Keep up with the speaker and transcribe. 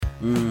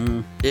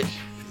It,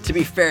 to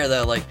be fair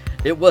though, like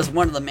it was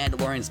one of the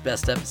Mandalorian's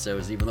best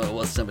episodes, even though it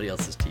was somebody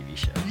else's TV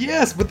show.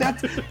 Yes, but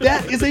that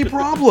is a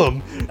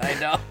problem. I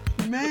know,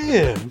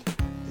 man.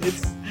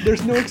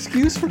 There's no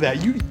excuse for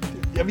that.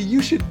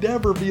 You should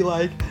never be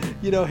like,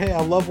 hey,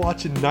 I love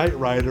watching Knight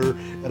Rider,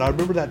 and I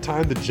remember that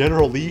time the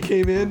General Lee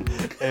came in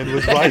and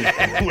was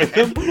riding with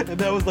him, and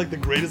that was like the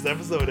greatest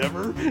episode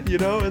ever.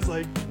 It's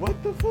like,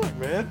 what the fuck,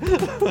 man?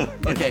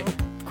 Okay.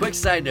 Quick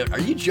side note, are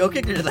you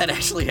joking or did that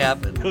actually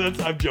happen?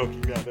 I'm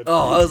joking, man.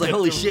 Oh, I was like,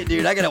 holy shit,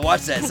 dude, I gotta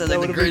watch that. It sounds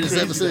like the greatest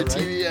episode of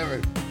TV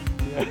ever.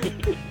 Yeah.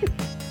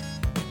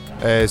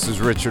 Hey, this is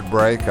Richard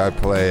Brake. I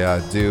play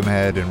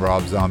Doomhead in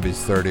Rob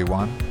Zombie's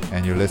 31,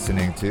 and you're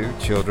listening to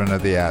Children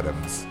of the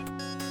Atoms.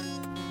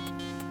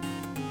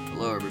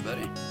 Hello,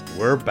 everybody.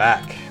 We're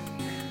back.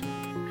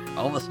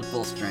 Almost at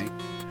full strength.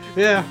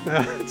 Yeah,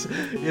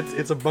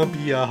 it's a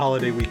bumpy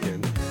holiday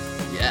weekend.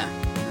 Yeah,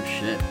 no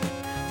shit.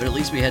 But at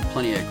least we had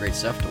plenty of great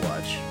stuff to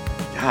watch.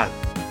 God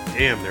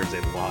damn, there's a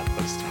lot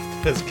of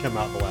stuff that has come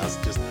out the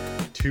last just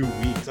 2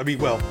 weeks. I mean,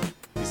 well,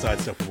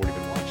 besides stuff we've already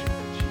been watching.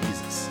 But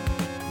Jesus.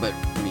 But,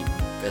 I mean,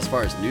 as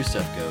far as new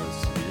stuff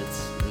goes, I mean,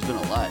 there's been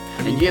a lot.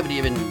 And you haven't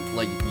even,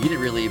 you didn't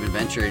really even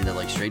venture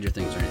into, Stranger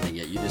Things or anything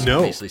yet. You just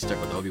basically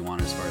stuck with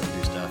Obi-Wan as far as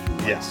new stuff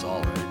and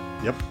Saul,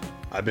 right? Yep.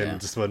 I've been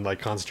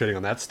concentrating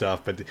on that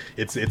stuff, but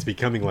it's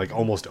becoming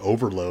almost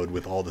overload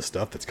with all the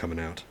stuff that's coming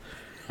out.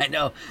 I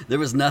know. There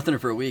was nothing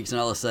for weeks, and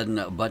all of a sudden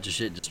a bunch of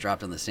shit just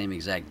dropped on the same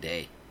exact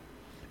day.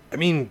 I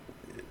mean,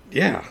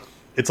 yeah.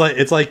 It's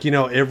like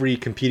every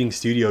competing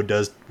studio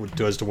does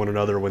to one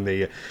another when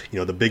they,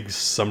 the big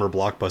summer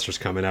blockbusters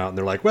coming out, and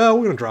they're like, well,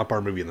 we're going to drop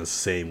our movie in the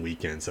same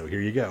weekend, so here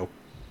you go.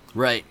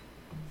 Right.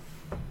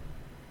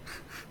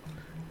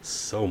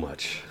 So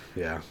much.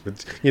 Yeah.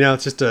 It's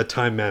just a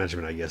time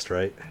management, I guess,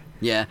 right?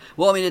 Yeah.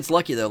 Well, I mean, it's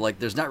lucky, though.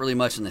 There's not really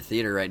much in the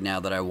theater right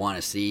now that I want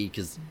to see,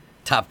 because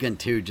Top Gun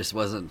 2 just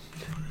wasn't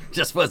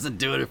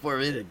doing it for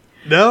me.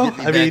 No,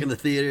 back in the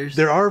theaters.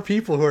 There are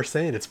people who are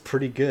saying it's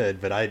pretty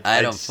good, but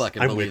I don't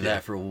fucking believe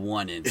that for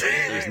one instant.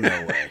 There's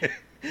no way.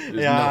 There's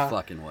no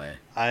fucking way.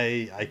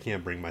 I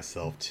can't bring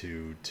myself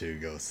to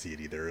go see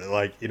it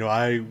either.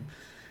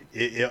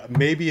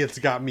 Maybe it's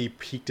got me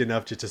peaked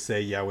enough just to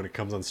say, yeah, when it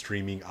comes on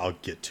streaming, I'll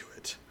get to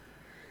it.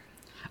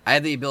 I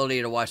have the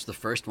ability to watch the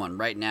first one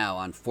right now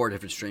on 4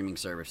 different streaming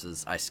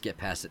services. I skip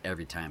past it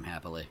every time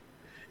happily.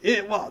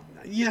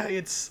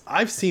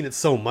 I've seen it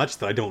so much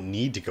that I don't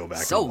need to go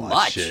back and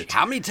watch it.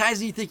 How many times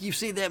do you think you've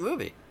seen that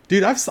movie?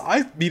 Dude,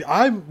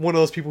 I'm one of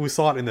those people who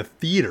saw it in the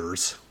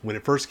theaters when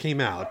it first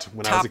came out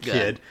when I was a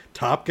kid.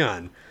 Top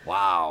Gun.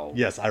 Wow.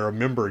 Yes, I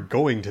remember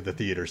going to the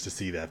theaters to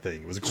see that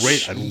thing. It was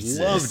great. Jesus.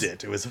 I loved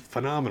it. It was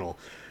phenomenal.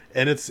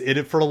 And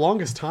it for the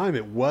longest time,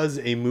 it was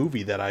a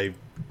movie that I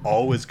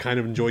always kind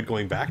of enjoyed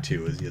going back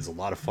to. It was a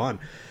lot of fun.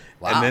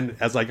 Wow. And then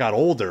as I got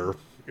older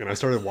and I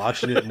started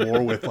watching it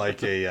more with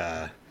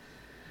a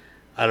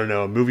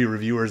movie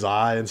reviewer's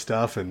eye and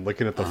stuff and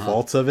looking at the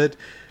faults of it,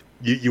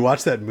 you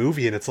watch that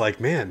movie and it's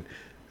like, man,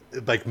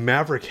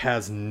 Maverick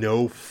has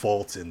no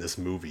faults in this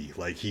movie.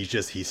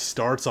 He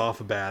starts off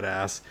a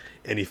badass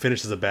and he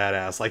finishes a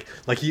badass.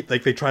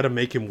 They try to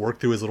make him work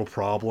through his little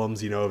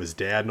problems, of his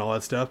dad and all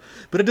that stuff,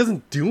 but it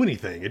doesn't do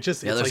anything.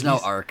 There's no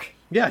arc.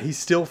 Yeah, he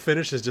still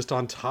finishes just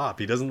on top.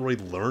 He doesn't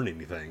really learn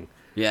anything.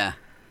 Yeah.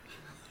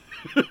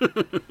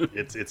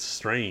 It's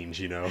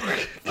strange,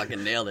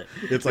 Fucking nailed it.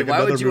 It's like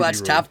why would you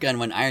watch Top Gun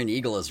when Iron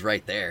Eagle is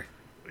right there?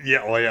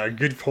 Yeah, well, yeah,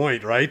 good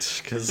point,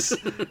 right? Because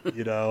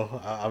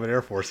I'm an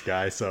Air Force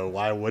guy, so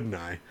why wouldn't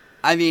I?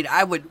 I mean,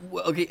 I would.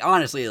 Okay,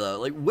 honestly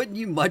though, wouldn't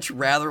you much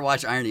rather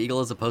watch Iron Eagle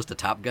as opposed to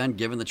Top Gun,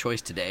 given the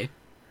choice today?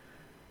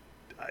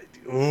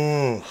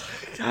 Oh,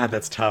 God,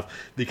 that's tough.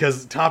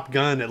 Because Top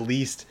Gun at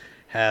least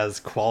has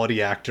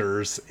quality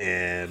actors,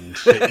 and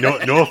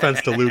no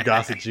offense to Lou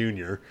Gossett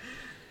Jr.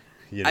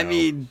 I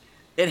mean,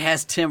 it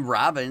has Tim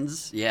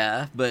Robbins,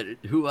 yeah, but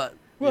who?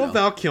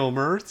 Val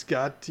Kilmer. It's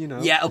got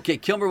Yeah, okay,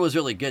 Kilmer was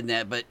really good in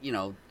that, but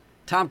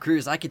Tom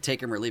Cruise, I could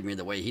take him or leave him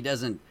either way. He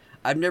doesn't.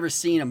 I've never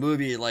seen a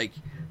movie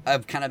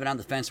I've kind of been on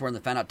the fence when I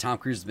found out Tom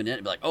Cruise has been in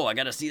it. Be like, oh, I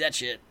got to see that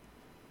shit.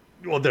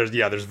 Well, there's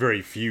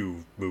very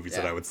few movies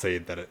that I would say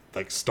that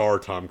star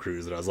Tom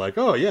Cruise that I was like,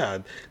 oh yeah,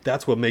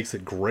 that's what makes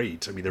it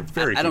great. I mean, they're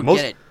very. I don't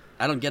get it.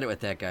 I don't get it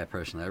with that guy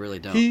personally. I really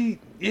don't.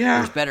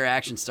 There's better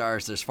action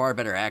stars. There's far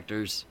better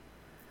actors.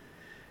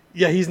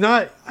 Yeah, he's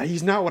not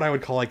what I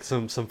would call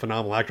some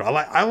phenomenal actor.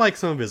 I like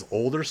some of his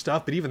older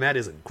stuff, but even that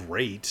isn't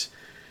great.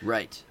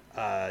 Right.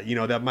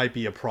 That might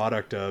be a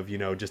product of,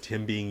 just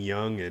him being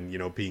young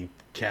and, being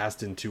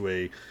cast into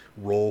a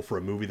role for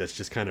a movie that's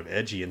just kind of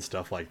edgy and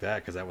stuff like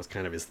that, because that was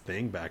kind of his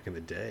thing back in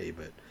the day.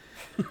 But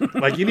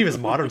any of his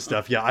modern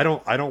stuff, yeah, I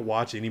don't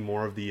watch any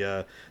more of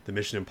the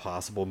Mission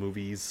Impossible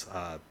movies.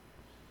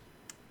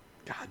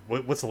 God,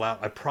 what's the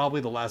last?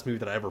 Probably the last movie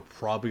that I ever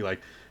probably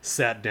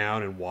sat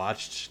down and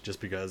watched just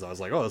because I was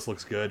like, oh, this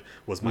looks good,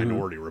 was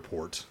Minority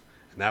Report,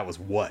 and that was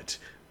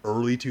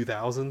early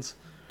 2000s.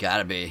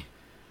 Gotta be.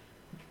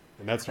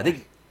 And I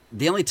think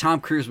the only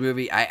Tom Cruise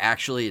movie I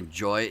actually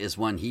enjoy is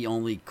one he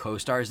only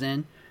co-stars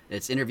in.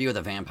 It's Interview with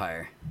a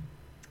Vampire.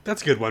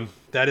 That's a good one.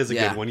 That is a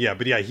good one. Yeah,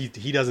 but yeah,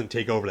 he doesn't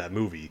take over that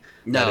movie.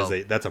 No.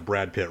 That's a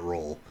Brad Pitt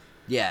role.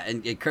 Yeah,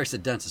 and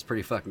Kirsten Dunst is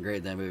pretty fucking great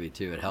in that movie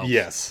too. It helps.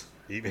 Yes.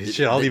 They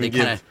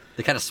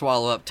kind of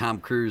swallow up Tom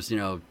Cruise,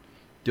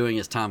 doing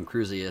his Tom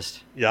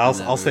Cruiseiest. Yeah,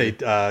 I'll say,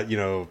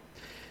 dang,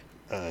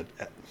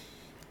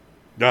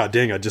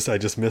 I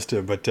just missed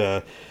him, but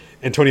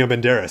Antonio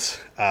Banderas.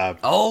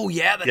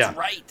 That's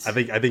right.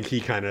 I think he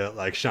kind of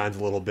like shines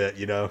a little bit.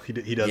 He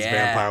does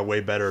vampire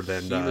way better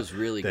than he was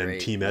really than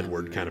great Team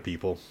Edward kind of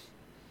people.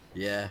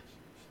 Yeah.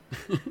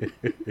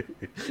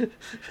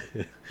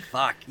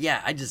 Fuck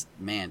yeah! I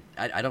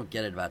don't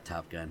get it about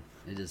Top Gun.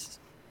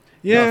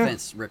 No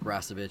offense, Rick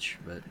Rossovich,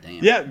 but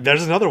damn. Yeah,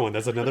 there's another one.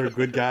 That's another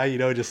good guy.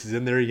 Just is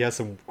in there. He has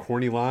some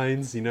corny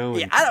lines. And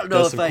I don't know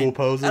does some cool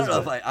poses. I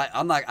don't know if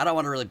I'm not. I don't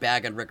want to really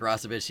bag on Rick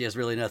Rossovich. He has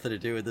really nothing to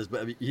do with this.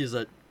 But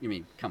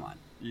come on.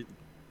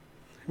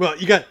 Well,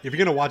 if you're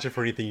gonna watch it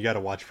for anything, you got to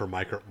watch it for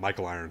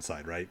Michael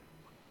Ironside, right?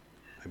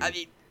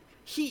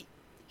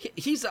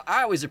 He's.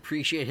 I always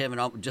appreciate him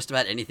in just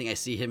about anything I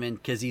see him in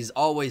because he's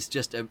always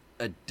just a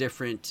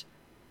different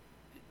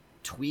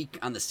tweak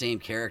on the same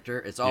character.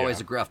 It's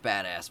always a gruff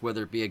badass,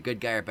 whether it be a good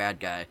guy or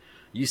bad guy.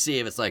 You see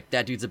him, it's like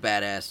that dude's a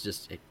badass.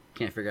 Just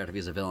can't figure out if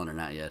he's a villain or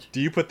not yet.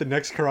 Do you put the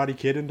next Karate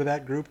Kid into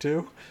that group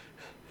too?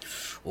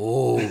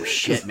 Oh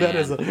shit,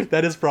 man!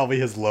 That is probably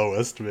his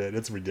lowest, man.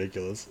 It's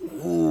ridiculous.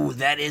 Ooh,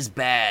 that is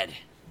bad.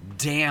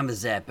 Damn,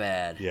 is that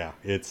bad? Yeah,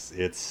 it's so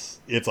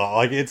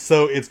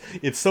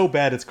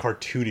bad it's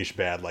cartoonish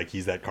bad. Like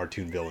he's that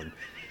cartoon villain.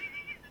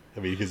 I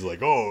mean, he's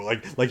like,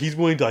 like he's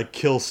willing to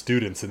kill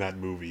students in that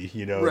movie,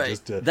 right.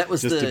 just to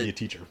be a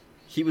teacher.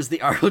 He was the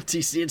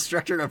ROTC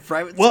instructor in a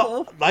private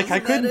school? Well, I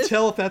couldn't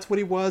tell if that's what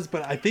he was,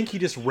 but I think he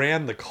just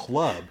ran the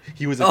club.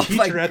 He was a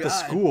teacher at the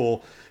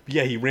school.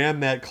 Yeah, he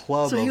ran that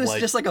club. So he was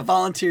just like a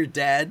volunteer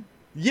dad?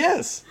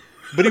 Yes.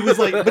 But he was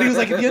like at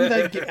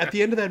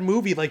the end of that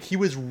movie, like he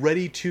was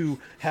ready to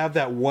have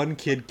that one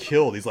kid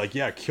killed. He's like,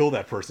 yeah, kill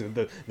that person.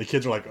 The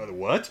kids are like,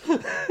 what?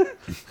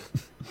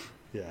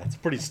 Yeah, it's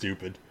pretty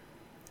stupid.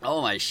 Oh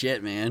my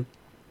shit, man!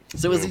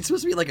 So was he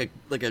supposed to be like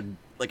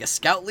a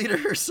scout leader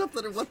or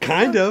something? Or what?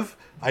 Kind of.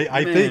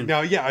 I think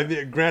now. Yeah, I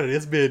mean, granted,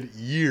 it's been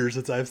years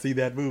since I've seen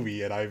that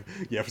movie, and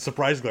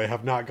surprisingly, I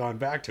have not gone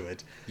back to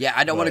it. Yeah,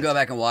 I don't want to go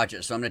back and watch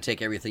it, so I'm going to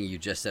take everything you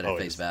just said at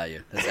face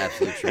value. That's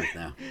absolute truth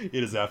now.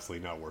 It is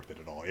absolutely not worth it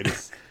at all. It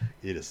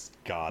is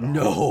god awful.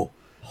 No,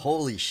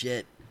 holy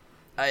shit!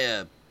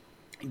 Given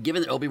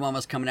that Obi-Wan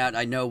was coming out,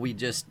 I know we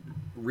just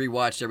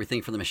rewatched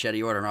everything from the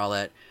Machete Order and all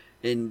that,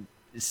 and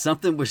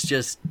something was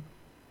just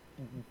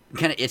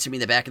kind of itching me in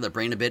the back of the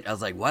brain a bit. I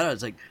was like, why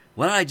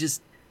don't I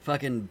just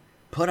fucking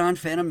put on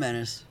Phantom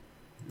Menace?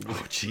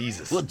 Oh,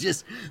 Jesus.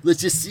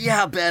 Let's just see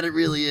how bad it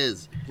really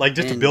is. Like,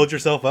 just to build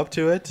yourself up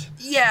to it?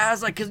 Yeah, I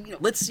was like, because,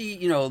 let's see,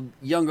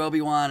 young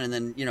Obi-Wan and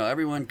then,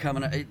 everyone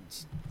coming up.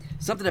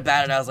 Something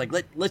about it, I was like,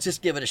 let's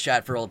just give it a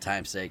shot for old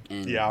time's sake.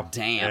 And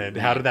damn. And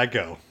how did that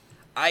go?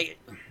 I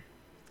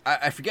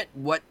forget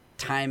what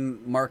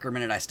time marker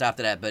minute I stopped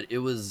it at, but it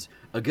was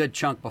a good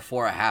chunk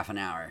before a half an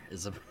hour.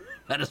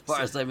 That as far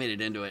as I made it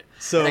into it.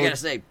 So and I gotta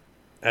say,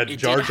 had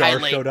Jar Jar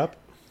showed up?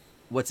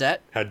 What's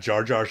that? Had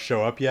Jar Jar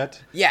show up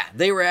yet? Yeah,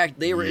 they were in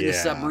the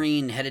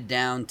submarine headed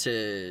down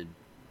to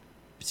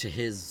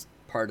his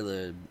part of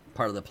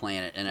the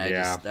planet, and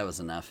that was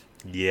enough.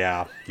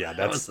 Yeah,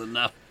 that was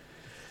enough.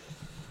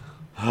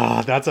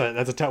 That's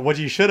a tough. What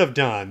you should have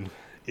done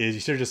is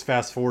you should have just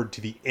fast forward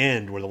to the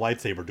end where the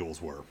lightsaber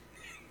duels were.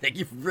 Thank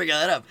you for bringing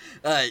that up.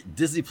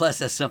 Disney Plus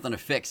has something to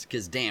fix,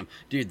 because damn,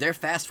 dude, their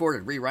fast forward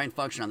and rewind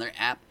function on their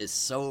app is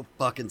so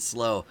fucking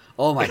slow.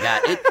 Oh my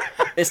god.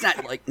 It's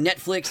not like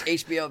Netflix,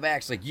 HBO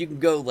Max, like you can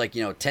go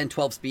 10,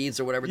 12 speeds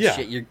or whatever the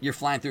shit. You're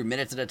flying through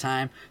minutes at a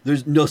time.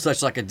 There's no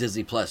such like a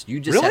Disney Plus.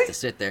 You just have to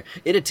sit there.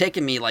 It had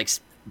taken me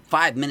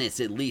 5 minutes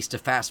at least to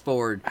fast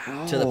forward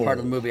to the part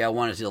of the movie I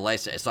wanted to see the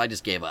lightsaber. So I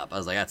just gave up. I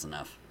was like, that's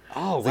enough.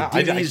 Oh, wow.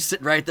 I just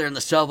sitting right there in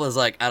the shovel. I was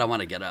like, I don't want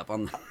to get up.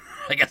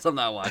 I guess I'm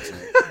not watching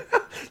it.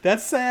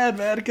 That's sad,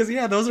 man. Because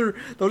those are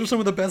some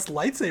of the best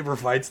lightsaber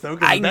fights, though.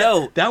 I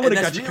know that would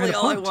have got you really kind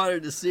of all I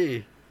wanted to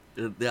see.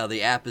 Yeah,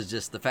 the app is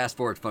just the fast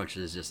forward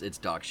function is just it's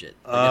dog shit.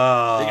 They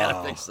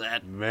gotta fix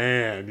that,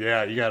 man.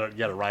 Yeah, you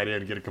gotta write in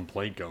and get a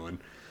complaint going.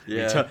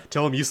 Yeah,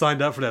 tell them you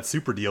signed up for that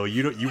super deal.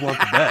 You want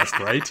the best,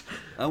 right?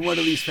 I'm one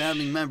of these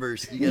founding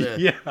members.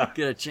 You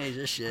gotta change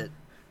this shit.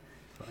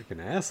 Fucking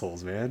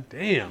assholes, man.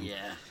 Damn.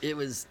 Yeah, it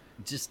was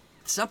just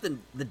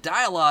something. The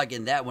dialogue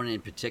in that one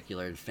in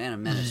particular, in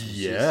Phantom Menace,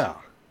 was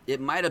it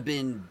might have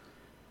been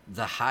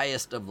the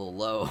highest of the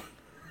low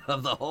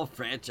of the whole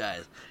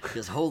franchise.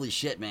 Because holy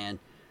shit, man,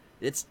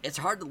 it's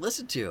hard to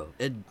listen to.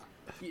 And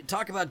you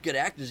talk about good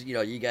actors. You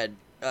got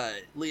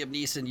Liam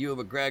Neeson,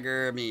 Ewan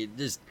McGregor. I mean,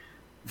 just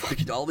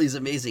fucking all these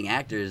amazing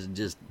actors, and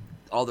just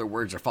all their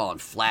words are falling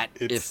flat,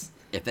 if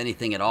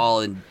anything at all.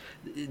 And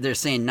they're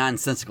saying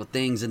nonsensical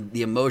things, and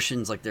the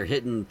emotions, like they're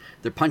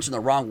punching the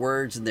wrong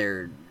words,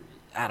 and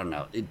I don't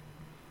know.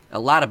 A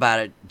lot about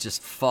it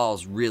just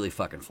falls really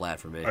fucking flat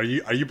for me. Are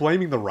you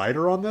blaming the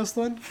writer on this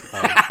then?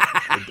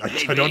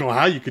 I don't know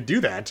how you could do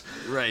that.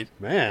 Right.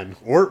 Man.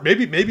 Or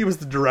maybe it was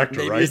the director,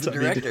 maybe right? It's the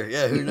director.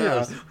 Yeah, who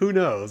knows? Yeah, who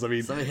knows? I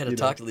mean, somebody had to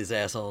talk to these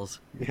assholes.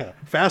 Yeah.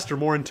 Faster,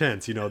 more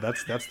intense.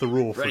 That's the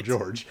rule for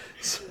George.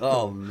 So,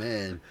 oh,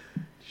 man.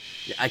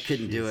 Yeah, I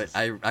couldn't do it.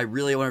 I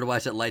really wanted to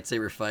watch that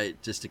lightsaber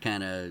fight just to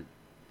kind of,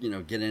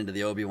 get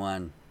into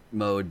Obi-Wan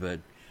mode, but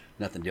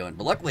nothing doing.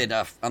 But luckily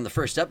enough, on the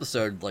first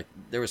episode, like,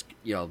 there was,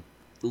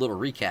 little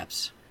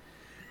recaps.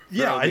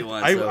 Yeah,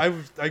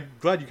 I'm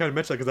glad you kind of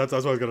mentioned that, because that's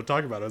what I was going to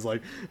talk about. I was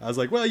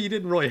like, well, you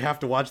didn't really have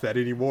to watch that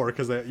anymore,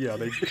 because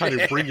they kind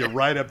of bring you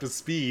right up to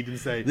speed and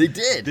say, they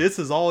did. This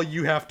is all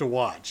you have to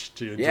watch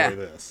to enjoy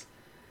this.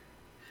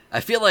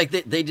 I feel like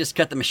they just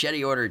cut the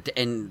machete order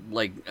in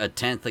like a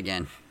 10th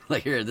again.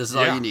 Like, here, this is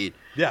all you need.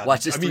 Yeah,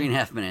 watch this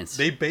 3.5 minutes.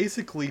 They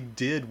basically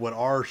did what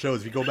our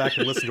shows. If you go back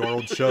and listen to our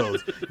old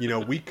shows,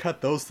 we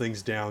cut those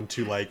things down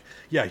to like,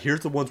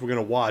 here's the ones we're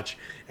gonna watch,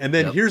 and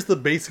then here's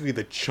basically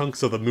the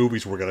chunks of the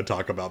movies we're gonna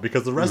talk about,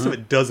 because the rest of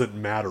it doesn't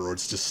matter, or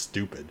it's just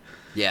stupid.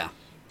 Yeah.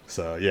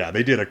 So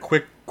they did a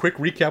quick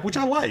recap, which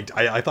I liked.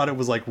 I thought it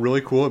was like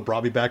really cool. It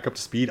brought me back up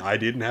to speed. I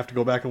didn't have to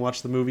go back and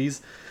watch the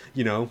movies.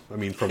 From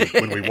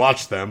when we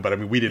watched them, but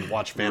we didn't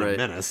watch Phantom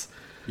Menace.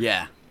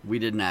 Yeah. We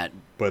did not.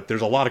 But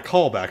there's a lot of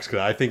callbacks,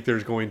 because I think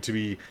there's going to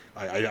be...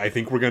 I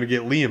think we're going to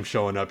get Liam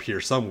showing up here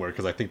somewhere,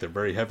 because I think they're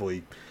very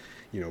heavily,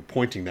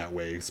 pointing that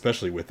way,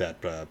 especially with that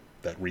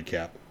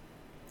recap.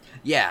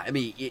 Yeah,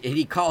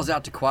 he calls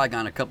out to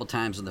Qui-Gon a couple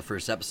times in the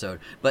first episode.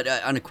 But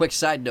on a quick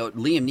side note,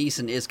 Liam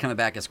Neeson is coming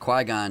back as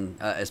Qui-Gon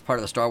as part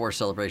of the Star Wars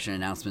Celebration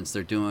announcements.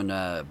 They're doing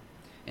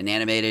an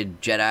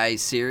animated Jedi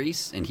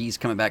series, and he's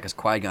coming back as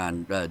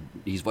Qui-Gon.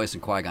 He's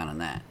voicing Qui-Gon on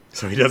that.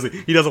 So he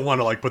doesn't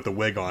want to like put the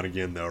wig on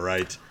again, though,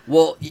 right?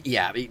 Well,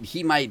 yeah,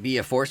 he might be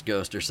a Force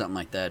ghost or something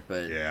like that,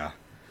 but yeah,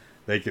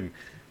 he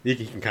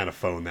can kind of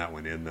phone that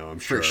one in, though. I'm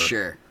sure. For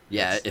sure,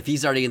 yeah. If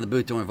he's already in the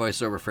booth doing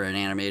voiceover for an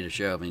animated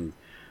show,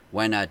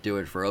 why not do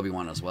it for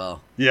Obi-Wan as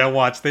well? Yeah,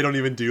 watch. They don't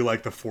even do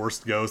like the Force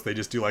ghost. They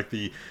just do like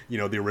the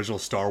the original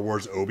Star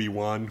Wars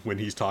Obi-Wan when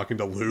he's talking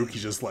to Luke.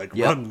 He's just like,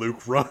 "Run,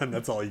 Luke, run."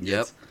 That's all he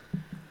gets.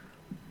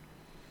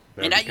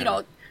 And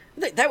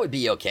that would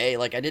be okay.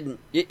 Like,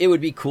 it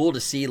would be cool to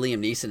see Liam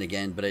Neeson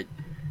again, but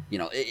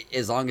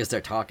as long as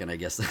they're talking, I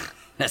guess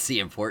that's the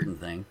important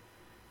thing.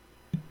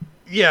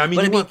 Yeah,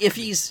 if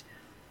he's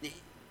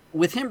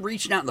with him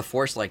reaching out in the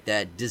Force like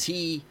that, does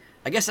he?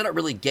 I guess I don't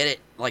really get it,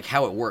 like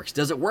how it works.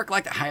 Does it work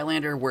like the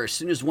Highlander, where as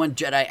soon as one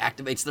Jedi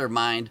activates their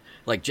mind,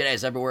 like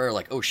Jedi's everywhere,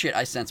 like, oh shit,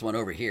 I sense one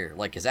over here.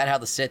 Like, is that how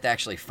the Sith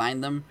actually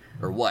find them,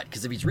 or what?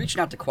 Because if he's reaching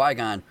out to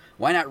Qui-Gon,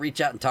 why not reach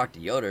out and talk to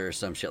Yoda or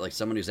some shit, like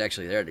someone who's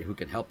actually there who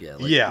can help you?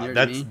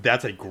 Like,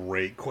 that's a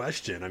great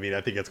question.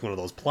 I think it's one of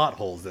those plot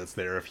holes that's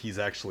there. If he's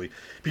actually,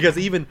 because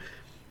even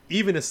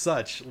as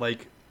such,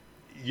 like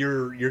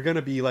you're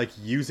gonna be like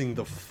using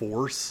the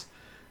Force.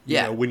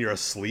 When you're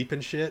asleep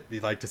and shit, you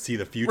like to see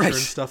the future and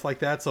stuff like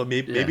that. So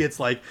maybe it's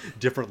like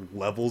different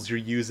levels you're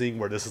using,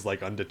 where this is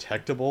like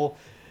undetectable.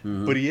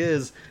 Mm-hmm. But he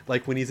is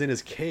like when he's in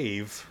his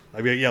cave.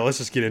 Let's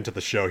just get into the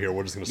show here.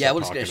 We're just going to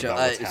start talking about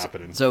what's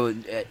happening. So,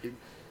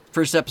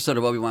 first episode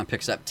of Obi-Wan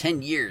picks up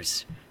 10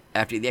 years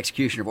after the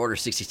execution of Order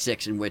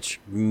 66, in which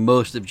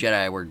most of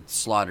Jedi were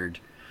slaughtered.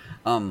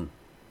 And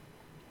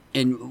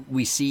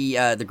we see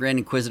the Grand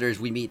Inquisitors.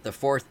 We meet the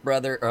fifth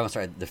brother,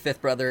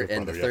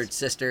 and the third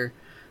sister,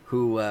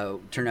 who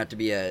turned out to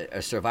be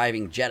a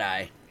surviving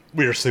Jedi.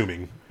 We're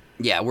assuming.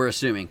 Yeah, we're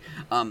assuming.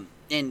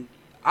 And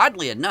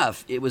oddly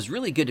enough, it was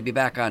really good to be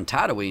back on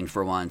Tatooine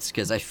for once,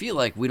 because I feel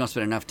like we don't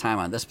spend enough time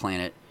on this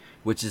planet,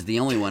 which is the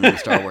only one in the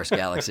Star Wars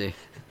galaxy.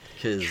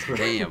 Because,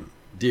 damn,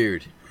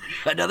 dude,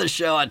 another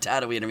show on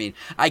Tatooine.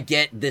 I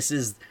get this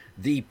is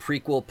the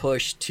prequel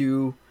push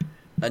to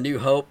A New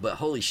Hope, but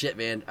holy shit,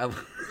 man,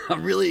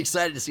 I'm really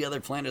excited to see other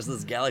planets in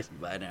this galaxy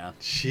by now.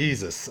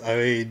 Jesus,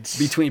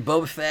 between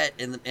Boba Fett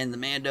and the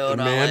Mando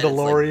and all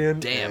Mandalorian,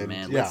 that, damn,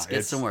 man, let's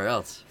get somewhere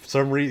else. For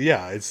some reason,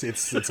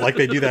 it's like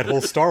they do that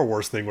whole Star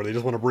Wars thing where they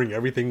just want to bring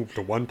everything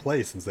to one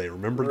place and say,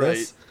 "Remember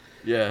this?"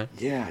 Yeah,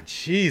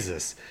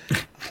 Jesus,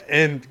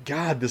 and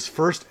God, this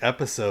first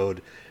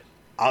episode.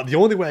 The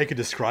only way I could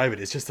describe it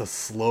is just a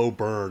slow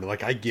burn.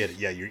 Like, I get it.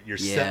 Yeah, you're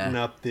setting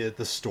up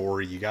the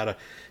story. You gotta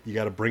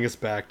bring us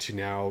back to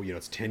now.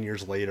 It's 10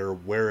 years later.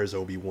 Where is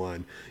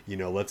Obi-Wan?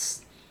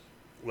 Let's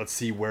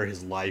see where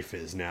his life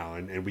is now,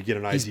 and we get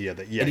an idea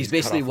that and he's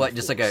basically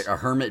just like a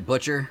hermit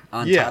butcher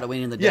on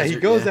Tatooine in the desert. Yeah, he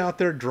goes out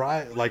there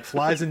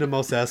flies into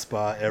Mos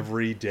Espa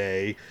every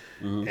day,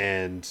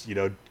 and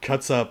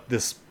cuts up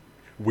this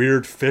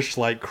weird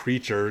fish-like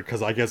creature,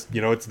 because I guess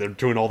they're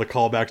doing all the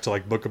callbacks to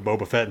like Book of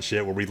Boba Fett and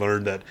shit, where we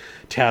learned that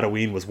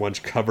Tatooine was once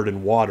covered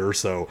in water,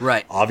 so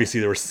obviously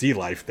there was sea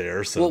life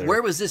there. So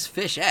where was this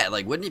fish at?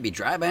 Like, wouldn't it be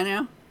dry by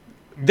now?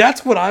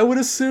 That's what I would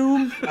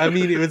assume.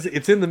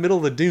 It's in the middle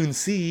of the Dune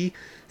Sea,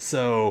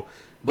 so.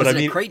 Was it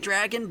a crate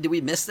dragon? Did we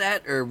miss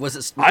that, or was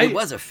it? It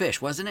was a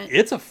fish, wasn't it?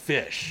 It's a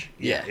fish.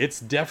 Yeah, it's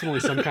definitely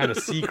some kind of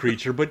sea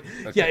creature. But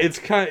it's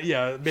kind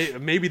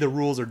of maybe the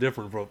rules are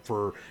different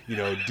for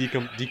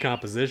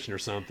decomposition or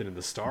something in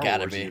the Star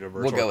Wars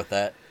universe. We'll go with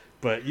that.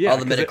 But yeah, all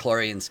the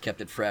midichlorians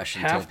kept it fresh.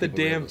 Half the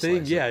damn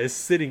thing, is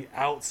sitting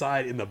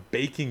outside in the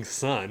baking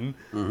sun.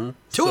 Mm-hmm.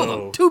 Two of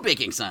them, 2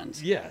 baking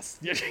suns. Yes,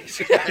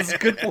 that's a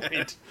good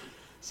point.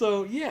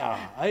 So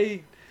yeah,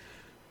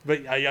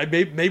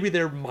 maybe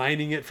they're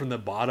mining it from the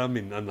bottom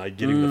and like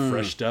getting the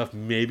fresh stuff.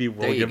 Maybe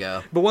we'll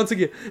go. But once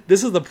again,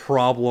 this is the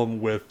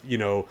problem with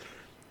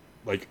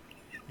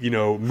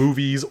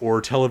movies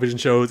or television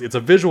shows. It's a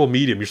visual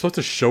medium. You're supposed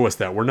to show us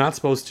that. We're not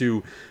supposed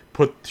to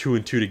put 2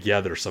 and 2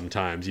 together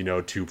sometimes,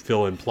 to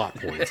fill in plot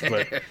points.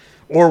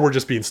 Or we're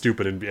just being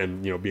stupid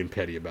and being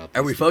petty about this.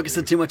 Are we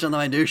focusing too much on the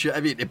minutia?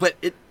 I mean, but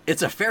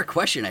it's a fair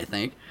question, I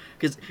think.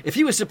 Because if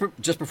he was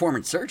just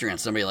performing surgery on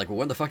somebody, like, well,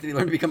 when the fuck did he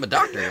learn to become a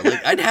doctor?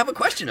 Like, I'd have a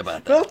question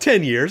about that. Well,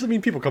 10 years. I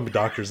mean, people come to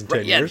doctors in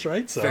 10 years,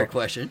 right? So, fair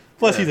question.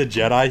 Plus, he's a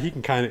Jedi. He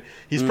can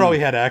he's probably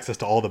had access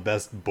to all the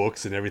best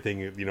books and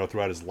everything,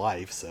 throughout his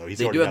life. So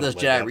they do have those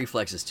Jedi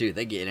reflexes, too.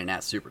 They get in and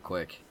out super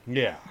quick.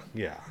 Yeah.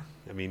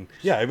 I mean,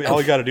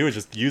 all you got to do is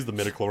just use the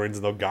midichlorians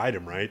and they'll guide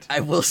him, right?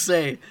 I will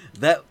say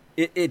that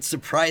it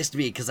surprised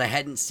me because I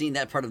hadn't seen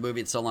that part of the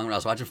movie in so long when I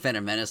was watching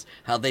Phantom Menace,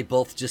 how they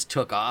both just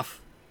took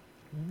off.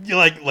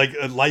 Like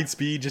a light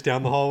speed just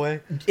down the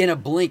hallway? In a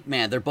blink,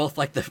 man. They're both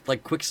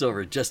like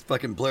Quicksilver, just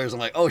fucking blurs. I'm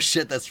like, oh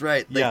shit, that's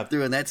right. They're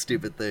doing that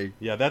stupid thing.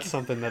 Yeah, that's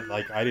something that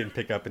I didn't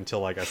pick up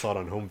until I saw it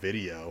on home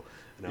video.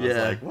 And I was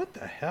like, what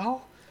the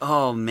hell?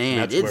 Oh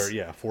man. And that's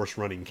where Force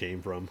running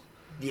came from.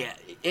 Yeah,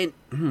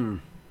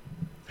 and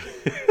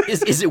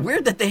is it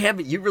weird that they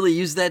haven't really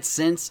used that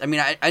since? I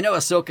mean, I know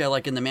Ahsoka,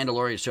 like in the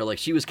Mandalorian show, like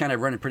she was kind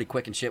of running pretty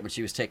quick and shit when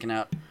she was taking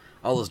out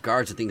all those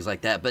guards and things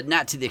like that, but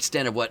not to the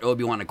extent of what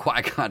Obi-Wan and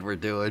Qui-Gon were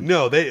doing.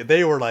 No,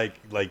 they were like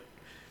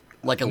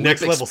Olympic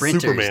next level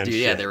sprinters, Superman dude.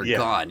 shit. Yeah, they were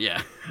gone.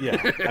 Yeah.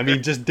 I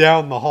mean, just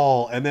down the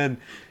hall and then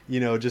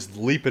just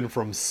leaping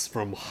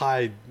from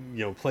high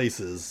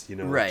places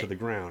to the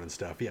ground and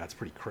stuff. Yeah, it's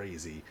pretty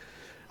crazy.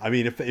 I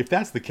mean, if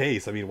that's the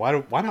case, I mean, why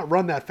not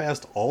run that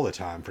fast all the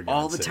time? For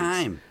God's sakes?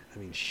 Time. I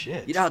mean,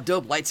 shit. You know how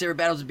dope lightsaber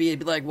battles would be? It'd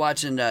be like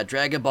watching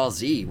Dragon Ball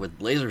Z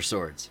with laser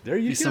swords. There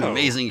you go. Some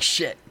amazing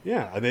shit.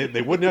 Yeah, and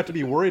they wouldn't have to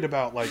be worried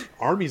about like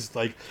armies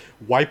like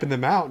wiping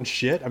them out and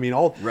shit. I mean,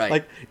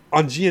 like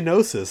on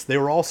Geonosis, they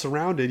were all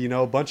surrounded.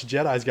 A bunch of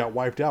Jedis got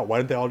wiped out. Why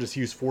didn't they all just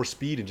use force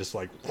speed and just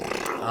like?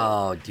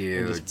 Oh,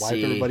 dude, and just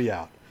wipe everybody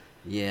out.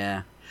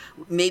 Yeah,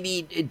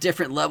 maybe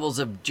different levels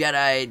of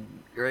Jedi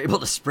are able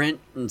to sprint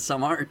and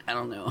some aren't. I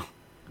don't know.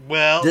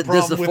 Well,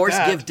 does the Force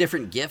give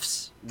different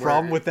gifts?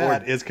 Problem with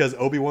that is because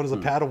Obi-Wan is a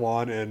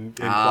Padawan and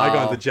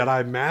Qui-Gon's a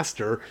Jedi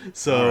Master.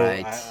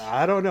 So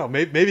I don't know.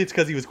 Maybe it's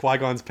because he was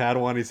Qui-Gon's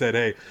Padawan. He said,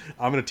 "Hey,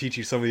 I'm going to teach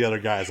you some of the other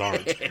guys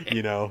aren't.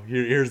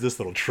 Here's this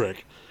little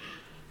trick."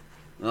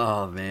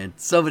 Oh man,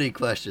 so many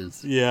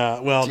questions.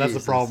 Yeah, well, that's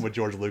the problem with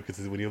George Lucas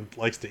is when he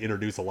likes to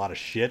introduce a lot of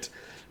shit,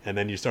 and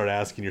then you start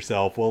asking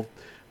yourself, well,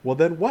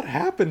 then what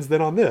happens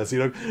then on this?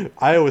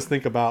 I always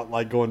think about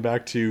like going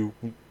back to,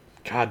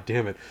 God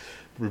damn it,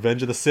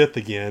 Revenge of the Sith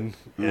again,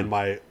 and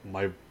my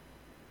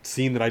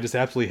scene that I just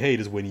absolutely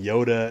hate is when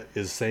Yoda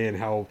is saying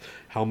how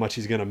much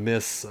he's gonna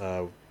miss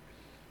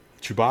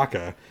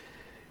Chewbacca,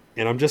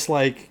 and I'm just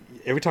like,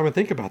 every time I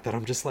think about that,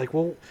 I'm just like,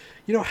 well,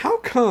 how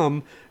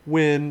come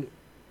when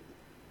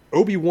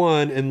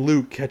Obi-Wan and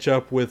Luke catch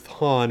up with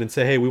Han and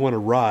say, hey, we want to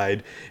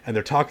ride, and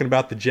they're talking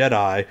about the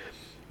Jedi,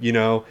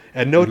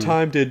 at no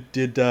time did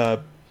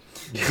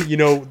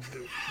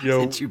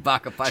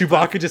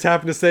Chewbacca just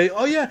happened to say,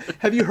 oh yeah,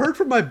 have you heard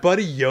from my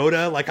buddy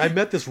Yoda? Like I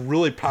met this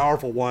really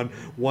powerful one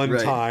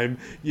time,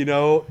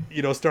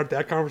 start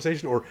that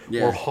conversation or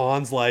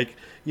Han's like,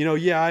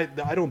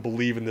 I don't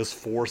believe in this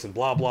Force and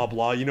blah, blah,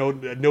 blah.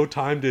 At no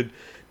time did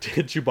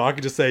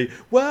Chewbacca just say,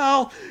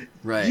 well,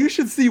 you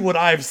should see what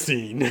I've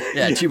seen.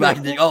 Yeah,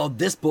 Chewbacca did,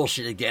 this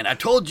bullshit again. I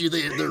told you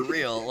they're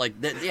real.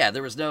 Like,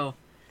 there was no...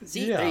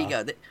 See, there you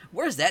go.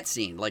 Where's that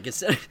scene? Like,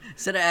 instead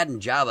of adding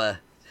Jabba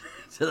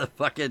to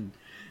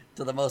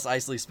the most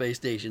Isley space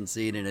station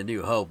scene in A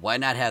New Hope, why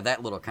not have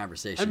that little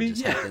conversation in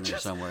there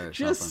somewhere or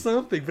just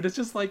something? But it's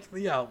just like,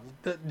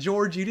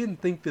 George, you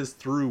didn't think this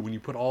through when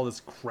you put all this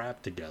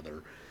crap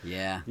together.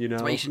 Yeah.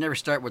 That's why you should never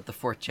start with the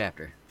 4th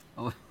chapter.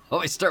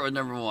 Always start with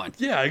number 1.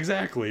 Yeah,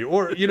 exactly.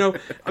 Or,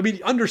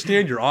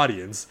 understand your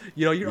audience.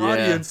 Your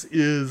audience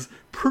is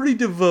pretty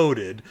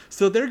devoted,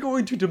 so they're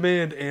going to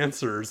demand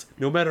answers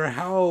no matter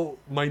how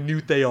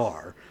minute they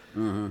are.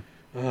 Mm-hmm.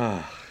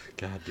 God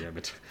damn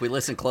it. If we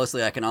listen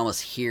closely, I can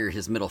almost hear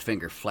his middle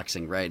finger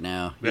flexing right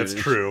now. That's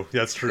true,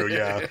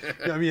 yeah.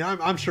 I mean,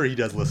 I'm sure he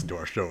does listen to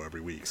our show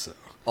every week, so...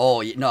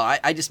 Oh, no,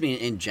 I just mean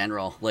in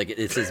general. Like,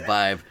 it's his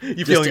vibe.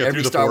 You feeling it every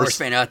through the Star Force? Wars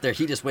fan out there,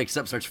 he just wakes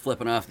up, starts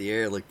flipping off the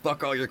air, like,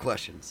 fuck all your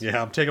questions. Yeah,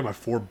 I'm taking my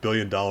 $4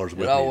 billion with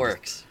me. It all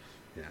works.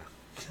 Yeah.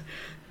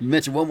 You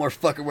mention one more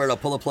fucking word, I'll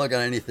pull a plug on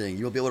anything.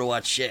 You won't be able to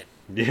watch shit.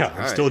 Yeah,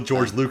 I'm still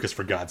George Lucas,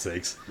 for God's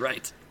sakes.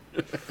 Right.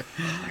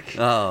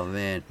 Oh,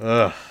 man.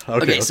 Okay,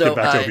 let's get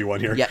back to Obi-Wan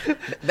here. Yeah,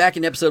 back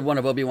in episode 1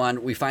 of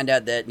Obi-Wan, we find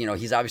out that,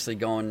 he's obviously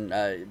going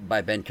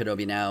by Ben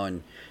Kenobi now,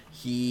 and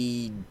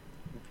he...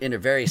 in a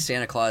very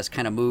Santa Claus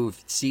kind of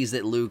move, sees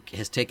that Luke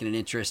has taken an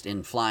interest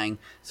in flying,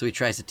 so he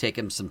tries to take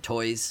him some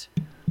toys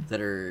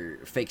that are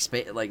fake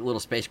like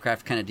little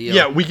spacecraft kind of deal.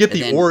 Yeah, we get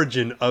the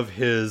origin of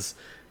his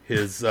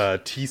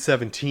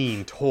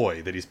T-17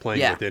 toy that he's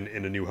playing with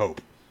in A New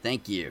Hope.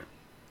 Thank you.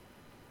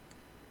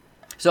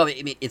 So,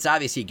 I mean, it's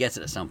obvious he gets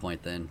it at some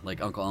point then.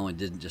 Like, Uncle Owen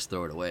didn't just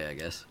throw it away, I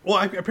guess.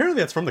 Well,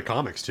 apparently that's from the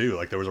comics, too.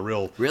 Like, there was a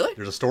real... Really?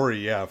 There's a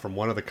story, from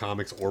one of the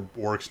comics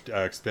or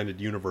extended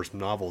universe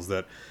novels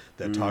that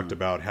talked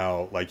about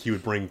how, like, he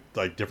would bring,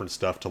 like, different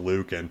stuff to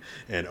Luke, and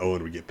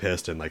Owen would get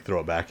pissed and, like,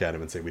 throw it back at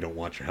him and say, we don't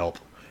want your help.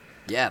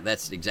 Yeah,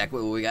 that's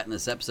exactly what we got in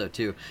this episode,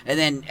 too. And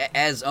then,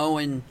 as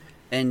Owen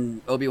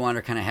and Obi-Wan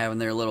are kind of having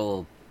their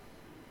little,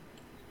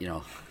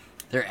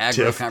 their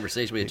aggro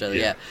conversation with each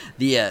other,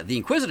 the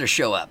Inquisitors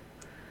show up.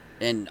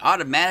 And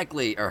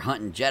automatically are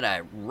hunting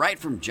Jedi right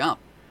from jump.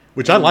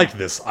 Which I like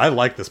this. I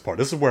like this part.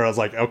 This is where I was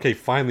like, okay,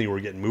 finally we're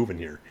getting moving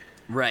here.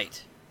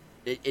 Right.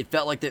 It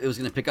felt like that it was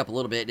going to pick up a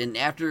little bit. And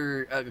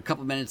after a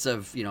couple minutes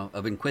of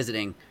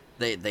inquisiting,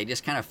 they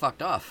just kind of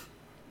fucked off.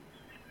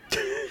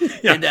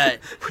 And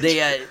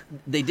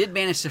they did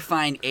manage to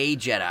find a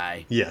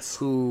Jedi. Yes.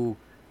 Who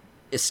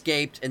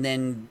escaped and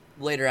then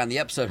later on the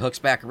episode hooks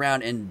back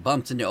around and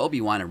bumps into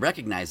Obi-Wan and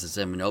recognizes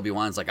him, and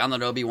Obi-Wan's like, I'm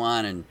not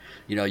Obi-Wan, and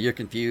you're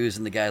confused,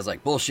 and the guy's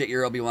like, bullshit,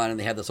 you're Obi-Wan, and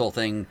they have this whole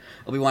thing.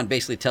 Obi-Wan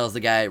basically tells the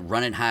guy,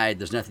 run and hide,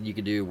 there's nothing you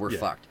can do, we're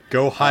fucked.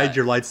 Go hide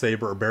your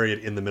lightsaber or bury it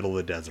in the middle of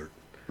the desert.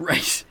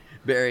 Right,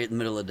 bury it in the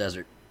middle of the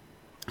desert.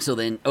 So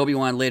then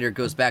Obi-Wan later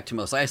goes back to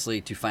Mos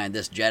Eisley to find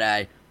this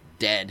Jedi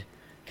dead,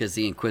 because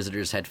the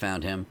Inquisitors had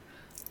found him.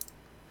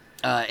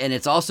 And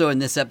it's also in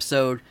this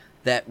episode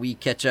that we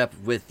catch up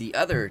with the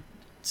other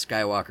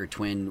Skywalker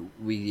twin.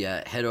 We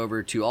head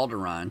over to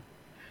Alderaan,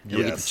 and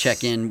we get to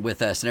check in with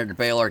Senator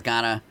Bail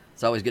Organa.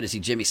 It's always good to see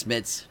Jimmy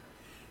Smits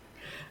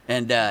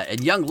and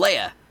young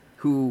Leia,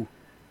 who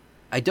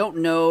I don't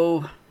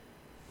know.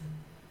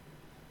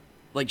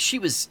 Like she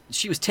was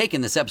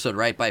taken this episode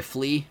right by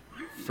Flea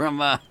from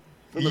the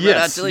Red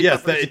Hot Chili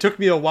Peppers. It took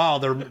me a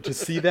while to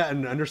see that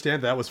and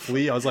understand that was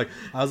Flea. I was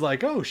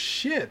like, oh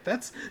shit,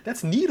 that's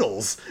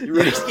Needles.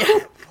 Right? Yeah.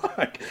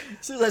 Fuck.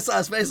 As soon as I saw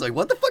his face, like,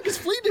 what the fuck is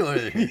Flea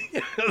doing?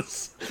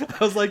 Yes. I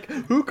was like,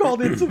 who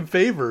called in some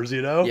favors?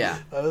 Yeah.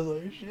 I was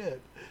like, shit.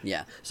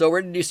 Yeah. So we're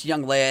introduced to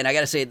young Leia, and I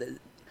gotta say,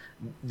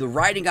 the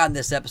writing on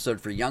this episode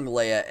for young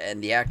Leia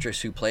and the actress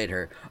who played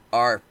her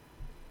are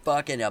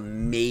fucking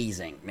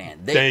amazing, man.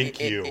 Thank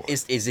you.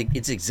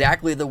 It's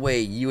exactly the way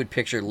you would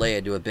picture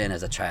Leia to have been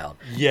as a child.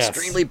 Yes.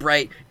 Extremely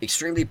bright,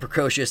 extremely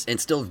precocious, and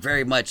still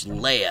very much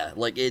Leia.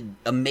 Like,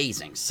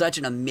 amazing. Such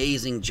an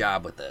amazing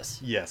job with this.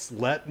 Yes.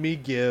 Let me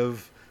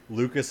give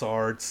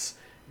LucasArts,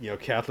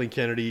 Kathleen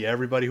Kennedy,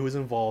 everybody who was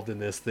involved in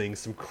this thing,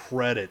 some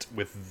credit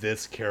with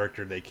this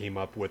character they came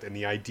up with and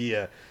the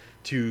idea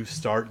to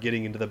start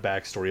getting into the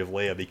backstory of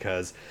Leia,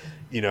 because,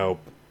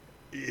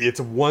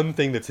 it's one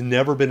thing that's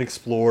never been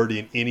explored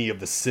in any of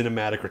the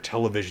cinematic or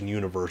television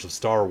universe of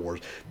Star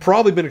Wars.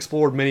 Probably been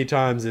explored many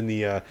times in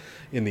the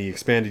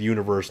expanded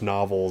universe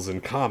novels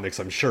and comics,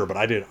 I'm sure, but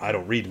I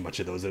don't read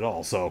much of those at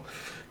all. So,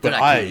 but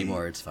I can't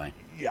anymore. It's fine.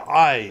 Yeah,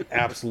 I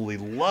absolutely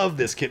love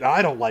this kid.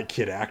 I don't like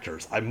kid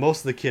actors. Most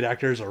of the kid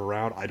actors are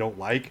around I don't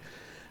like.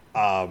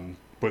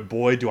 But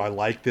boy, do I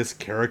like this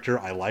character.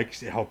 I like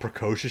how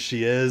precocious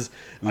she is.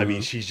 Mm-hmm. I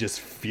mean, she's just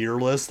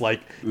fearless.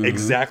 Like,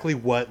 exactly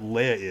what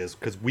Leia is.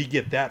 Because we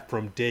get that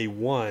from day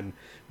one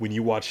when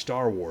you watch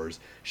Star Wars.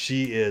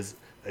 She is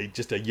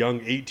just a young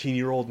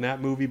 18-year-old in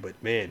that movie. But,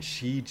 man,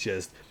 she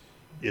just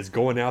is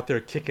going out there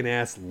kicking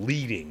ass,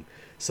 leading.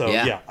 So,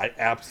 yeah I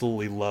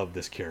absolutely love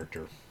this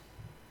character.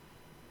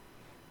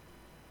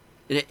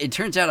 It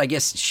turns out, I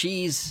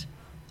guess,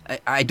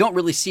 I don't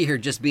really see her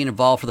just being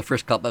involved for the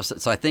first couple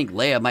episodes, so I think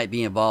Leia might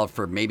be involved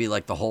for maybe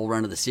like the whole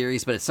run of the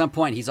series, but at some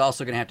point he's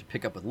also going to have to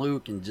pick up with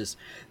Luke, and just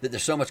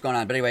there's so much going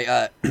on. But anyway,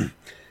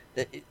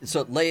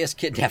 so Leia's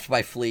kidnapped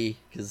by Flea,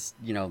 because,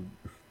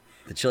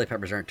 the Chili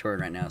Peppers aren't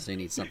touring right now, so he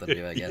needs something to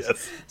do, I guess.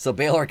 Yes. So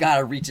Bail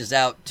Organa reaches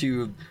out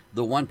to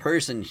the one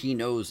person he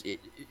knows,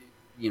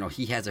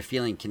 he has a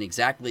feeling can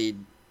exactly,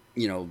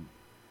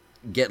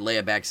 get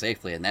Leia back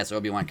safely, and that's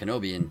Obi-Wan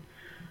Kenobi. And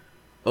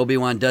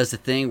Obi-Wan does the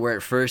thing where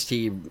at first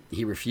he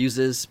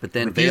refuses, but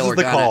then Bail Organa...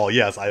 the call,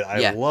 yes.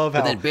 I love how...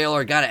 But then Bail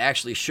Organa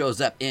actually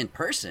shows up in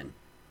person.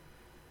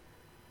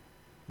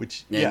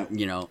 Which, and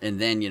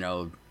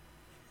then,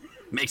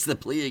 makes the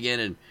plea again,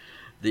 and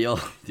the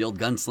old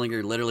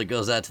gunslinger literally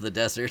goes out to the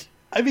desert.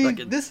 I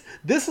mean, this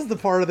is the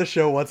part of the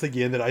show, once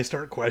again, that I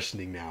start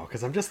questioning now,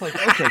 because I'm just like,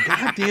 okay,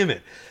 God damn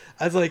it.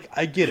 I was like,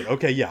 I get it.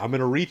 Okay, yeah, I'm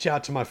going to reach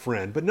out to my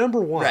friend. But number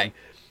one... Right.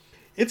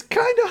 It's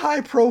kind of high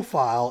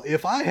profile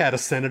if I had a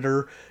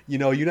senator,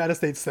 United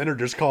States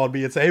senators calling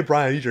me and say, hey,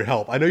 Brian, I need your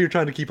help. I know you're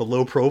trying to keep a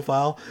low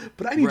profile,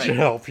 but I need your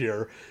help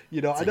here.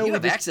 I know you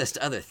have access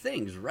to other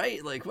things,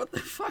 right? Like, what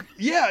the fuck?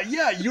 Yeah,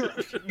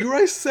 you're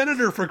a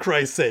senator, for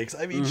Christ's sakes.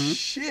 I mean,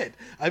 shit.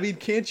 I mean,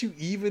 can't you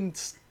even...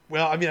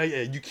 Well, I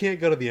mean, you can't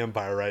go to the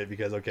Empire, right?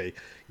 Because, okay,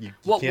 you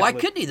why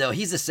couldn't he, though?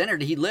 He's a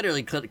senator. He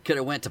literally could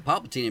have went to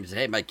Palpatine and said,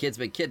 hey, my kid's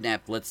been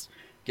kidnapped. Let's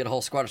get a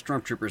whole squad of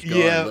stormtroopers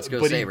going. Yeah, Let's go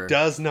but save her. he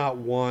does not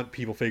want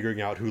people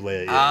figuring out who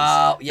Leia is.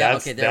 Oh, yeah,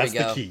 that's, okay, there we go.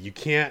 That's the key.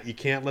 You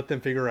can't let them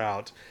figure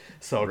out.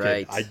 So,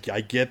 okay, right.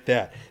 I get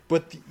that.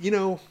 But,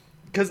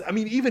 because, I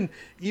mean, even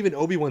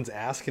Obi-Wan's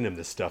asking him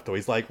this stuff, though.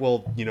 He's like, well,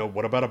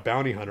 what about a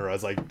bounty hunter? I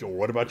was like,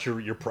 what about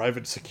your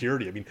private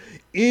security? I mean,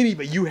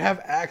 anybody, you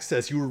have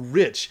access. You're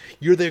rich.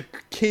 You're the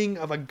king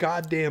of a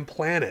goddamn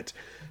planet.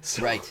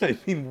 So, right. I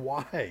mean,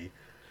 why?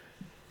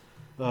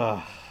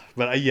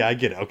 But yeah, I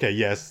get it. Okay,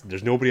 yes,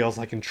 there's nobody else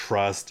I can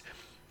trust.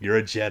 You're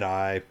a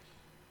Jedi.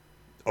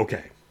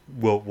 Okay,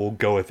 we'll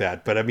go with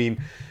that. But I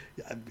mean,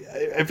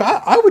 if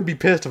I would be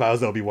pissed if I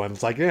was Obi-Wan.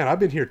 It's like, man, I've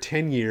been here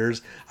 10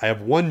 years. I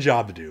have one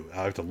job to do.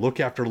 I have to look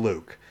after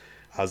Luke.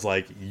 I was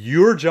like,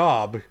 your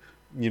job,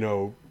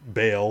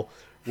 Bail,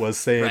 was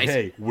saying, right.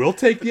 hey, we'll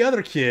take the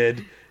other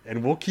kid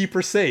and we'll keep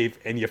her safe.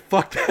 And you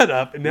fucked that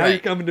up. And now you're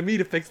coming to me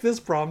to fix this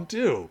problem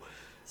too.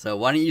 So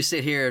why don't you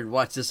sit here and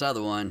watch this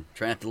other one?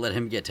 Try not to let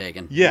him get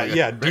taken.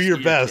 Yeah, do your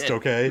best,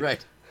 okay?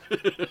 Right.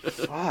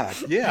 Fuck,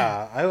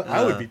 yeah.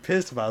 I would be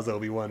pissed if I was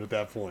Obi-Wan at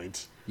that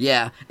point.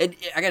 Yeah, and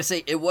I gotta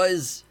say,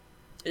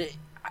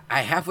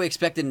 I halfway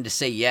expected him to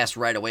say yes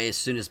right away as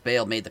soon as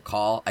Bail made the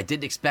call. I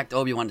didn't expect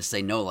Obi-Wan to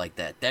say no like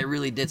that. That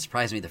really did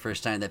surprise me the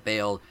first time that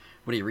Bail,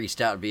 when he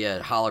reached out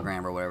via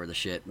hologram or whatever the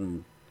shit,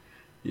 and,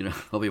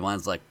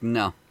 Obi-Wan's like,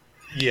 no.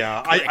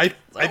 Yeah,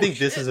 I think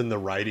this is in the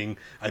writing.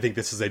 I think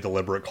this is a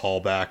deliberate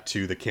callback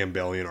to the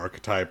Campbellian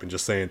archetype and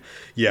just saying,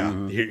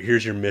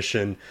 here's your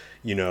mission,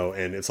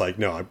 and it's like,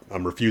 no,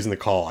 I'm refusing the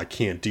call. I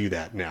can't do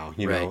that now,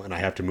 know, and I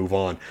have to move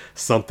on.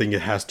 Something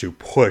that has to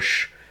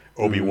push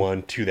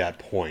Obi-Wan to that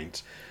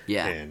point.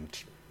 Yeah.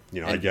 And,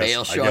 and I guess.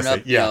 Bail showing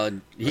up,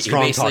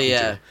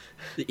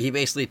 he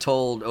basically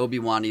told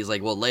Obi-Wan, he's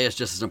like, well, Leia's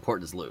just as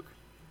important as Luke.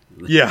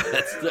 Yeah.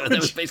 that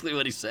was basically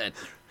what he said.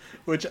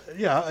 Which,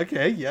 yeah,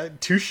 okay, yeah,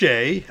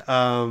 touche.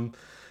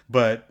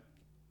 But,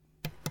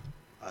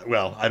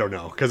 well, I don't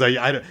know, because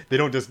they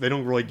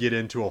don't really get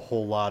into a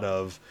whole lot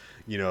of,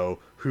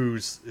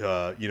 who's,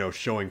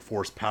 showing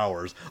Force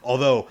powers.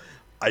 Although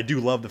I do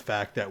love the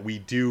fact that we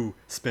do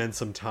spend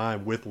some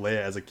time with Leia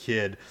as a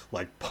kid,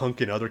 like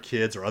punking other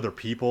kids or other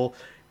people,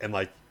 and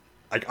like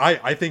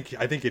I think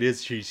it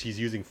is she's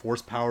using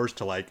Force powers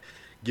to like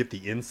get the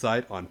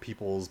insight on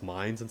people's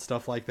minds and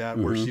stuff like that,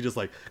 where she just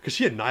like, because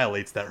she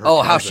annihilates that.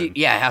 How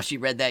she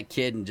read that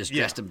kid and just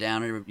dressed him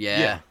down.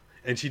 Yeah,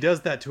 and she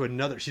does that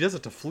to she does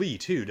it to Flea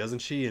too, doesn't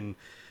she? And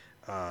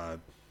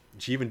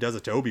she even does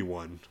it to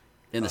Obi-Wan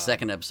in the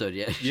second episode.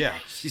 Yeah,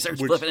 she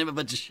starts flipping him a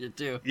bunch of shit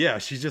too. Yeah,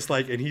 she's just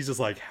like, and he's just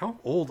like, how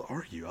old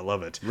are you? I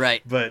love it.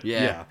 Right, but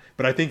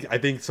but I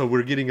think so.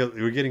 We're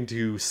getting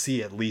to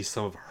see at least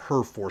some of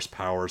her Force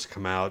powers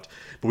come out,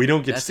 but we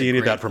don't get to see any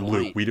of that from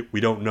Luke.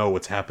 We don't know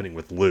what's happening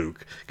with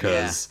Luke,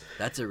 because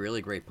that's a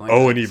really great point.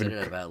 Owen even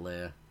about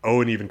Leia.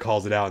 Owen even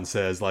calls it out and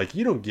says, like,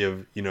 you don't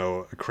give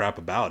a crap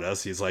about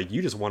us. He's like,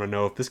 you just want to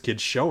know if this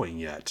kid's showing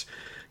yet,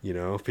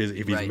 if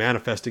he's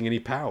manifesting any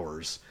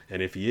powers,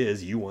 and if he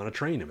is, you want to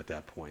train him at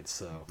that point.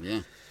 So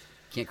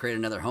can't create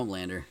another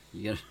Homelander.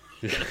 You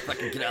gotta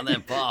fucking get on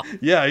that ball.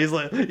 Yeah, he's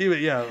like,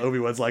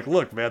 Obi-Wan's like,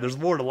 look, man, there's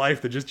more to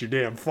life than just your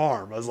damn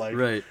farm. I was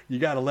like, you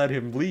got to let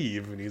him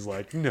leave, and he's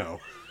like, no.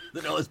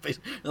 No, I'm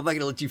not going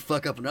to let you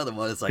fuck up another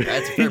one. It's like,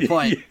 that's a fair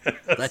point. Yes.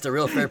 That's a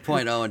real fair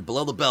point, Owen.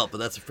 Below the belt, but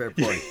that's a fair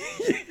point.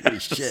 Holy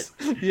shit.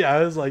 Yeah, I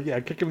was like,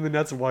 kick him in the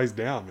nuts while he's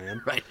down,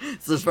 man. Right.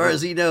 So as far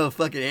as you know,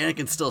 fucking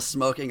Anakin's still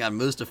smoking on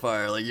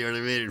Mustafar, like, you know what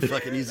I mean? And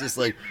fucking he's just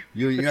like,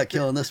 you're not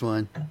killing this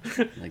one.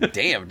 Like,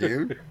 damn,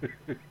 dude.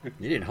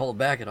 You didn't hold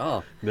back at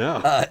all.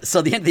 No. So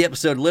at the end of the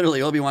episode,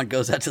 literally, Obi-Wan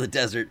goes out to the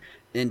desert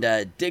and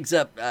digs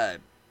up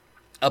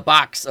a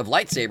box of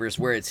lightsabers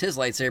where it's his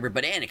lightsaber,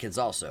 but Anakin's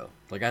also.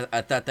 Like,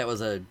 I thought that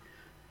was a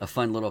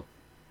fun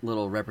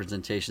little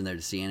representation there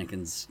to see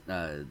Anakin's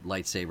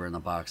lightsaber in the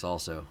box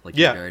also. Like,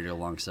 he buried it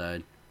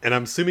alongside. And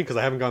I'm assuming, because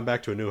I haven't gone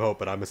back to A New Hope,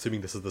 but I'm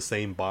assuming this is the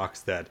same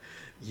box that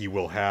he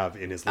will have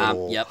in his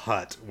little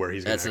hut where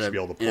he's going to actually be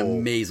able to pull. An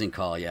amazing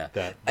call, yeah.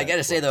 I got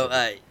to say,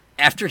 though,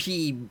 after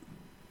he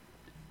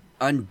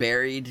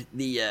unburied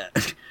the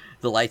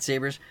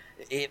lightsabers,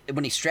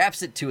 when he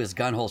straps it to his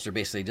gun holster,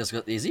 basically,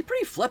 is he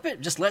pretty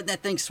flippant, just letting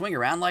that thing swing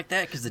around like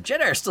that? Because the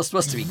Jedi are still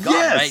supposed to be gone,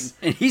 right?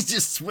 And he's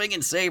just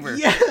swinging saber,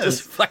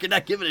 just fucking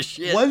not giving a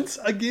shit. Once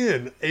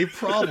again, a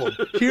problem.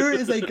 Here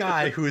is a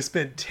guy who has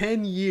spent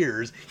 10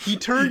 years. He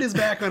turned his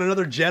back on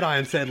another Jedi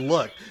and said,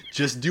 "Look,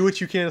 just do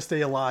what you can to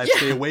stay alive.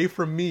 Stay away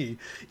from me."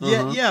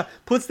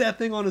 Puts that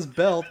thing on his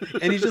belt,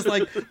 and he's just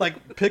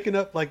like picking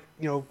up, like,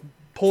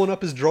 pulling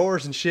up his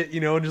drawers and shit,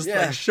 and just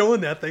like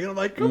showing that thing. And I'm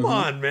like, come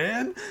on,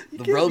 man.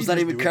 The robe's not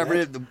even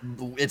covering it.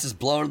 It's just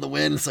blowing in the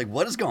wind. It's like,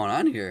 what is going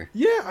on here?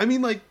 Yeah, I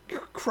mean, like,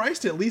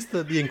 Christ, at least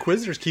the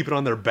Inquisitors keep it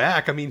on their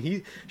back. I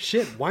mean,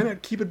 why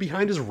not keep it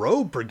behind his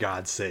robe, for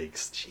God's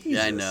sakes? Jesus.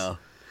 Yeah, I know.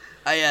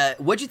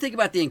 What'd you think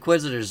about the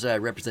Inquisitors'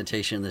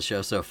 representation in the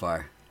show so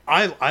far?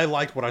 I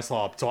liked what I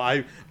saw. So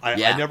I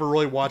never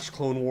really watched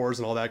Clone Wars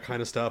and all that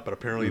kind of stuff, but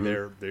apparently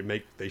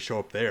they show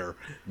up there.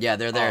 Yeah,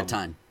 they're there a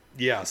ton.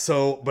 Yeah,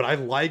 so, but I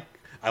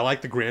I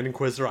like the Grand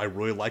Inquisitor. I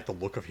really like the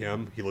look of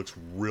him. He looks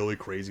really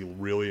crazy,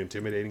 really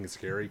intimidating and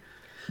scary.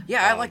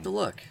 Yeah, I like the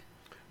look.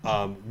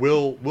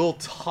 We'll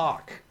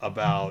talk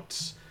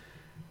about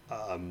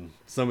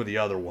some of the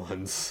other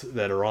ones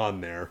that are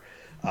on there.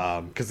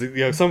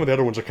 Because some of the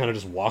other ones are kind of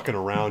just walking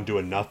around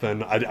doing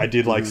nothing. I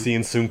did like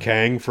seeing Sung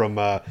Kang from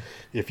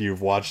if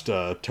you've watched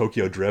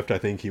Tokyo Drift. I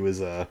think he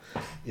was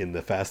in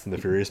the Fast and the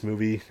Furious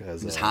movie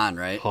as Han,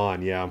 right?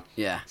 Han, yeah.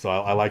 Yeah. So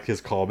I like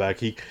his callback.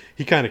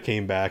 He kind of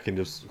came back and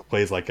just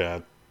plays like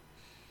a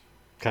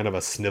kind of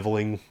a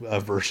sniveling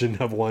version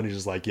of one. He's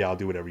just like, yeah, I'll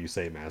do whatever you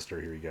say, Master.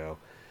 Here you go.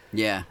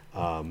 Yeah.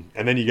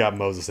 And then you got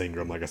Moses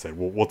Ingram. Like I said,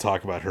 we'll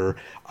talk about her.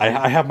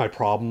 I have my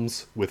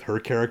problems with her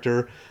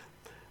character.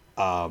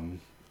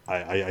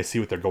 I see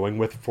what they're going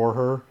with for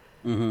her.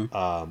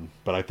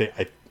 But I think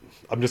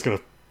I'm just going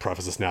to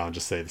preface this now and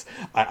just say this.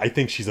 I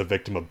think she's a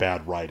victim of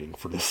bad writing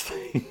for this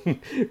thing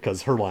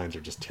because her lines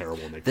are just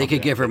terrible. And they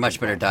could give her much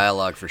better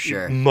dialogue for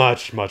sure.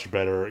 Much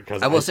better.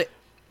 Because I will say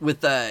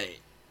with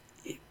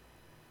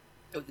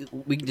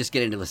we can just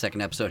get into the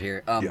second episode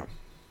here. Yeah.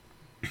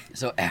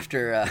 So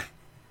after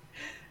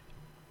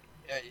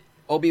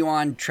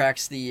Obi-Wan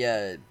tracks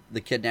the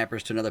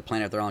kidnappers to another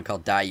planet they're on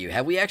called Daiyu.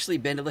 Have we actually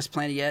been to this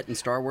planet yet in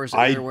Star Wars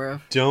that we're aware of?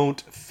 I don't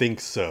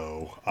think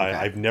so. Okay.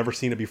 I've never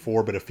seen it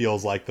before, but it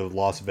feels like the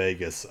Las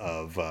Vegas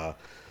of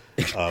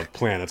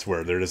planets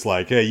where they're just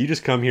like, hey, you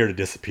just come here to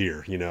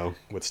disappear,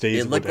 what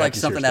stays. It looked like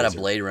something out of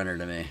Blade Runner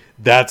to me.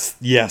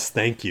 Yes,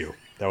 thank you.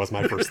 That was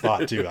my first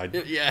thought too.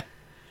 Yeah.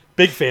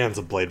 Big fans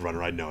of Blade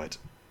Runner, I know it.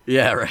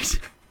 Yeah, right.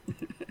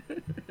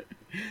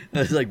 I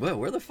was like,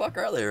 where the fuck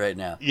are they right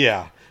now?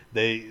 Yeah,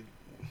 they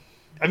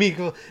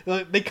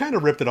kind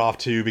of ripped it off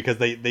too because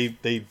they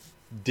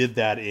did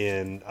that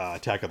in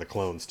Attack of the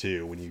Clones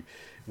too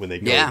when they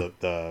go to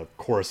the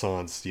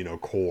Coruscant's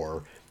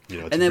core.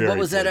 And then what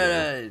was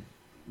that?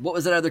 What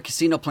was that other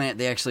casino planet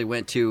they actually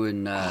went to?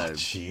 In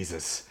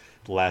Jesus,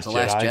 The Last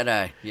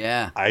Jedi.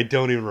 Yeah, I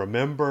don't even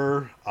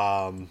remember.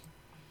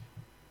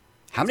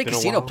 How many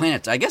casino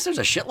planets? I guess there's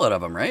a shitload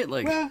of them, right?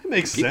 Like, it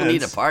makes people sense.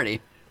 Need a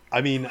party.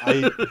 I mean,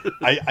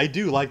 I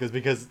do like this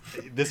because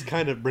this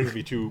kind of brings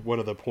me to one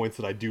of the points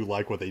that I do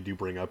like what they do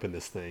bring up in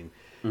this thing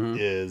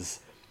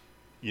is,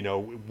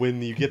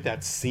 when you get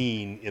that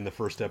scene in the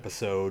first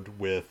episode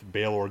with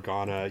Bail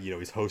Organa,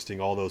 he's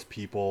hosting all those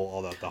people,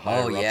 all the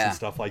higher ups and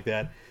stuff like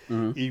that.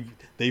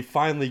 They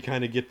finally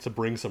kind of get to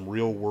bring some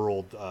real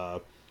world,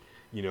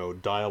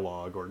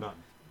 dialogue or not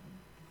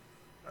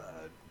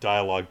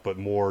dialogue, but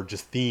more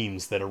just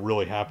themes that are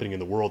really happening in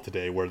the world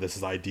today where this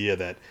is idea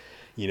that,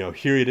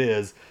 here it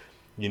is,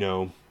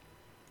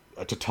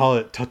 a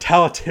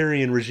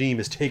totalitarian regime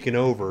is taken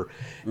over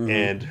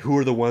and who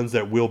are the ones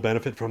that will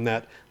benefit from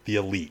that? The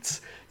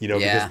elites,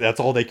 because that's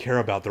all they care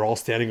about. They're all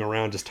standing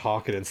around just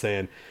talking and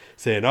saying,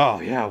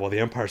 oh yeah, well the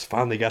Empire's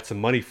finally got some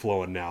money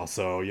flowing now,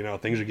 so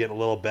things are getting a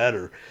little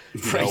better.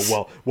 Right.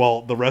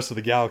 While the rest of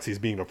the galaxy is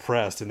being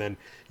oppressed, and then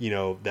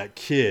that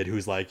kid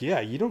who's like, yeah,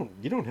 you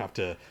don't have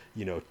to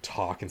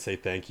talk and say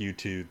thank you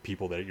to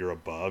people that you're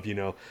above,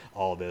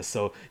 all this.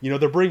 So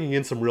they're bringing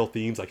in some real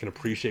themes. I can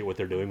appreciate what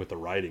they're doing with the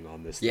writing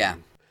on this. Yeah.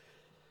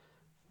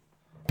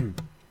 Thing.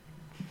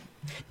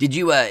 Did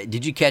you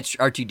catch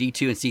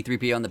R2-D2 and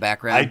C-3PO in the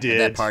background? I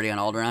did. At that party on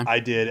Alderaan? I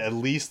did. At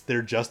least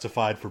they're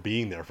justified for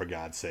being there, for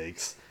God's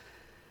sakes.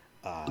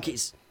 Okay,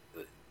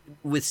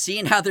 with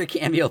seeing how their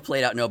cameo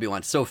played out in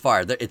Obi-Wan so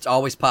far, it's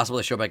always possible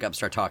to show back up and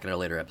start talking in a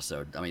later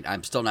episode. I mean,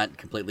 I'm still not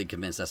completely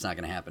convinced that's not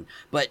going to happen.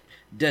 But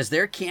does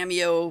their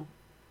cameo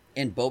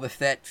in Boba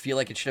Fett feel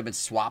like it should have been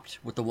swapped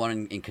with the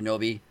one in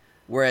Kenobi?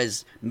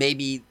 Whereas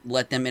maybe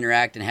let them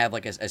interact and have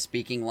like a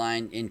speaking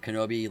line in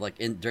Kenobi, like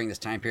during this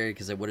time period,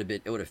 because it would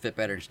have fit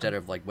better instead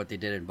of like what they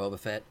did in Boba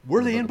Fett.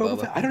 Were they in Boba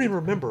Fett? I don't even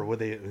remember. Were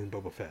they in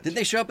Boba Fett? Did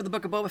they show up in the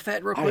Book of Boba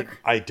Fett real quick?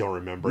 I don't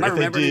remember. Am I if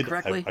remembering they did,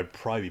 correctly? I'd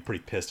probably be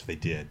pretty pissed if they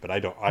did, but I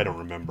don't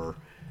remember.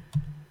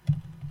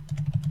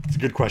 It's a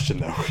good question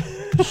though.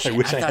 I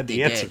wish I had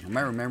the answer. Am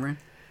I remembering?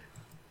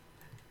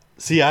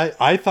 See,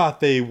 I thought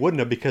they wouldn't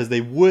have because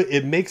they would.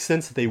 It makes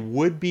sense that they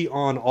would be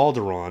on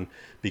Alderaan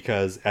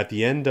because at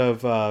the end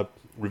of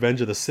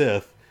Revenge of the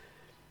Sith,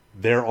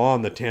 they're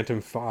on the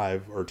Tantum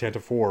 5 or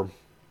Tantum 4,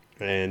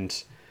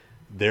 and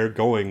they're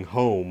going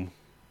home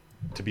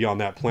to be on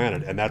that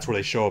planet, and that's where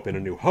they show up in A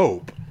New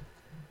Hope.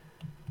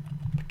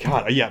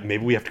 God, yeah,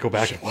 maybe we have to go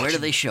back and watch. Where do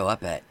they show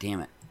up at?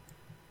 Damn it!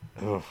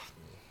 Oh,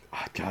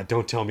 God,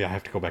 don't tell me I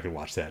have to go back and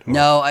watch that. Oh.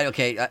 No,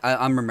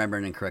 I'm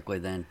remembering incorrectly.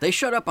 Then they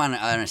showed up on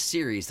a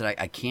series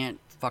that I can't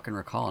fucking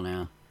recall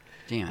now.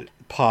 Damn it.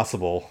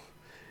 Possible.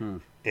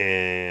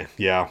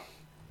 Yeah.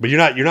 But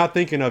you're not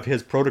thinking of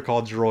his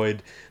protocol droid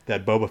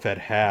that Boba Fett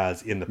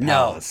has in the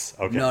palace.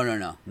 No. Okay.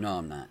 No,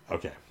 I'm not.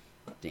 Okay.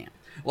 Damn.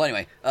 Well,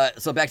 anyway,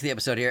 so back to the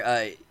episode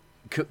here.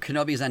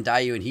 Kenobi's on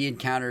Daiyu, and he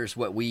encounters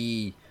what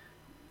we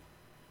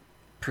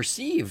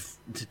perceive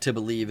to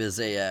believe is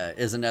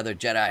another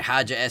Jedi,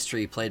 Haja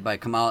Estri, played by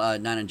Kamal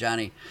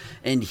Nanjiani,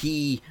 and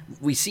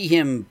we see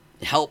him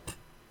help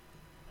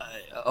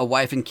a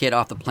wife and kid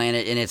off the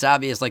planet, and it's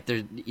obvious like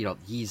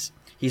he's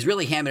he's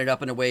really hamming it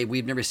up in a way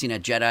we've never seen a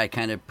Jedi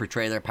kind of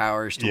portray their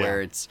powers to where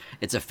it's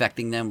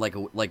affecting them like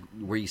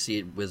where you see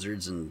it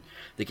wizards and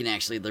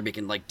they're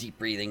making like deep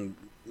breathing,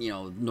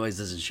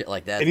 noises and shit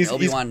like that. And he's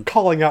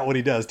calling out what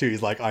he does too.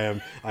 He's like, I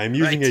am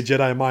using a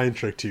Jedi mind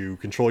trick to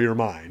control your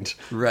mind.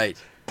 Right.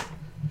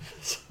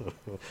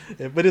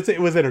 But it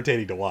was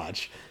entertaining to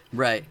watch.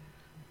 Right.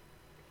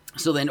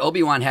 So then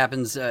Obi-Wan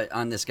happens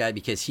on this guy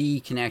because he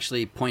can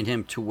actually point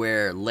him to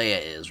where Leia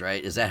is,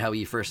 right? Is that how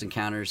he first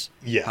encounters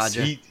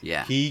Haja?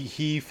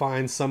 He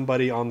finds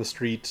somebody on the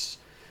streets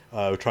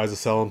who tries to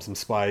sell him some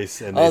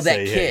spice. And that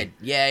kid.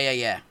 Hey.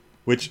 Yeah.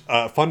 Which,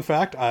 fun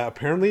fact,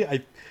 apparently,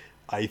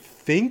 I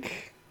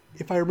think,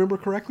 if I remember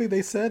correctly,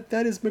 they said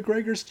that is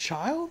McGregor's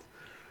child?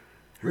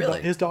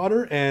 Really? His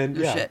daughter,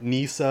 and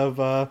niece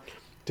of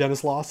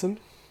Dennis Lawson.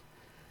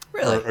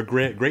 Really? Or a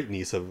great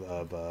niece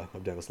of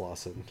Dennis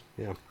Lawson.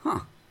 Yeah. Huh.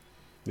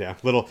 Yeah,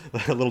 little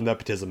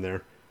nepotism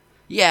there.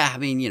 Yeah, I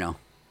mean,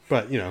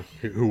 But,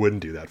 who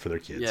wouldn't do that for their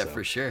kids? Yeah,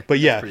 for sure. But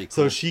yeah, cool.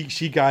 So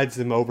she guides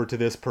them over to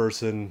this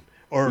person.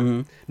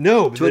 Or,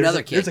 no, to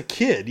another kid. There's a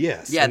kid,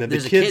 yes. Yeah, and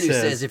there's a kid who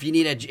says, if you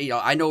need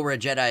I know where a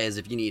Jedi is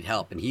if you need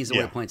help. And he's the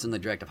one who points in the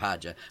direction of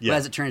Haja. But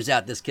as it turns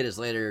out, this kid is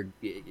later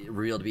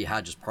revealed to be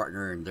Haja's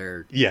partner. And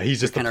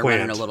he's just kind of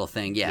running a little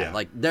thing. Yeah,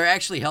 like they're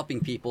actually helping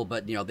people,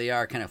 but, they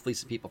are kind of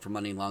fleecing people for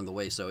money along the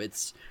way. So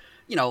it's,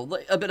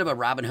 a bit of a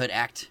Robin Hood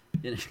act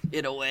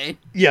in a way.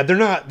 Yeah, they're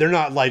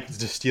not like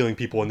just stealing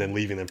people and then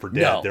leaving them for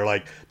dead. No. They're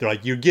like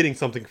you're getting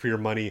something for your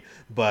money,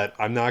 but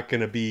I'm not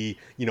going to be,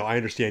 I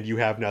understand you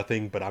have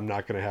nothing, but I'm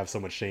not going to have so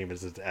much shame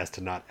as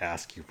to not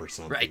ask you for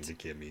something to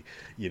give me.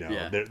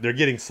 They're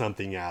getting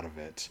something out of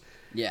it.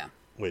 Yeah.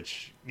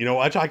 Which,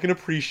 which I can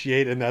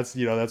appreciate, and that's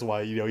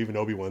why, even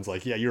Obi-Wan's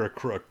like, yeah, you're a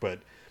crook, but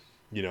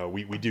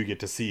we do get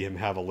to see him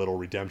have a little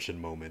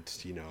redemption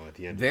moment, at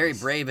the end. Very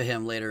brave of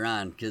him later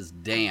on, because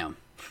damn,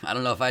 I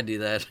don't know if I'd do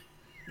that.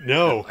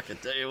 No. I can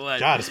tell you what.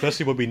 God,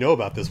 especially what we know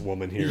about this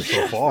woman here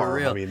so far. For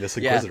real. I mean, this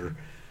Inquisitor.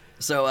 Yeah.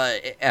 So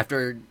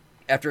after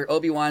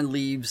Obi-Wan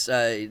leaves,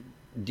 after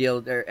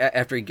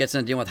he gets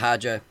in a deal with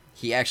Haja,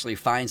 he actually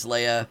finds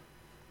Leia,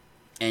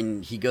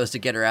 and he goes to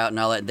get her out and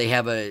all that. They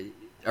have a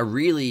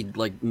really,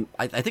 like,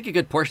 I think a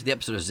good portion of the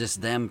episode is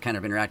just them kind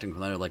of interacting with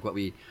one another, like what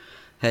we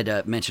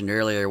had mentioned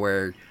earlier,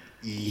 where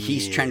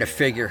he's trying to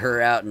figure her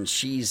out, and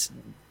she's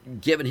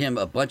giving him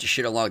a bunch of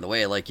shit along the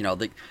way, like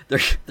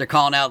they're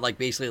calling out like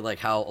basically like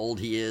how old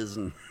he is,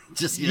 and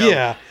just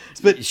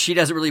but she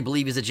doesn't really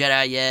believe he's a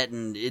Jedi yet,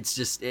 and it's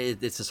just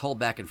it's this whole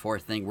back and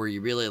forth thing where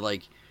you really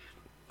like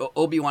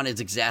Obi-Wan is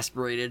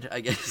exasperated,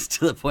 I guess,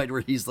 to the point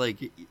where he's like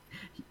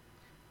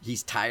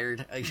he's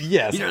tired.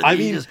 Yes, I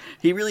mean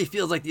he really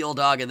feels like the old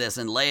dog in this,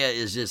 and Leia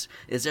is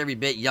it's every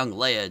bit young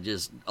Leia,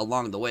 just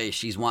along the way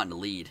she's wanting to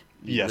lead.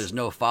 Yes. There's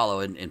no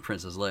follow in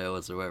Princess Leia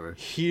whatsoever.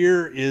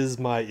 Here is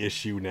my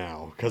issue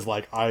now, because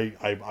like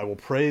I will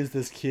praise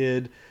this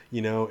kid,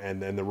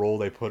 and then the role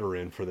they put her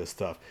in for this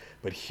stuff.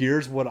 But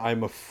here's what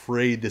I'm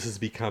afraid this is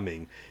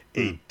becoming: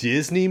 a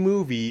Disney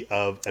movie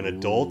of an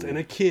adult and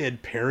a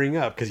kid pairing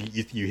up.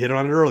 Because you hit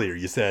on it earlier.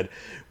 You said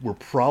we're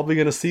probably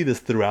going to see this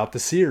throughout the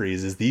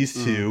series. Is these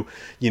two?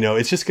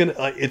 It's just gonna.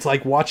 It's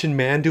like watching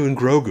Mandu and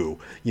Grogu.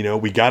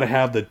 We got to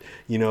have the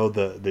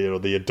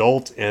the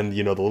adult and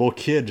the little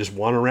kid just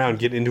wander around,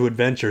 getting into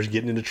adventures,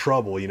 getting into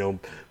trouble.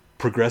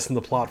 Progressing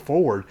the plot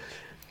forward.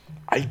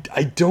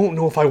 I don't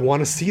know if I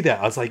want to see that.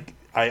 I was like,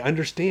 I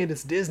understand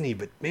it's Disney,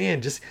 but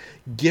man, just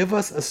give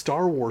us a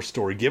Star Wars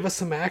story. Give us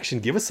some action.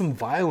 Give us some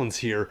violence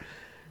here.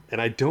 And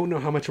I don't know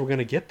how much we're going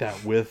to get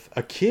that with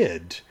a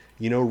kid,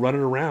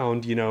 running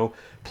around,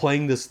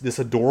 playing this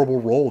adorable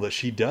role that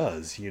she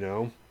does,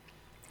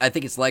 I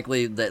think it's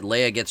likely that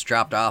Leia gets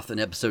dropped off in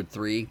episode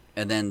 3,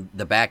 and then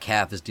the back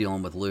half is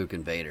dealing with Luke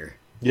and Vader.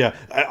 Yeah,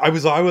 I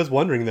was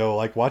wondering though,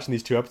 like watching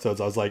these two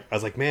episodes, I was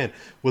like, man,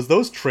 was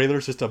those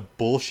trailers just a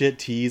bullshit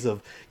tease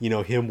of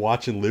him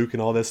watching Luke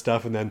and all this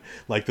stuff, and then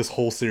like this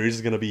whole series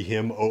is gonna be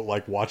him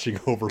like watching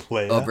over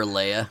Leia? Over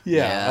Leia,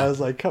 yeah. I was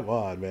like, come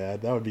on,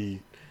 man, that would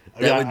be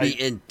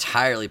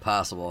entirely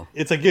possible.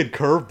 It's a good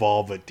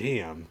curveball, but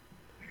damn.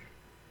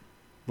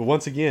 But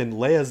once again,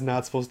 Leia's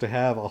not supposed to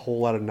have a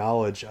whole lot of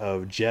knowledge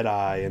of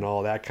Jedi and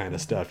all that kind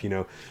of stuff,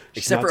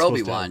 Except for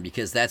Obi-Wan,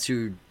 because that's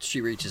who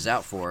she reaches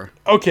out for.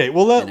 Okay,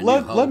 well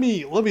let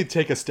me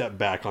take a step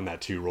back on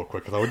that too, real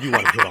quick, because I do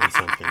want to hit on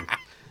something.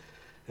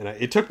 And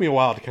it took me a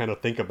while to kind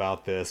of think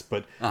about this,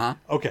 but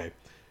okay.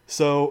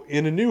 So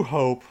in A New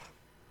Hope,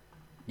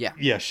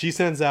 yeah, she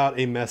sends out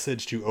a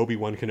message to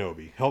Obi-Wan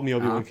Kenobi. Help me,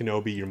 Obi-Wan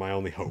Kenobi. You're my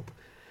only hope.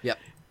 Yep.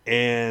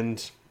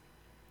 And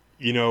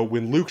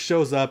when Luke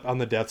shows up on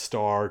the Death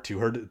Star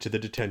to the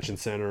detention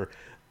center,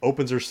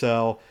 opens her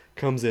cell,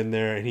 comes in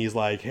there, and he's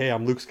like, hey,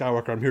 I'm Luke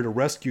Skywalker. I'm here to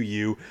rescue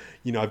you.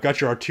 I've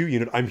got your R2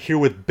 unit. I'm here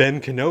with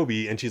Ben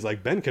Kenobi. And she's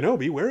like, Ben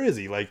Kenobi? Where is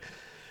he? Like,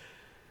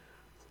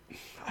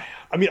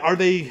 I mean,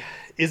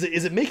 is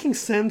it making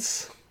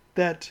sense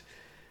that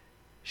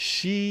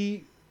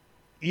she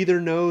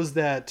either knows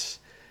that,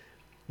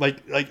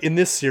 like in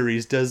this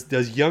series,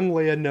 does young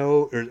Leia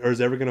know, or is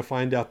ever going to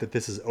find out that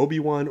this is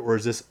Obi-Wan, or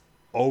is this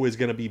always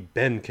going to be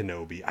Ben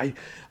Kenobi.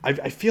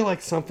 I feel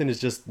like something is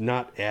just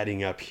not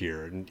adding up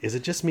here. Is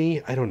it just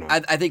me? I don't know.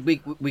 I think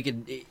we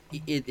could.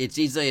 It's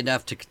easily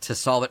enough to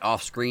solve it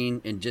off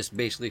screen and just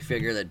basically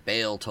figure that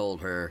Bail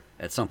told her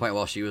at some point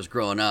while she was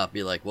growing up.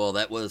 Be like, well,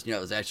 that was it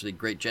was actually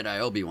great Jedi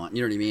Obi-Wan.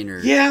 You know what I mean? Or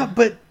yeah,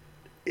 but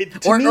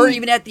or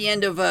even at the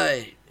end of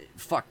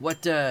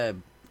at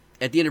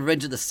the end of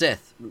Revenge of the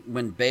Sith,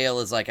 when Bail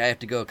is like, I have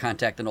to go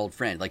contact an old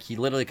friend. Like, he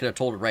literally could have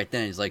told her right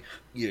then. He's like,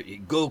 you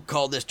go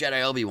call this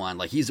Jedi Obi-Wan.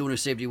 Like, he's the one who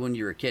saved you when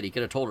you were a kid. He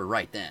could have told her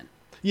right then.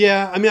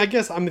 Yeah, I mean, I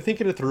guess I'm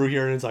thinking it through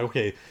here, and it's like,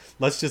 okay,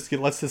 let's just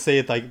say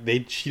it like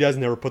she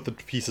doesn't ever put the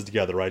pieces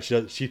together, right?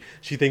 She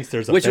thinks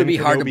there's a which Ben would be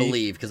Kenobi. hard to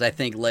believe, because I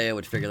think Leia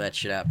would figure that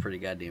shit out pretty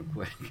goddamn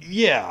quick.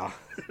 Yeah,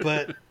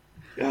 but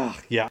yeah.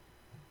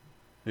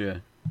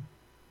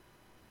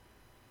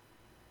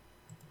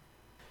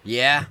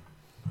 Yeah.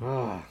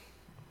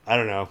 I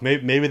don't know.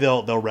 Maybe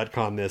they'll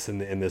retcon this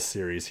in this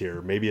series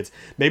here. Maybe it's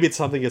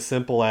something as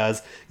simple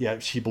as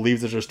she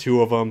believes that there's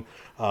two of them.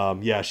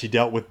 She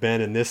dealt with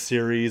Ben in this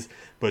series,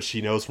 but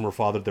she knows from her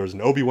father there's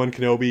an Obi-Wan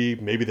Kenobi.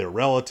 Maybe they're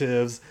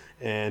relatives,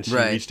 and she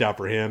reached out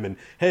for him. And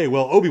hey,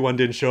 well, Obi-Wan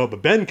didn't show up,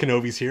 but Ben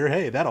Kenobi's here.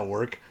 Hey, that'll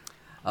work.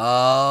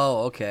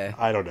 Oh, okay.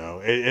 I don't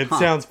know. It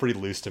sounds pretty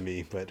loose to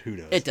me, but who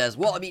knows? It does.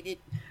 Well, I mean,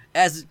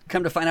 as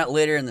come to find out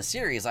later in the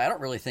series, I don't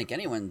really think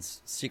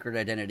anyone's secret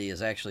identity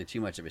is actually too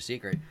much of a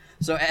secret.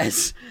 So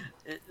as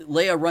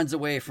Leia runs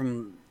away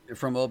from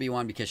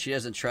Obi-Wan because she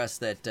doesn't trust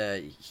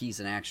that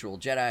he's an actual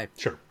Jedi.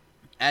 Sure.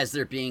 As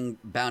they're being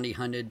bounty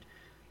hunted,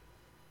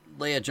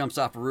 Leia jumps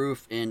off a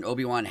roof, and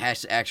Obi-Wan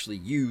has to actually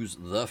use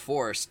the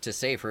Force to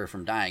save her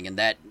from dying, and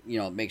that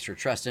makes her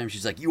trust him.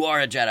 She's like, "You are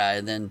a Jedi,"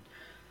 and then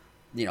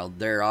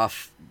they're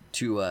off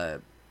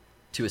to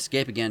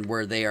escape again,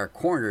 where they are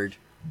cornered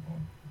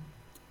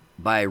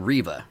by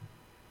Reva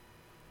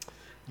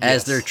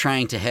as they're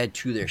trying to head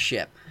to their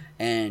ship.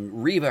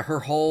 And Reva,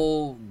 her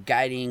whole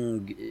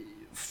guiding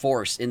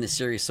force in the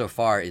series so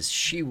far is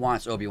she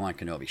wants Obi-Wan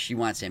Kenobi. She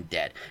wants him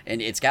dead.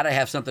 And it's got to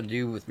have something to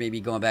do with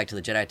maybe going back to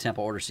the Jedi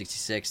Temple Order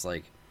 66.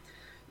 Like,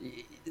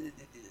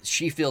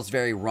 she feels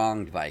very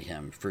wronged by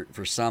him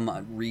for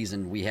some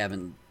reason we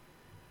haven't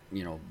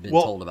been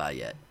told about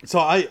yet. So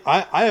I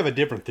have a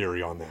different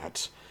theory on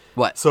that.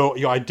 What?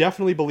 So, I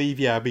definitely believe,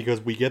 because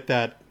we get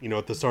that,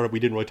 at the start of, we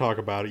didn't really talk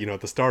about it,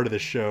 at the start of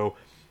this show,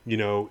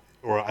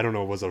 or I don't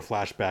know, was it a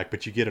flashback,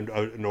 but you get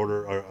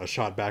a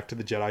shot back to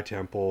the Jedi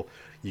Temple.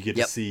 You get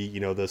to see, the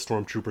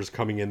stormtroopers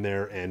coming in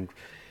there and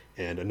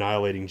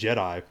annihilating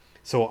Jedi.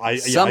 So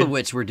some of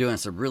which were doing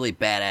some really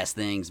badass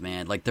things,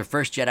 man. Like the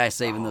first Jedi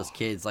saving those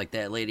kids, like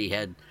that lady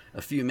had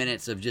a few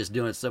minutes of just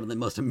doing some of the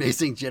most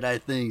amazing Jedi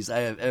things I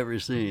have ever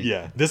seen.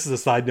 Yeah, this is a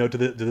side note to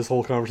this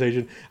whole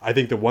conversation. I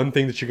think the one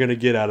thing that you're going to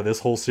get out of this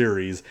whole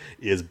series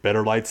is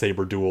better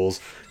lightsaber duels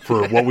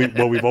for what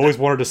we've always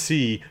wanted to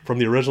see from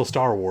the original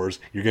Star Wars.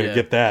 You're going to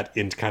get that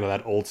in kind of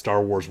that old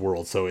Star Wars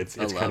world, so it's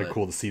kind of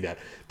cool to see that.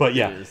 But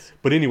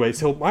but anyway,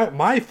 so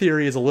my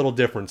theory is a little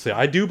different. So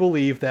I do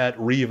believe that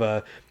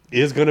Reva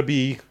is going to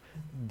be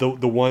the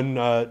one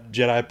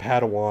Jedi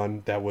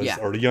Padawan that was,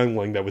 or the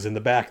youngling that was in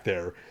the back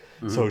there.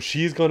 Mm-hmm. So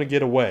she's going to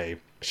get away.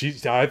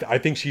 I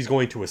think she's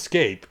going to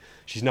escape.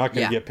 She's not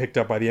going to get picked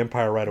up by the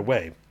Empire right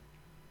away.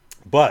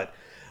 But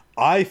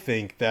I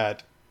think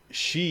that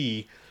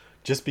she,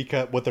 just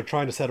because what they're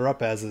trying to set her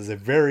up as is a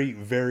very,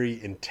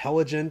 very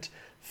intelligent,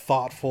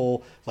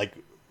 thoughtful, like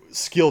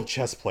skilled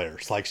chess player.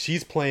 It's like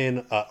she's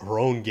playing her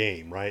own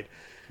game, right?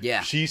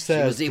 Yeah. She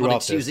says she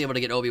was able to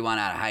get Obi-Wan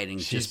out of hiding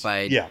just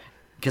by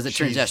because it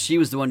turns out she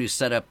was the one who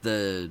set up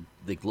the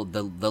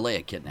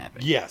Leia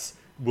kidnapping. Yes.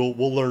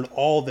 We'll learn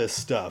all this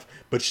stuff,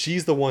 but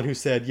she's the one who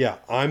said,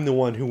 I'm the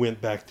one who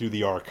went back through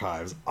the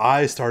archives.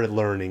 I started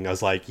learning. I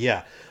was like,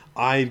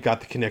 I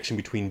got the connection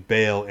between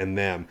Bail and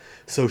them.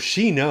 So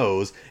she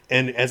knows,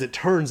 and as it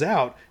turns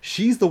out,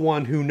 she's the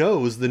one who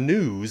knows the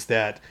news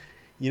that,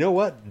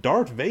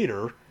 Darth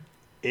Vader,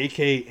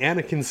 aka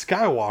Anakin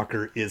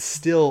Skywalker, is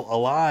still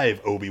alive,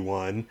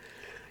 Obi-Wan.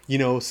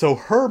 So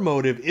her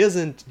motive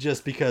isn't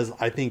just because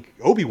I think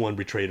Obi-Wan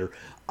betrayed her.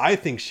 I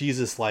think she's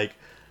just like,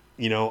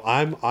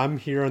 I'm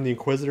here on the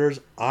Inquisitors.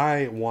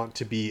 I want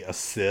to be a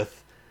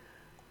Sith.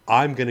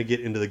 I'm going to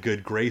get into the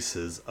good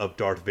graces of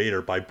Darth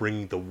Vader by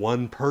bringing the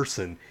one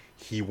person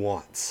he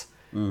wants.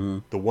 Mm-hmm.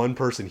 The one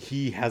person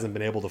he hasn't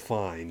been able to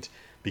find.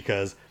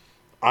 Because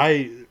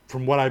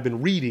from what I've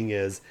been reading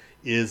is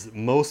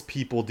most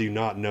people do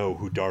not know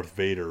who Darth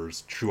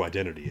Vader's true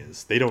identity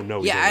is. They don't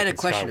know. Yeah, I had a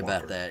question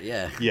about that.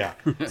 Yeah.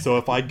 So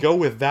if I go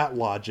with that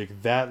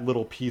logic, that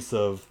little piece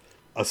of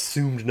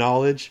assumed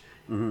knowledge,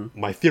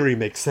 my theory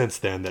makes sense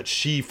then that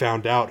she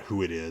found out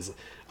who it is. Okay.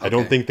 I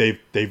don't think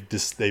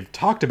they've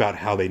talked about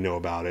how they know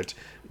about it,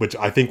 which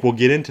I think we'll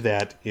get into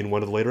that in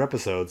one of the later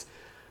episodes.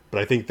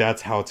 But I think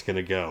that's how it's going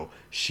to go.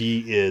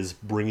 She is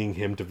bringing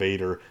him to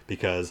Vader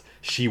because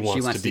she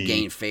wants to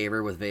gain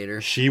favor with Vader.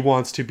 She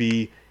wants to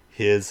be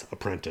his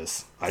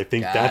apprentice. I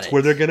think that's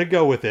where they're going to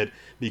go with it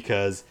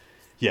because,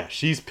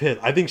 she's pissed.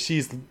 I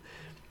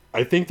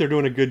think they're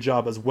doing a good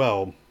job as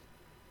well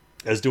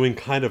as doing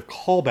kind of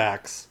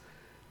callbacks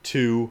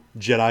to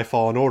Jedi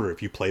Fallen Order,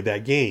 if you play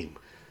that game.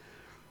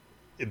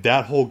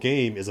 That whole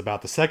game is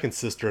about the second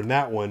sister in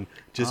that one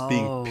just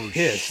being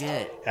pissed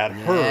at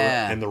her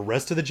and the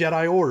rest of the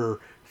Jedi Order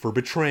for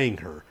betraying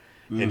her.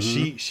 And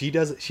she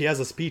has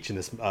a speech in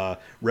this.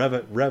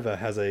 Reva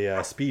has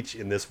a speech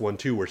in this one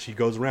too, where she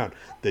goes around.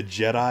 The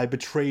Jedi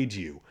betrayed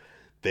you.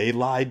 They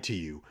lied to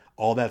you.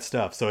 All that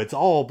stuff. So it's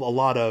all a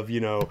lot of,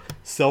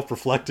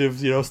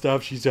 self-reflective,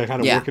 stuff. She's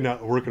kind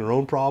of working her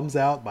own problems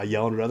out by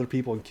yelling at other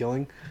people and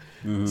killing.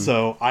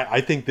 So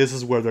I think this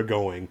is where they're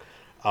going.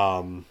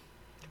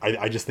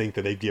 I just think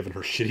that they've given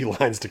her shitty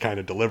lines to kind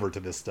of deliver to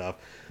this stuff.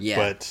 Yeah.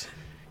 But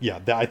yeah,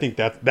 I think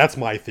that's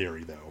my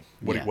theory though.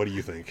 What do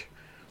you think?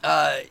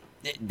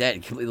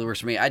 That completely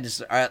works for me.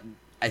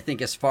 I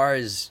think as far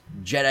as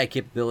Jedi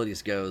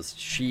capabilities goes,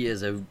 she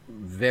is a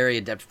very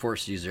adept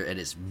Force user and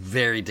is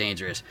very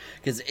dangerous.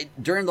 Because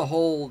during the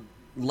whole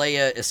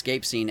Leia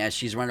escape scene, as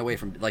she's running away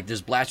from, like,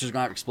 there's blasters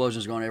going off,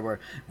 explosions going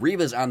everywhere.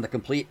 Reva's on the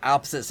complete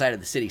opposite side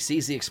of the city,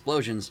 sees the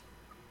explosions,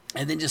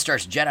 and then just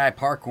starts Jedi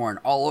parkouring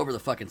all over the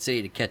fucking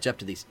city to catch up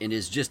to these, and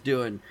is just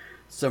doing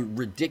some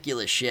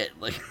ridiculous shit,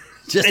 like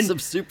some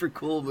super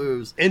cool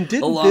moves. And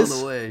didn't along this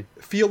the way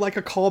feel like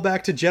a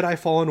callback to Jedi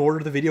Fallen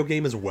Order, the video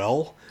game, as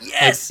well?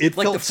 Yes, it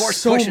like felt the Force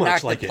so pushing much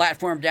knock like the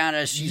platform down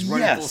as she's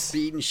running full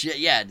speed and shit.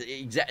 Yeah,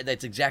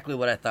 that's exactly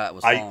what I thought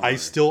was.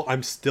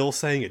 I'm still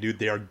saying it, dude.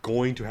 They are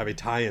going to have a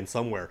tie-in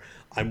somewhere.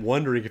 I'm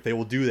wondering if they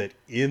will do that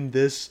in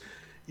this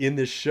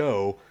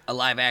show. A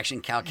live action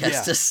Cal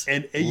Kestis.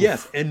 Yeah.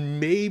 And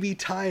maybe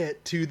tie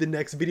it to the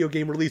next video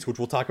game release, which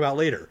we'll talk about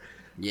later.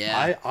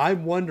 Yeah.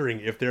 I'm wondering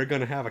if they're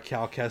going to have a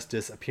Cal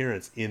Kestis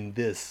appearance in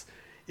this.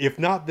 If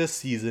not this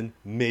season,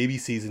 maybe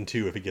season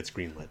 2 if it gets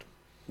greenlit.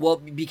 Well,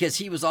 because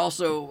he was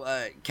also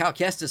Cal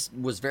Kestis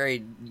was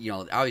very,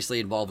 obviously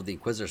involved with the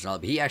Inquisitors and all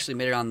that, but he actually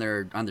made it on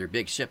their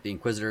big ship, the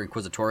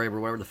Inquisitorium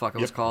or whatever the fuck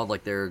it was called,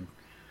 like their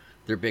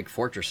big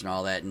fortress and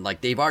all that, and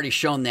like they've already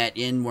shown that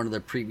in one of the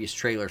previous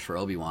trailers for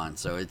Obi-Wan,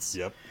 so it's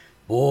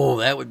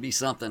that would be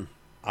something.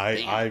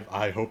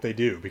 I hope they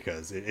do,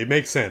 because it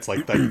makes sense.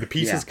 Like the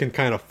pieces can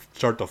kind of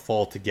start to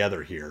fall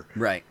together here.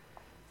 Right.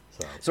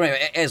 So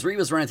anyway, as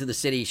Reva's running through the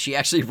city, she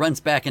actually runs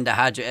back into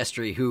Haja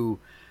Estri, who,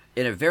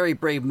 in a very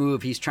brave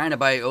move, he's trying to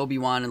buy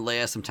Obi-Wan and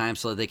Leia some time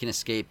so that they can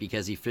escape,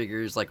 because he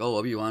figures, like, oh,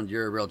 Obi-Wan,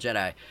 you're a real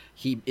Jedi.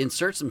 He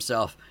inserts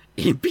himself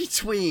in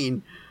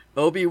between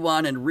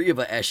Obi-Wan and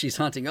Reva as she's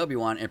hunting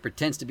Obi-Wan and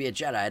pretends to be a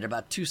Jedi. In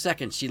about 2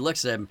 seconds, she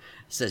looks at him,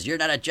 says, "You're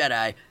not a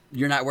Jedi.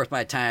 You're not worth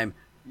my time."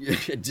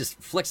 Just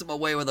flicks him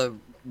away with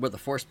a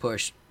Force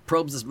push,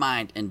 probes his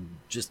mind, and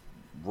just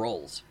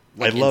rolls.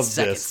 Like, I love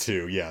this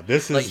too. Yeah,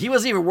 this is like he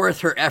wasn't even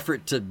worth her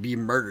effort to be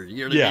murdered.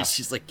 You know what I mean?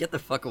 She's like, "Get the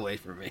fuck away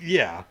from me."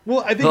 Yeah.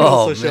 Well, I think it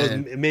also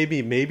shows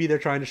maybe they're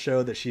trying to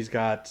show that she's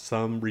got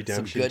some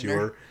redemption to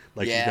her.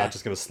 Like she's not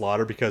just going to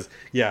slaughter, because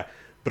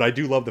But I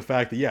do love the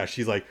fact that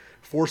she's like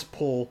Force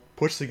pull,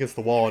 pushes against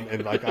the wall,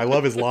 and like I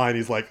love his line.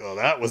 He's like, "Oh,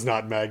 that was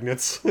not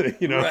magnets,"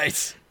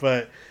 Right.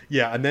 But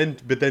then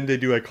they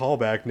do a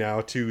callback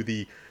now to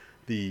the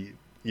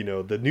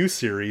new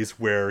series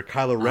where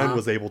Kylo Ren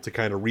was able to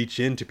kind of reach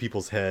into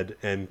people's head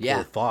and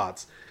pull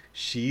thoughts.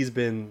 She's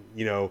been,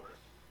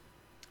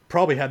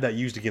 probably had that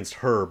used against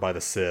her by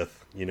the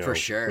Sith, for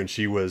sure, when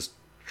she was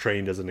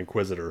trained as an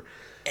Inquisitor.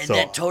 And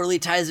that totally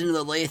ties into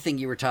the Leia thing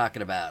you were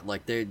talking about.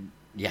 Like they're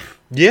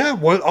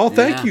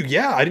thank you.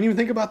 Yeah, I didn't even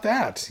think about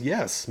that.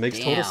 Yes, makes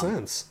total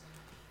sense.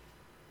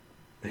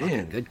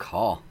 Man, good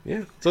call.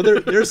 Yeah. So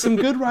there's some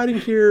good writing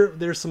here.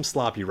 There's some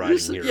sloppy writing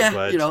here. Yeah,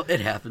 but, it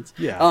happens.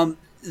 Yeah.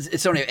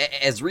 So anyway,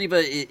 as Reva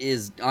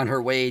is on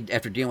her way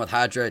after dealing with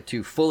Hadra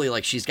to fully,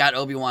 like, she's got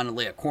Obi-Wan and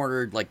Leia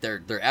cornered, like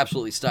they're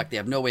absolutely stuck. They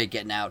have no way of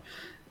getting out.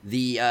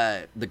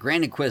 The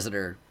Grand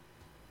Inquisitor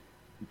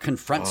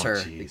confronts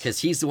her because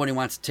he's the one who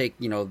wants to take,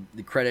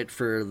 the credit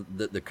for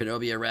the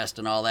Kenobi arrest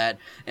and all that.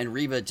 And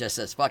Reva just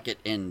says, "Fuck it."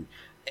 And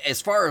as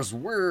far as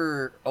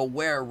we're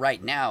aware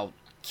right now,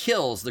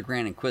 kills the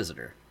Grand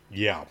Inquisitor.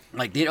 Yeah.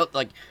 Like, they don't,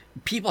 like,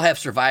 people have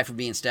survived from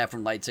being stabbed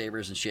from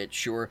lightsabers and shit,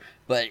 sure,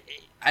 but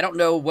I don't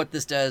know what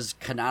this does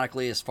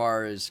canonically as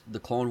far as the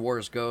Clone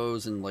Wars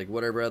goes and, like,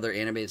 whatever other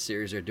animated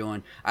series they're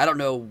doing. I don't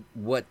know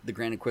what the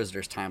Grand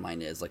Inquisitor's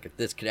timeline is, like, if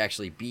this could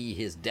actually be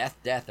his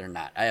death or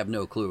not. I have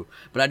no clue,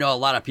 but I know a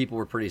lot of people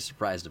were pretty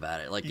surprised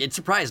about it. Like, it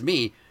surprised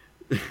me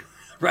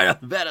right off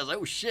the bat. I was like,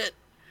 oh shit,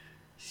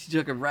 she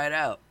took him right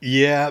out.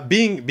 Yeah,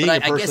 being a person,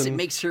 I guess it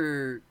makes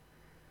her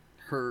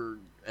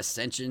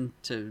ascension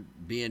to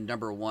being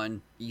number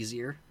one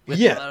easier with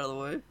him out of the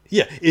way.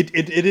 Yeah, it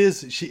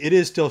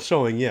is still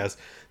showing, yes,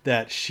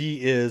 that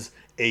she is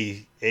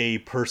a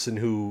person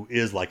who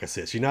is like a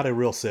Sith. She's not a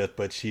real Sith,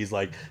 but she's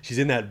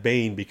in that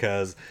vein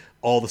because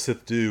all the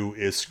Sith do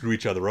is screw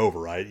each other over,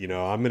 right?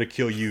 I'm going to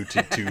kill you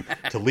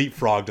to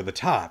leapfrog to the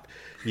top,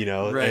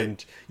 right.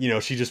 And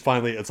she just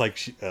finally, it's like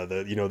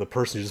the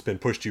person who's just been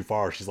pushed too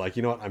far. She's like,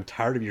 you know what? I'm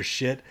tired of your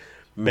shit.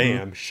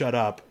 Bam, shut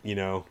up.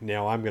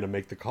 Now I'm going to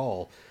make the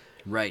call.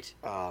 Right.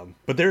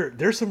 But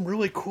there's some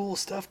really cool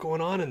stuff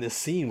going on in this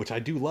scene, which I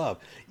do love.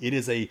 It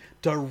is a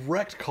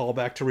direct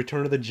callback to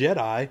Return of the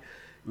Jedi,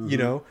 You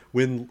know,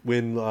 when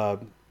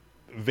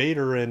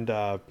Vader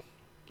and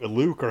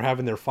Luke are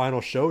having their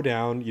final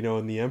showdown, you know,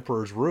 in the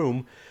Emperor's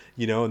room,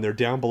 you know, and they're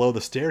down below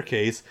the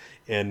staircase,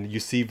 and you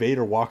see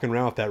Vader walking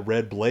around with that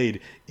red blade.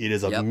 It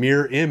is a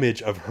mirror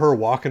image of her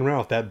walking around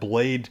with that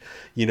blade,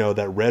 you know,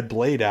 that red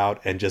blade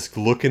out, and just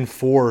looking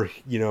for,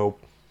 you know,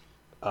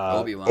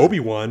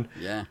 Obi-Wan.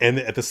 Yeah. And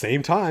at the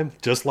same time,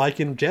 just like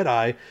in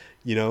Jedi,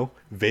 you know,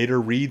 Vader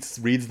reads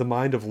the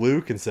mind of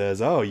Luke and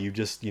says, "Oh, you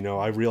just, you know,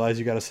 I realize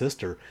you got a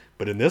sister."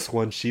 But in this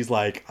one, she's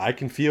like, "I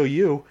can feel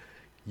you.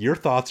 Your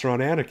thoughts are on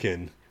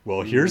Anakin."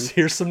 Well, here's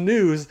some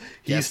news.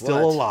 He's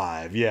still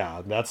alive.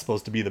 Yeah, that's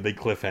supposed to be the big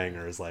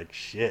cliffhanger. Is like,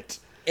 shit.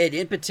 And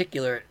in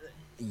particular,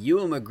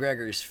 Ewan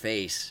McGregor's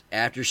face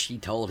after she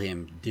told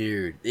him,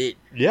 dude,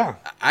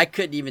 I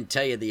couldn't even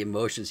tell you the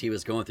emotions he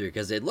was going through,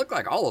 because it looked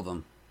like all of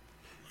them.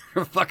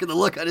 Fucking the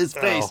look on his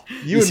face.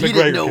 Ewan McGregor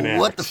didn't know can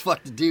what act. the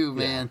fuck to do,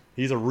 man.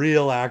 Yeah. He's a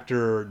real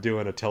actor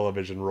doing a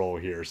television role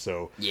here,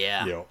 so you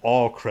know,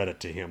 all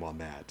credit to him on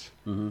that.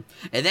 Mm-hmm.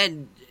 And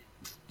then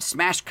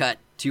smash cut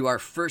to our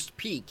first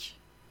peek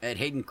at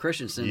Hayden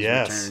Christensen's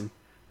return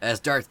as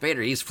Darth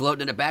Vader. He's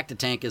floating in a bacta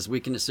tank, as we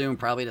can assume,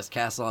 probably this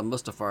castle on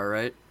Mustafar,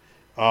 right?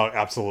 Oh,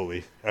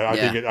 absolutely.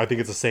 I think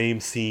it's the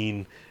same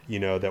scene, you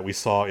know, that we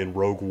saw in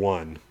Rogue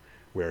One,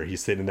 where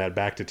he's sitting in that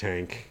bacta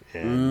tank,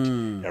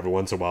 and every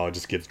once in a while it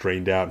just gets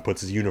drained out and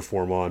puts his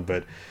uniform on.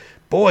 But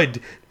boy,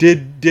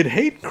 did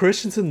Hayden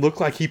Christensen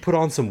look like he put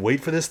on some weight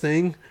for this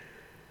thing?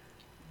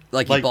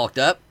 Like he bulked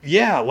up?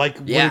 Yeah, when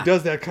it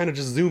does that, kind of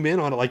just zoom in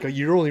on it, like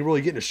you're only really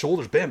getting his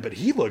shoulders bent, but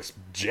he looks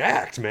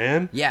jacked,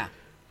 man. Yeah.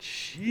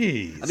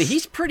 Jeez. I mean,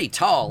 he's pretty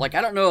tall. Like,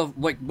 I don't know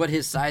what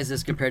his size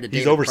is compared to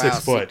David Prowse. Prowse.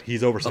 6 foot.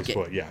 He's over 6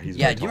 foot. Yeah, he's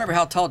very do you remember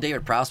how tall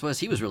David Prowse was?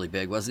 He was really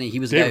big, wasn't he? He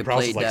was the David guy who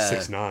Prowse played...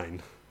 was like 6'9".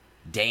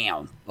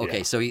 Damn.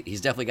 Okay, so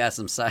he's definitely got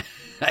some size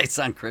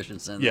on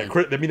Christensen. Yeah,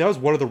 I mean, that was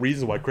one of the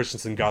reasons why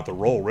Christensen got the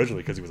role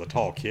originally, because he was a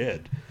tall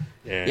kid.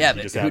 And yeah,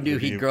 but who knew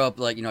he'd grow up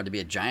like, you know, to be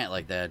a giant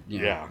like that?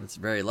 You know, it's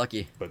very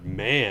lucky. But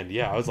man,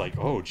 I was like,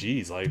 oh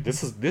geez, like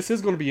this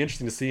is going to be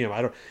interesting to see him.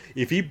 I don't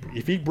if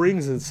he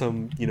brings in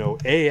some, you know,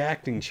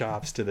 acting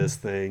chops to this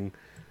thing.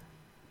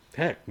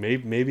 Heck,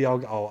 maybe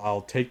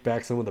I'll take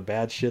back some of the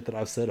bad shit that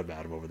I've said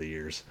about him over the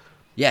years.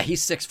 Yeah,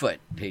 he's 6 foot,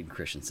 Hayden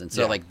Christensen.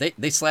 So like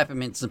they slap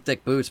him in some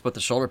thick boots, put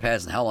the shoulder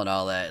pads and helmet and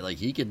all that. Like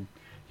he could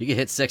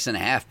hit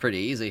 6.5 pretty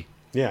easy.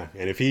 Yeah,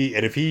 and if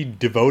he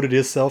devoted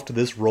himself to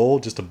this role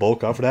just to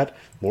bulk up for that,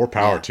 more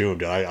power to him,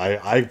 dude.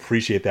 I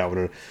appreciate that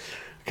one,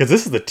 because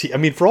this is I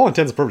mean, for all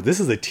intents and purposes, this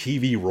is a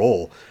TV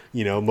role.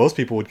 You know, most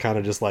people would kind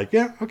of just like,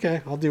 yeah,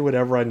 okay, I'll do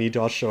whatever I need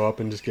to. I'll show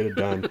up and just get it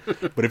done.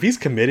 But if he's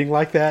committing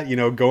like that, you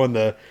know, going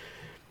the,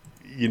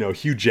 you know,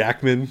 Hugh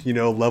Jackman, you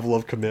know, level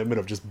of commitment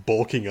of just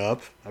bulking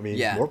up, I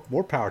mean,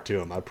 more power to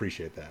him. I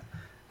appreciate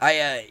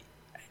that.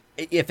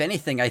 If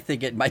anything, I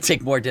think it might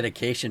take more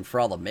dedication for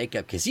all the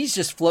makeup, because he's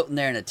just floating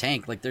there in a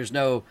tank. Like there's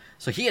no,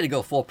 so he had to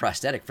go full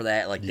prosthetic for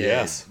that. Like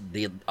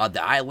the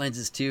eye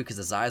lenses too, because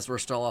his eyes were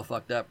still all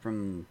fucked up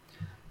from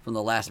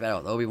the last battle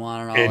with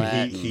Obi-Wan and all that.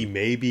 And he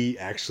may be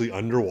actually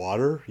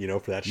underwater, you know,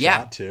 for that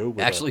shot too.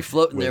 Actually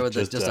floating there with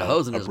just a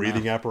hose in his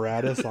breathing mouth.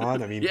 apparatus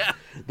on. I mean,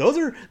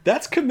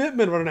 that's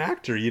commitment on an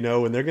actor, you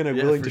know, and they're going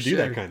to willing to do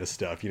that kind of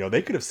stuff. You know,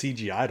 they could have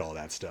CGI'd all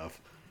that stuff.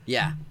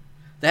 Yeah.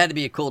 That had to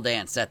be a cool day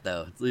on set,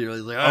 though. It's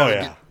literally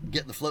like,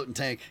 get in the floating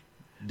tank,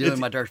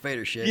 doing my Darth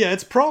Vader shit. Yeah,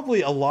 it's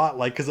probably a lot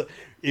like, because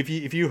if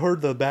you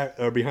heard the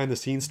behind the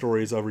scenes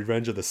stories of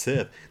Revenge of the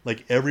Sith,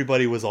 like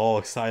everybody was all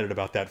excited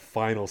about that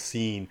final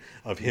scene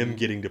of him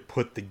getting to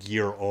put the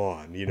gear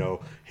on. You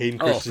know, Hayden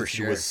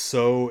Christensen was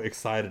so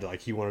excited,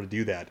 like he wanted to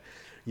do that.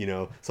 You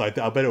know, so I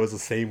bet it was the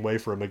same way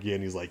for him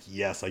again. He's like,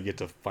 yes, I get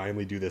to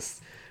finally do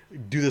this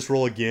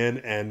role again,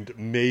 and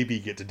maybe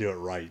get to do it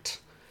right.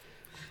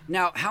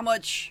 Now, how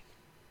much?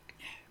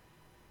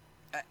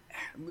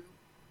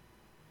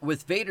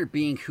 With Vader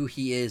being who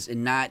he is,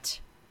 and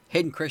not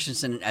Hayden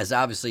Christensen as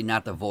obviously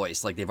not the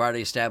voice. Like they've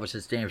already established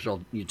that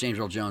James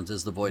Earl Jones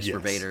is the voice for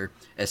Vader.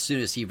 As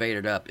soon as he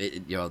Vadered up,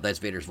 you know, that's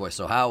Vader's voice.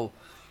 So how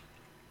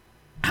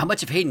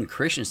much of Hayden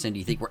Christensen do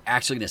you think we're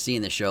actually going to see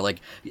in this show? Like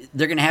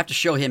they're going to have to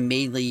show him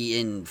mainly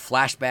in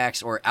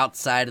flashbacks or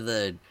outside of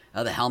the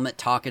helmet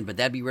talking, but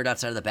that'd be weird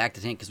outside of the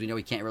bacta tank because we know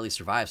he can't really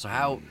survive. So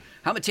how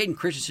much Hayden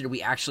Christensen are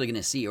we actually going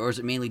to see, or is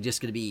it mainly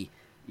just going to be,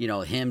 you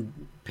know,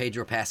 him,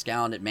 Pedro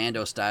Pascal, and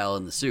Mando style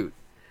in the suit?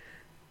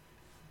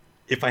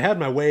 If I had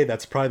my way,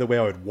 that's probably the way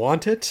I would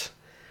want it.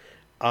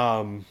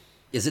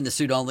 Is in the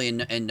suit only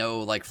and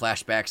no like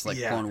flashbacks like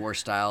Clone Wars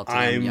style to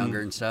him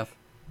younger and stuff?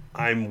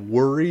 I'm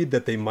worried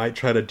that they might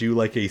try to do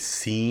like a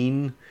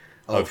scene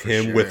of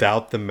him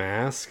without the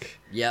mask.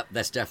 Yep,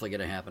 that's definitely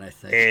going to happen, I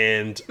think.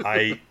 And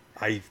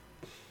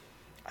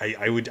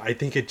I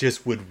think it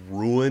just would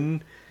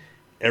ruin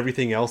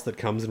everything else that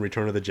comes in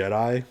Return of the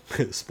Jedi.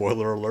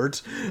 Spoiler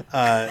alert.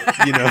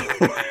 You know,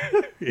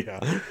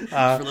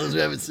 for those who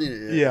haven't seen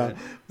it yet. Yeah,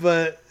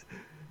 but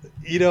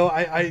you know,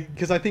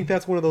 because I think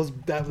that's one of those,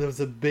 that was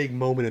a big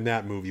moment in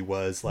that movie,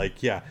 was like,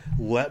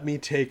 let me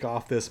take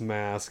off this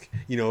mask.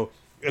 You know,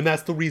 And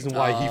that's the reason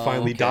why he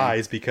finally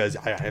dies, because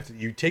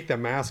you take that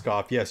mask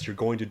off, yes, you're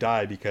going to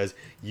die because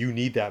you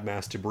need that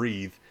mask to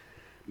breathe.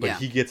 But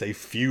he gets a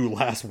few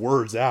last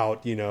words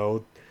out,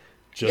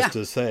 just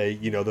to say,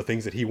 the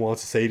things that he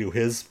wants to say to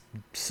his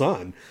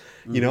son.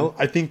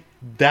 Mm-hmm. I think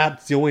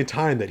that's the only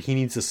time that he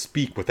needs to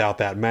speak without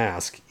that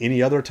mask.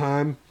 Any other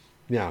time,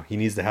 he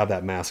needs to have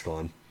that mask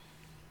on.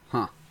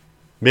 Huh.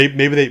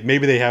 Maybe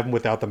they have him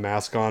without the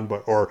mask on,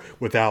 or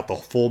without the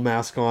full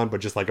mask on,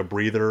 but just like a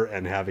breather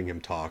and having him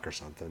talk or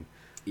something.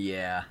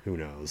 Yeah. Who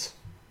knows?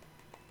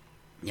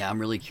 Yeah, I'm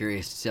really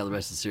curious to see how the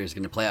rest of the series is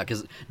going to play out,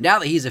 because now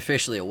that he's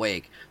officially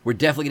awake, we're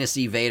definitely going to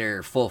see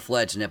Vader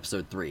full-fledged in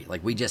Episode 3.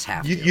 Like, we just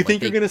have to. You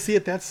think you're going to see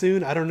it that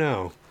soon? I don't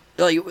know.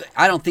 Like,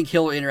 I don't think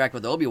he'll interact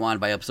with Obi-Wan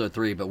by Episode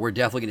 3, but we're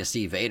definitely going to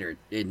see Vader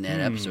in that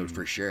episode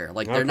for sure.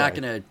 Like, they're not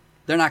going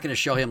to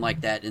show him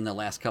like that in the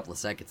last couple of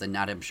seconds and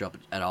not have him show up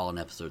at all in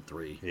Episode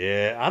 3.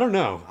 Yeah, I don't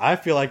know. I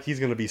feel like he's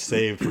going to be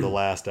saved for the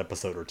last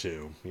episode or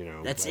two.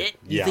 That's it?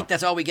 You think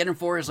that's all we get him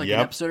for is like an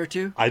episode or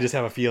two? I just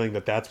have a feeling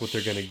that that's what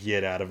they're going to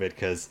get out of it,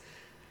 because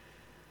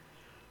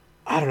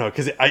I don't know,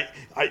 because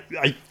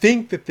I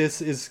think that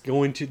this is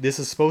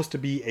supposed to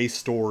be a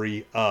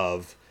story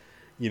of,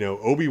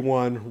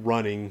 Obi-Wan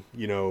running,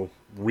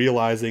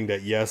 realizing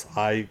that, yes,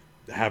 I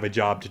have a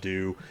job to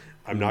do.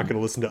 I'm not going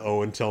to listen to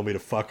Owen tell me to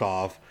fuck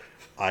off.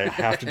 I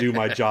have to do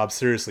my job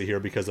seriously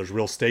here because there's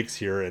real stakes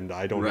here, and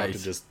I don't have to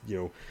just,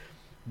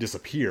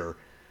 disappear.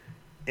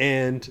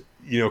 And,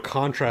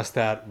 contrast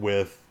that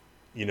with,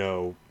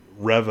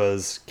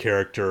 Reva's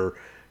character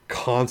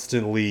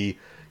constantly,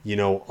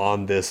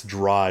 on this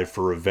drive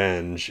for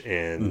revenge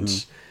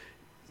and,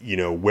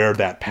 where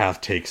that path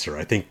takes her.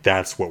 I think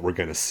that's what we're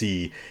going to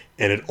see.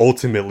 And it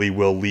ultimately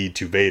will lead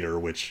to Vader,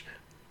 which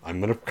I'm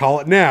going to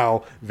call it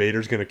now.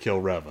 Vader's going to kill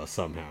Reva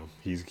somehow.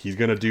 He's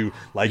going to do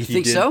like he did.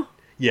 You think so?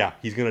 Yeah,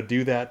 he's going to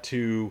do that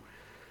to...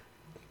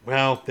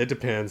 Well, it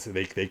depends.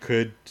 They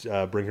could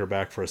bring her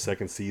back for a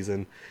second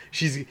season.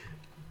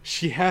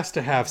 She has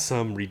to have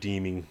some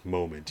redeeming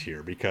moment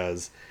here,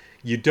 because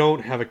you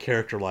don't have a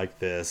character like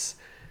this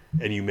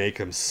and you make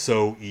them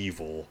so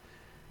evil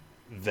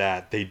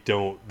that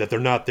they're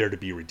not there to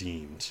be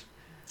redeemed.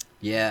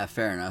 Yeah,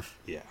 fair enough.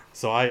 Yeah.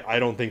 So I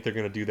don't think they're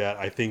going to do that.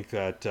 I think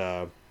that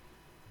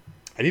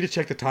I need to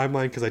check the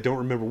timeline, because I don't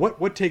remember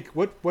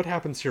what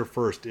happens here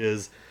first.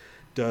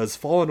 Does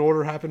Fallen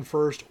Order happen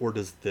first, or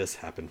does this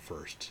happen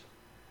first?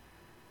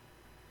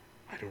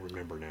 I don't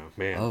remember now,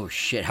 man. Oh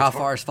shit! How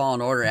far is Fallen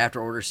Order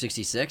after Order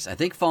 66? I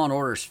think Fallen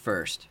Order's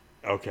first.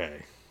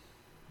 Okay.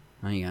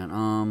 Hang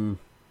on.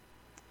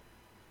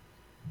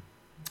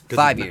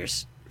 5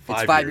 years.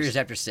 It's 5 years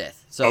after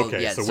Sith. So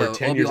okay, yeah, so we're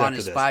 10 years Obi-Wan after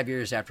is this. 5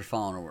 years after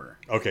Fallen Order.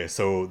 Okay,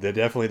 so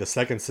definitely the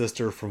second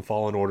sister from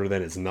Fallen Order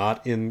then is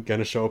not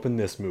gonna show up in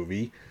this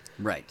movie.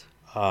 Right.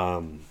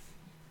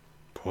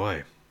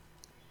 Boy.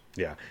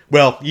 Yeah.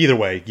 Well, either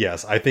way,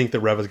 yes, I think that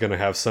Reva's going to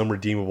have some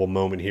redeemable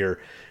moment here.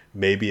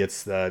 Maybe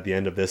it's the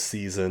end of this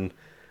season,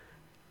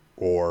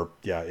 or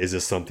is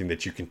this something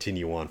that you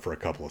continue on for a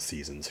couple of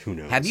seasons? Who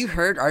knows? Have you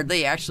heard? Are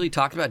they actually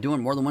talking about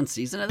doing more than one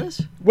season of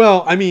this?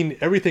 Well, I mean,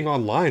 everything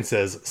online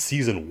says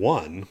season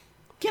 1.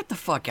 Get the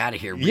fuck out of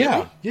here!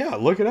 Really? Yeah.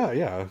 Look it up.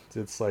 Yeah,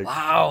 it's like,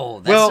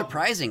 wow, that's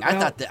surprising.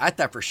 I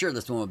thought for sure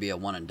this one would be a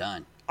one and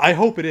done. I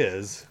hope it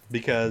is,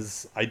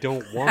 because I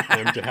don't want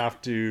them to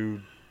have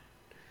to.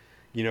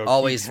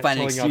 Always find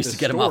an excuse to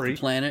get him off the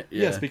planet.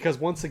 Yeah. Yes, because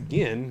once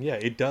again,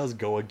 it does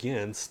go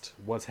against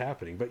what's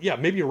happening. But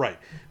maybe you're right.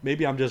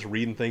 Maybe I'm just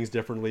reading things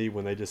differently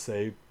when they just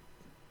say,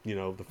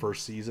 the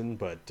first season.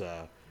 But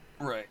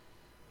right.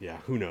 Yeah,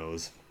 who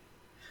knows?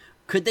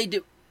 Could they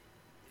do,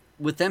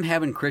 with them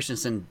having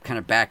Christensen kind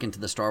of back into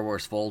the Star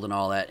Wars fold and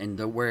all that, and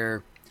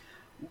where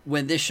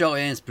when this show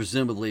ends,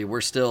 presumably we're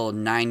still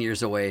 9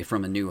 years away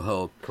from A New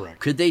Hope.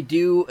 Correct. Could they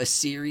do a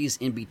series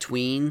in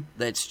between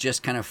that's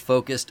just kind of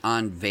focused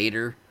on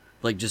Vader,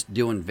 like just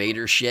doing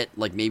Vader shit,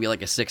 like maybe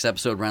like a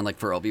 6-episode run, like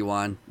for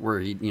Obi-Wan, where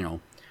he,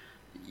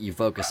 you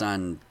focus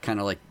on kind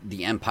of like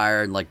the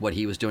Empire and like what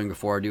he was doing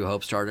before A New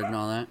Hope started and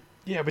all that?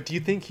 Yeah, but do you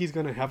think he's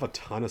going to have a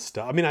ton of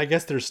stuff? I mean, I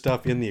guess there's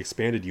stuff in the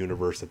expanded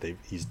universe that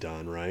he's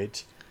done,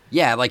 right?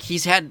 Yeah, like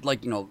he's had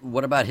like,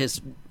 what about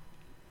his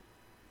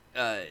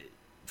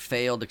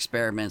failed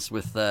experiments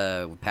with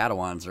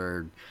Padawans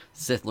or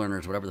Sith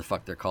learners, whatever the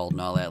fuck they're called,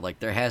 and all that? Like,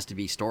 there has to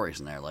be stories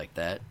in there like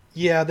that.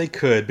 Yeah, they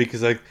could,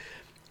 because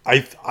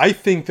I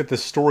think that the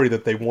story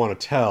that they want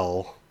to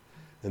tell,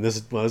 and this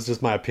is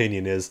just my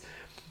opinion, is,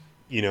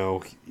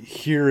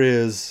 here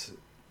is,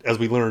 as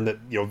we learn that,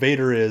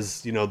 Vader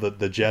is, the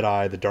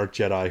Jedi, the Dark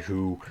Jedi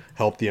who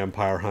helped the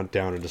Empire hunt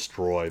down and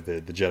destroy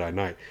the Jedi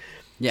Knight.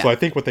 Yeah. So I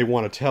think what they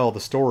want to tell the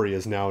story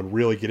is now, and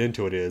really get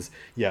into it, is,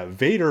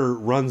 Vader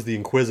runs the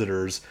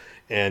Inquisitors,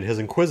 and his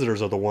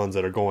Inquisitors are the ones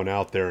that are going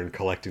out there and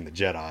collecting the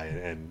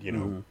Jedi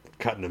and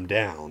cutting them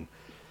down.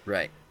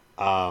 Right.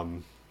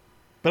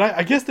 But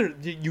I guess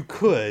you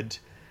could,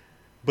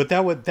 but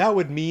that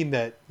would mean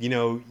that,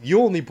 you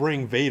only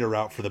bring Vader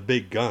out for the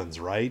big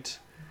guns, right?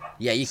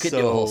 Yeah, you could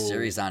do a whole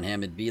series on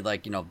him. It'd be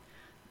like,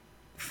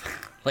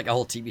 like a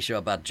whole TV show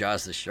about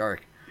Jaws the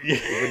Shark.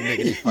 It wouldn't make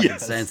any fucking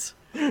sense.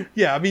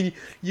 Yeah, I mean,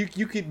 you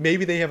could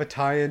maybe they have a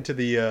tie-in to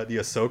the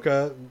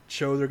Ahsoka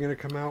show they're going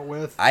to come out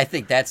with. I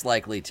think that's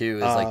likely too.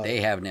 Is like they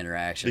have an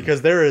interaction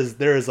because there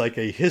is like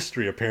a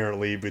history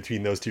apparently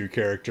between those two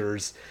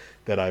characters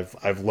that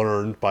I've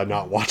learned by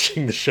not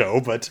watching the show.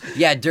 But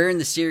yeah, during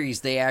the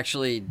series, they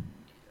actually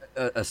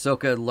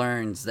Ahsoka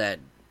learns that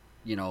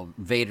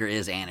Vader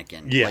is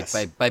Anakin. Yes,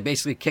 like by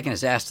basically kicking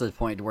his ass to the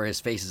point where his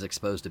face is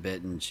exposed a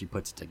bit, and she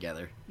puts it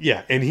together.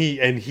 Yeah, and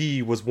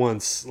he was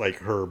once like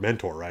her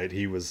mentor, right?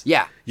 He was.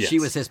 Yeah, yes. She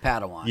was his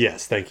Padawan.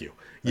 Yes, thank you.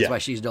 That's why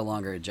she's no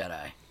longer a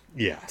Jedi.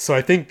 Yeah, so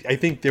I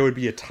think there would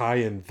be a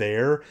tie-in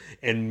there,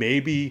 and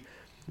maybe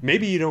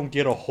you don't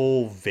get a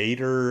whole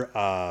Vader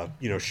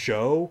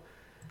show.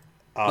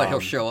 But he'll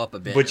show up a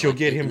bit. But you'll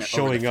get him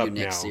showing up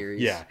now.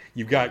 Series. Yeah,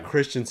 you've got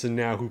Christensen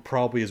now, who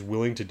probably is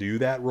willing to do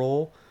that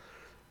role.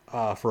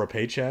 For a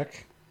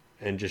paycheck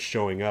and just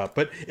showing up.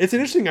 But it's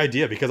an interesting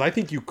idea because I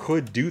think you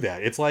could do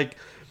that. It's like,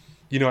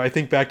 I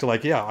think back to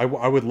like, I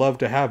would love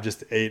to have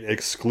just an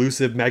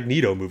exclusive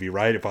Magneto movie,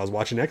 right? If I was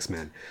watching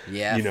X-Men.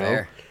 Yeah,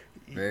 fair.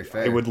 Very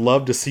fair. I would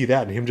love to see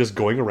that and him just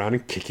going around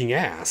and kicking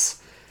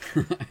ass.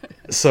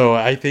 So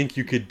I think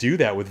you could do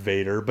that with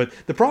Vader. But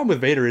the problem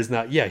with Vader is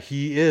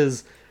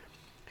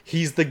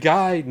he's the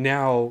guy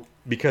now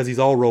because he's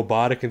all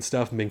robotic and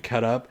stuff and been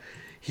cut up.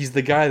 He's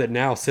the guy that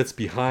now sits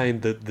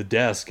behind the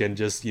desk and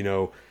just,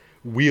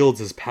 wields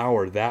his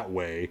power that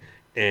way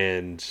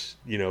and,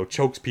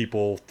 chokes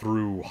people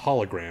through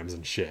holograms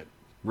and shit.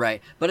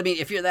 Right. But I mean,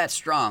 if you're that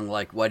strong,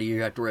 like, why do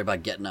you have to worry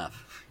about getting up?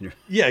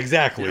 Yeah,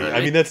 exactly.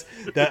 I mean,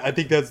 I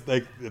think that's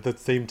like at the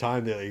same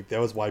time that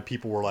was why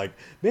people were like,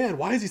 man,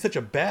 why is he such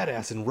a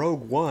badass in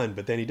Rogue One,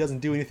 but then he doesn't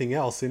do anything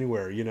else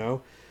anywhere,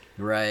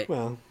 Right.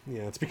 Well,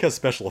 yeah, it's because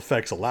special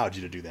effects allowed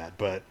you to do that,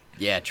 but.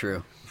 Yeah,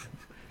 true.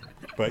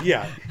 But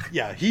yeah,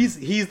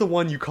 he's the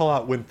one you call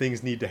out when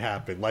things need to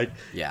happen. Like,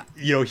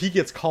 he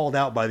gets called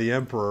out by the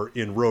Emperor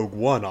in Rogue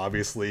One.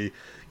 Obviously,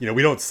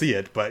 we don't see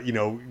it, but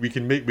we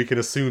can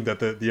assume that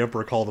the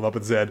Emperor called him up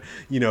and said,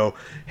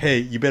 hey,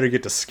 you better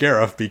get to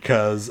Scarif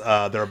because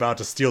they're about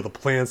to steal the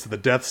plans to the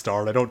Death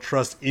Star, and I don't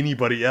trust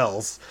anybody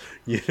else.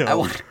 I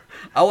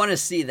want to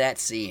see that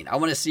scene. I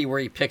want to see where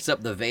he picks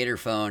up the Vader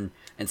phone.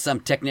 And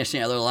some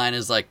technician on the other line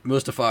is like,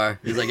 Mustafar.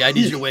 He's like, I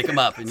need you to wake him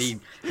up. And he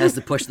has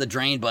to push the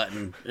drain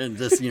button. And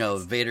just,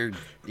 Vader,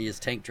 his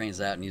tank drains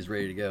out and he's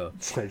ready to go.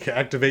 It's like,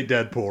 activate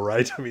Deadpool,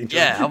 right? I mean,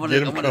 I want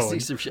to see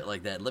some shit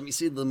like that. Let me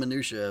see the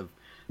minutia of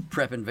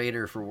prepping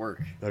Vader for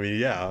work. I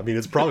mean,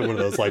 it's probably one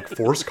of those like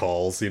force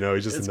calls,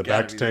 he's just in the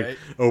back tank, right?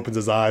 Opens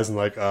his eyes and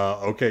like,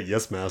 okay,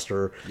 yes,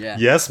 master. Yeah.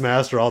 Yes,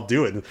 master, I'll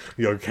do it. And,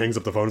 hangs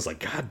up the phone. It's like,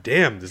 God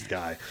damn, this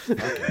guy.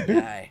 Okay,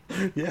 guy.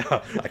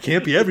 Yeah, I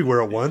can't be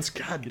everywhere at once.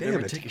 God damn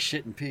it. Take a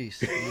shit in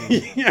peace.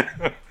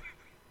 Yeah.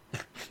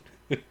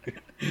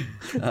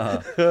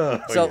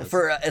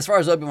 For as far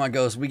as Obi-Wan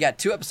goes, we got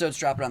 2 episodes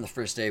dropping on the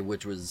first day,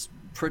 which was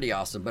pretty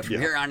awesome. But from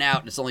here on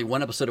out, it's only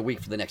 1 episode a week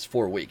for the next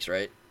 4 weeks,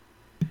 right?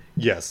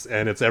 Yes,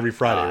 and it's every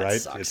Friday,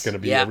 right? Sucks. It's going to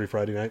be every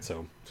Friday night,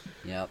 so.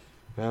 Yep.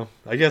 Well,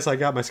 I guess I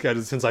got my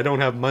schedule since I don't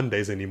have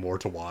Mondays anymore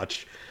to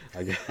watch.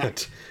 I got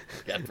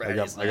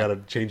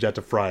to change that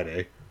to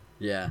Friday.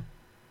 Yeah.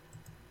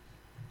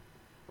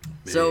 Man.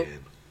 So,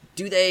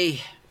 do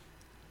they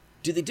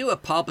do a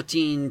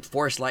Palpatine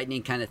Force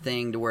Lightning kind of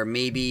thing to where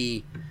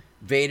maybe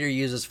Vader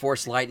uses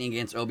Force Lightning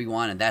against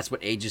Obi-Wan and that's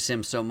what ages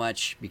him so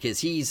much? Because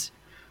he's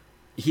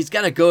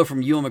got to go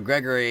from Ewan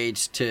McGregor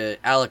age to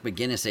Alec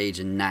McGuinness age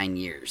in 9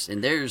 years.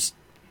 And there's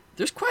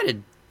quite a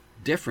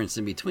difference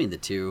in between the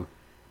two.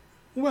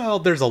 Well,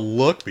 there's a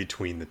look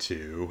between the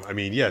two. I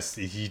mean, yes,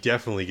 he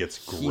definitely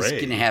gets gray. He's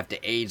going to have to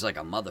age like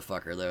a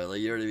motherfucker, though.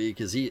 You know what I mean?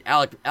 Because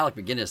Alec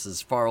McGuinness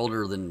is far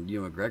older than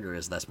Ewan McGregor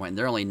is at this point. And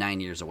they're only 9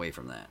 years away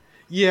from that.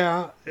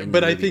 Yeah,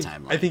 but I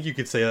think you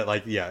could say that,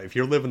 like, if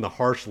you're living the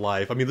harsh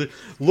life. I mean,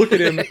 look at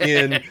him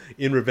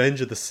in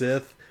Revenge of the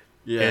Sith.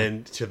 Yeah.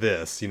 And to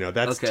this,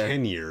 that's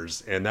 10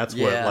 years, and that's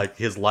what like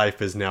his life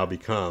has now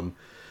become,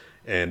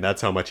 and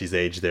that's how much he's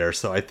aged there.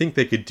 So I think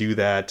they could do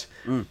that.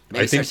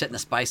 Maybe start setting the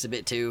spice a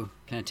bit too.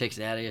 Kind of takes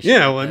it out of you.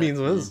 Yeah, well, I mean,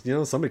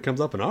 somebody comes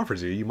up and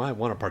offers you might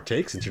want to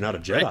partake since you're not a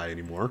Jedi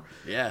anymore.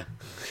 Yeah.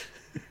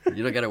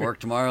 You don't got to work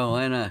tomorrow,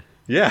 why not?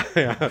 Yeah.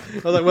 I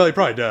was like, well, he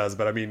probably does,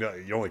 but I mean,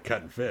 you're only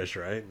cutting fish,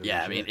 right?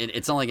 Yeah, I mean,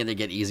 it's only going to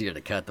get easier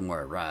to cut the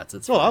more it rots.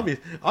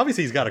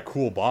 Obviously, he's got a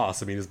cool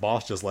boss. I mean, his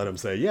boss just let him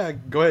say, yeah,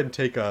 go ahead and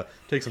take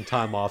some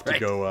time off to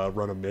go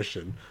run a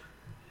mission.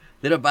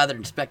 They don't bother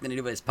inspecting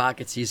anybody's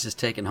pockets. He's just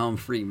taking home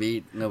free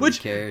meat. Nobody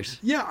cares.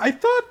 Yeah, I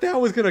thought that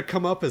was going to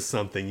come up as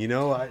something,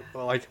 I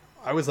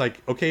was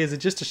like, okay, is it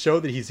just to show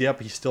that he's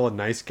still a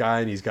nice guy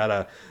and he's got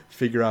to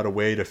figure out a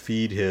way to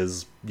feed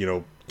his,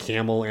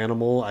 camel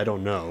animal? I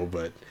don't know,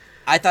 but...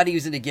 I thought he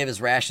was going to give his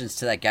rations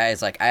to that guy.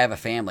 He's like, I have a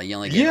family. You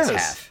only give us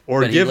half.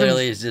 But he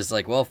literally is just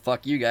like, well,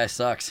 fuck you guys,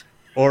 sucks.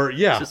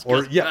 Maybe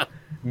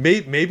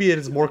it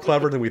is more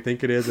clever than we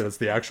think it is, and it's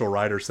the actual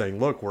writer saying,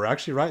 look, we're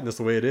actually writing this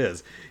the way it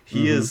is.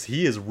 He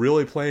is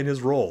really playing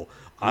his role.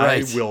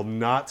 Right. I will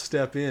not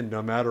step in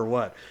no matter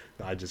what.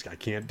 I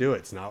can't do it.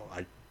 It's not...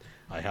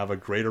 I have a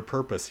greater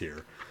purpose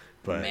here.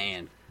 But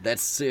man,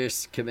 that's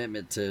serious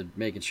commitment to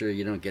making sure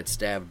you don't get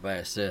stabbed by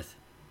a Sith.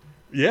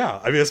 Yeah,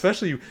 I mean,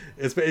 especially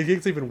it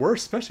gets even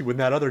worse, especially when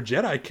that other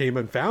Jedi came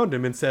and found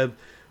him and said,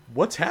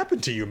 "What's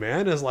happened to you,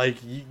 man?" Is like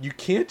you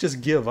can't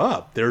just give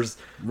up. There's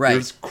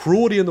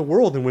cruelty in the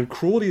world, and when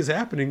cruelty is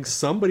happening,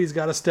 somebody's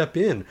got to step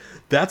in.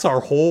 That's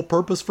our whole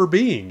purpose for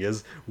being.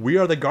 Is we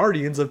are the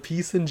guardians of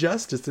peace and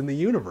justice in the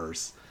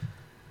universe.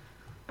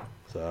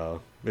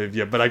 So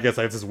yeah, but I guess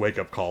I have this wake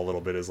up call a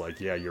little bit. Is like,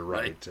 yeah, you're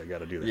right. I got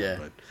to do that. Yeah.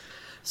 But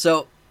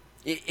so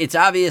it's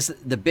obvious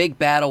the big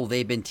battle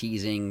they've been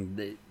teasing,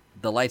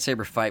 the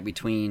lightsaber fight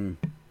between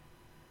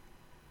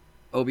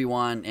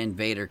Obi-Wan and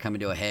Vader coming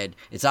to a head.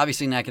 It's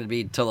obviously not going to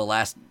be until the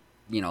last,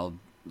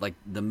 like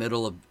the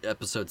middle of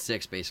episode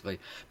 6, basically.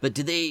 But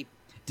do they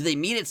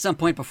meet at some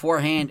point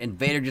beforehand and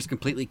Vader just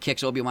completely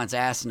kicks Obi-Wan's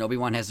ass and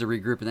Obi-Wan has to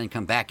regroup and then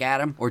come back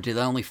at him? Or do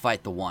they only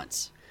fight the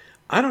once?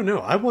 I don't know.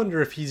 I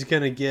wonder if he's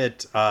going to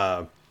get...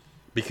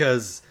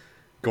 because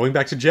going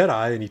back to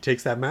Jedi and he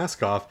takes that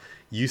mask off,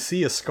 you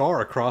see a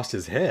scar across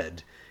his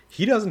head.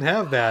 He doesn't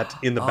have that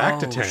in the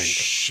Bacta tank.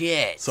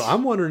 Shit. So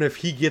I'm wondering if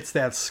he gets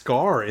that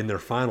scar in their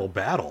final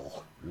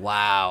battle.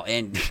 Wow.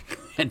 And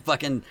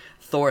fucking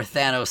Thor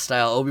Thanos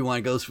style,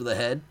 Obi-Wan goes for the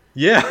head?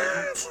 Yeah.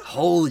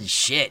 Holy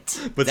shit.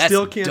 But that's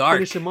still can't dark.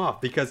 finish him off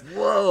because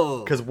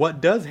whoa. Because what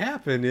does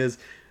happen is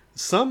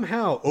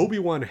somehow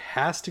Obi-Wan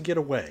has to get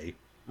away.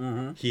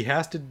 Mm-hmm. He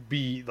has to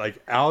be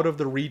like out of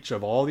the reach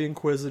of all the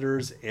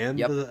Inquisitors and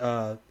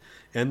the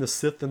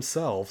Sith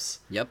themselves.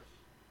 Yep.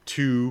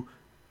 To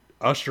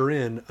usher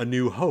in a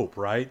new hope,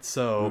 right?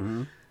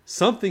 So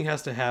something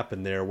has to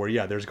happen there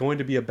where, there's going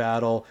to be a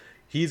battle.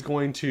 He's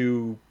going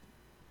to...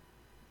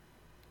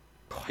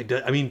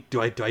 I mean,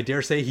 do I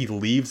dare say he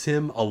leaves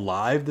him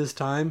alive this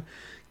time?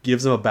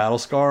 Gives him a battle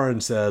scar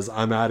and says,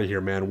 "I'm out of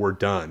here, man. We're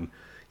done.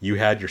 You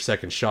had your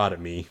second shot at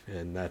me,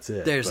 and that's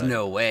it." There's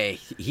no way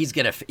he's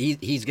gonna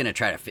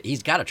try to.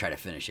 He's got to try to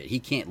finish it. He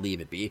can't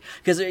leave it be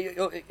because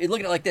look at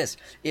it like this: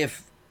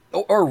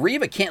 or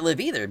Reva can't live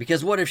either,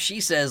 because what if she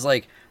says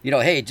like,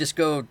 hey, just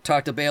go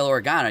talk to Bail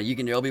Organa. You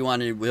can do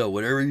Obi-Wan and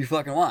whatever you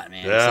fucking want,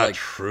 man. Yeah, it's like,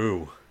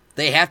 true.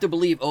 They have to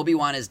believe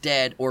Obi-Wan is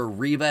dead or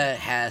Reva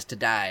has to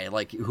die.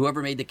 Like,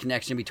 whoever made the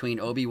connection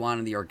between Obi-Wan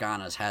and the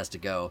Organas has to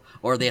go,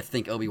 or they have to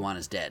think Obi-Wan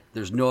is dead.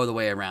 There's no other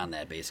way around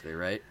that, basically,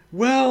 right?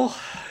 Well,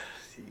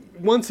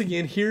 once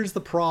again, here's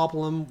the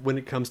problem when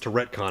it comes to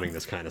retconning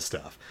this kind of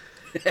stuff.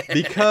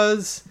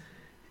 Because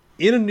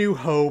in A New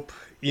Hope,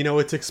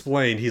 it's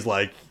explained. He's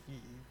like,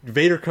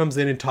 Vader comes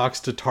in and talks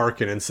to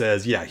Tarkin and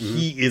says,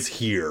 he is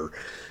here.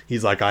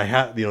 He's like,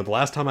 the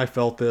last time I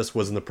felt this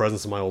was in the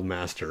presence of my old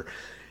master.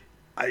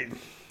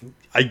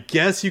 I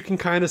guess you can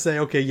kind of say,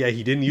 okay,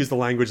 he didn't use the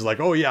language like,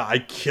 oh yeah, I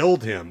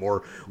killed him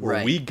or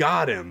right. We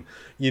got him.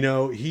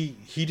 He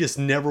just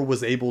never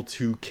was able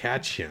to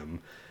catch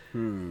him.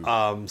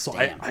 So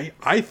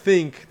I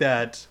think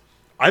that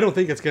I don't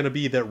think it's going to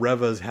be that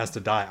Reva has to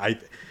die.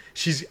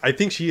 I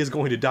think she is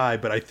going to die,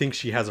 but I think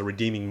she has a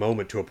redeeming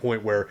moment to a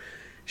point where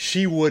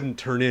she wouldn't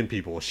turn in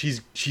people.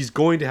 She's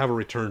going to have a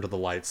return to the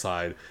light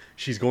side.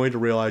 She's going to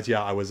realize,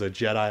 I was a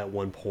Jedi at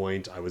one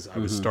point. I was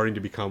starting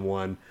to become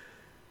one.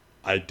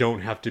 I don't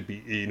have to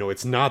be,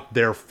 it's not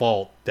their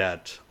fault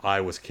that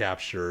I was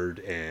captured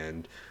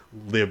and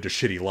lived a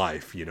shitty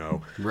life,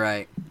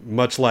 Right.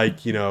 Much like,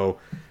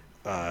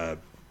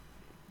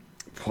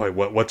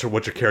 what's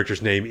your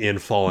character's name in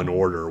Fallen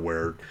Order,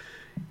 where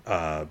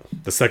the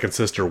second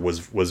sister was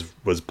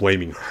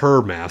blaming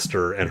her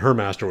master, and her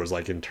master was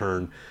like in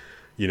turn,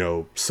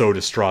 so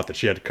distraught that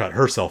she had to cut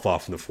herself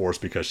off from the Force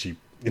because she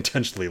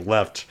intentionally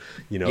left,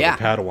 the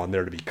Padawan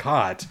there to be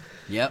caught.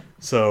 Yep.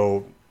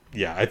 So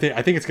I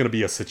think it's going to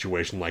be a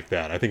situation like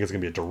that. I think it's going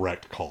to be a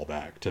direct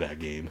callback to that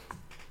game,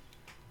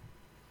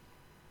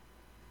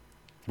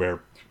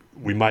 where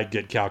we might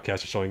get Cal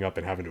Kestis showing up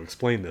and having to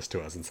explain this to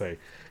us and say,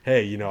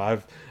 hey,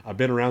 I've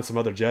been around some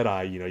other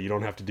Jedi, you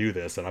don't have to do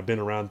this. And I've been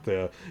around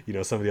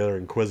some of the other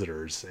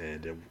Inquisitors,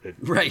 and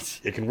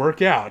it can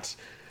work out.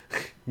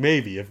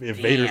 Maybe if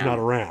Vader's not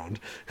around.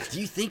 Do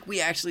you think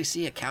we actually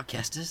see a Cal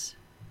Kestis?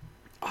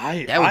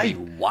 That would be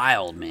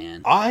wild,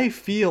 man. I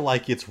feel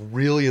like it's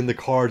really in the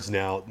cards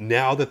now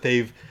that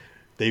they've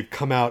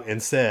come out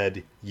and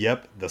said,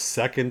 yep, the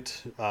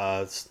second,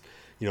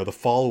 the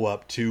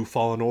follow-up to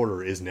Fallen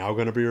Order is now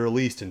going to be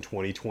released in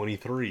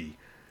 2023.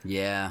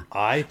 Yeah.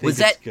 I think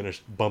it's going to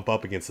bump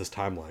up against this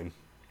timeline.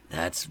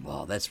 That's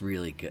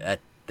really good.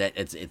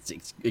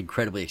 It's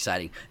incredibly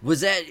exciting.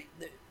 Was it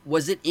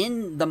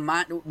in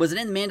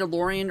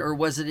Mandalorian, or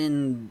was it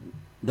in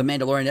the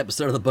Mandalorian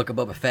episode of the Book of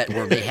Boba Fett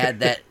where they had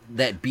that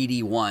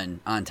BD-1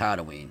 on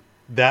Tatooine?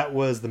 That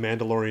was the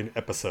Mandalorian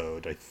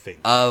episode, I think,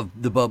 of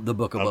the Book of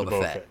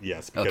Boba Fett.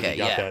 Yes, because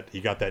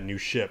he got that new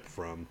ship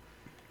from.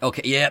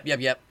 Okay.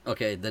 Yep.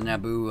 Okay, the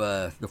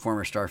Naboo, the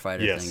former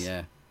starfighter thing.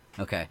 Yeah.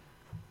 Okay.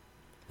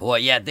 Boy,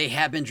 yeah, they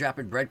have been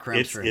dropping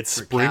breadcrumbs for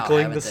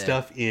sprinkling Cal, the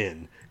stuff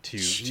in to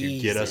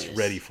get us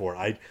ready for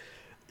it.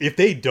 if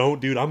they don't,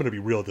 dude, I'm gonna be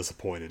real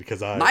disappointed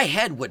because my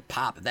head would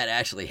pop if that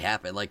actually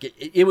happened. Like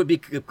it would be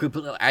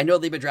completely. I know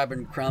they've been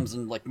dropping crumbs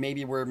and like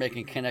maybe we're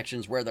making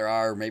connections where there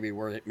are, maybe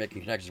we're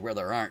making connections where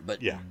there aren't.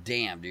 But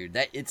damn, dude,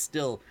 that it's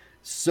still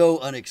so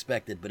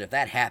unexpected. But if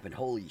that happened,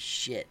 holy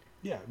shit.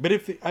 Yeah, but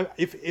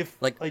if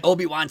like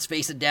Obi-Wan's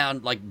facing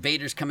down, like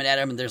Vader's coming at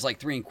him, and there's like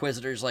 3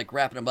 Inquisitors like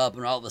wrapping him up,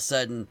 and all of a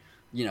sudden,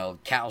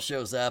 Cal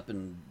shows up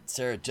and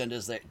Sarah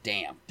Jenda's there.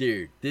 Damn,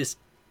 dude,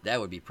 that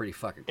would be pretty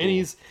fucking cool. And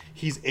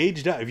he's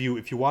aged up. If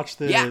you watch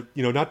the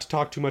not to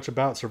talk too much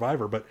about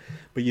Survivor, but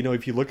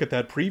if you look at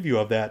that preview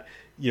of that,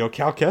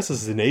 Cal Kestis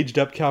is an aged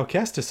up Cal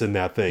Kestis in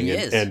that thing.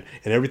 And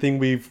everything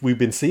we've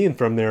been seeing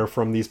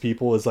from these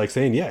people is like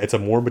saying, it's a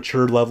more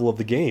mature level of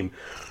the game.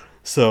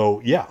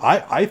 So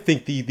I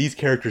think these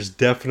characters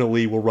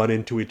definitely will run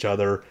into each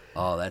other.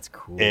 Oh, that's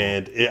cool.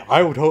 And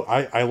I would hope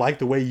I like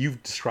the way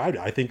you've described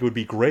it. I think it would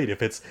be great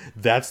if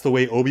that's the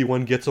way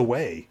Obi-Wan gets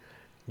away.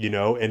 And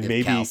if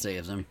maybe Cal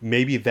saves him.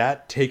 Maybe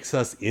that takes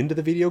us into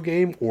the video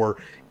game, or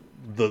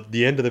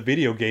the end of the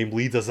video game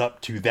leads us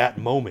up to that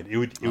moment. It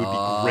would be great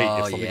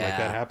if something like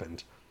that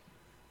happened.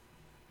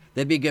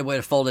 That'd be a good way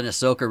to fold in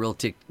Ahsoka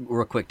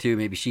real quick too.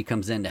 Maybe she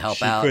comes in to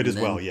help out. She could as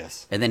well,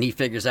 yes. And then he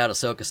figures out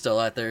Ahsoka's still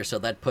out there, so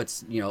that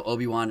puts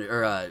Obi-Wan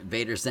or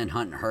Vader's then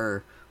hunting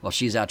her while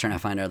she's out trying to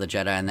find other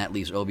Jedi, and that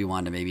leaves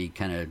Obi-Wan to maybe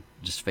kind of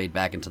just fade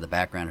back into the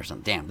background or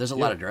something. Damn, there's a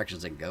lot of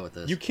directions they can go with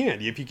this. You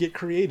can if you get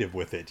creative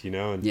with it,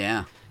 and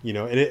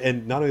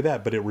and not only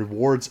that, but it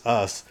rewards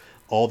us,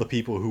 all the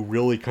people who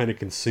really kind of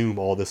consume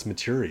all this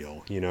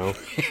material,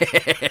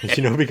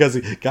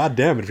 because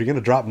goddamn it, if you're going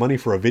to drop money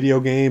for a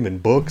video game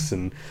and books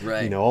and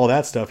all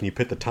that stuff, and you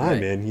put the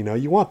time in,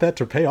 you want that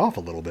to pay off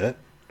a little bit.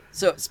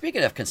 So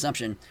speaking of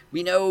consumption,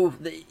 we know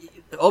the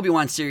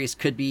Obi-Wan series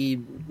could be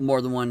more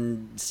than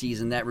one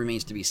season. That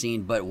remains to be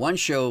seen. But one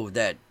show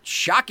that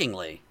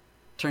shockingly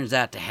turns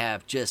out to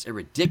have just a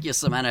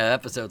ridiculous amount of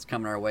episodes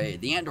coming our way,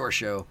 the Andor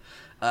show,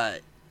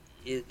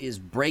 is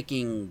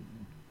breaking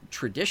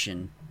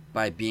tradition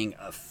by being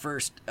a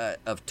first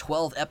of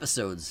 12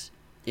 episodes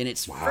in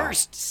its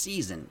first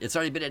season. It's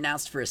already been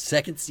announced for a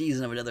second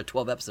season of another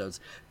 12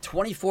 episodes.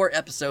 24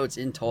 episodes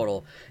in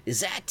total. Is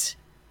that...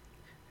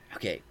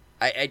 Okay,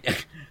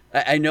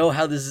 I know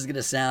how this is going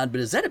to sound, but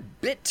is that a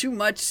bit too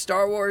much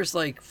Star Wars,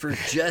 like, for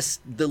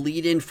just the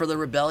lead-in for the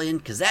Rebellion?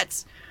 Because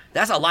that's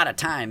a lot of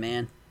time,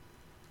 man.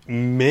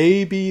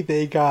 Maybe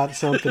they got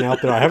something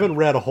out there. I haven't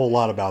read a whole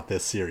lot about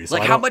this series.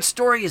 Like, how much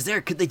story is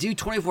there? Could they do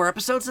 24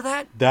 episodes of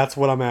that? That's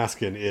what I'm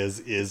asking,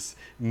 is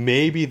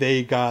maybe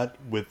they got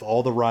with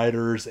all the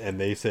writers and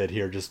they said,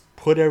 here, just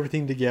put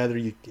everything together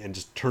and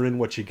just turn in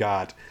what you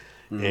got.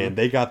 Mm-hmm. And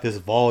they got this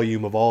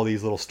volume of all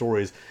these little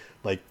stories,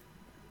 like,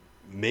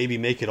 maybe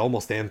make it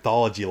almost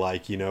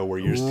anthology-like, where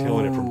you're just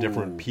telling it from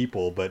different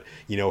people, but,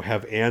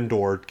 have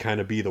Andor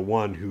kind of be the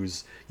one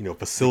who's,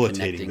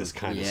 facilitating this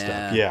kind of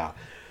stuff. Yeah.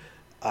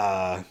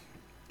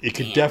 It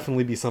could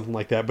definitely be something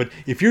like that. But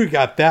if you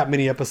got that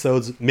many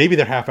episodes, maybe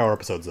they're half-hour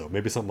episodes, though.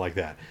 Maybe something like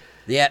that.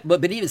 Yeah,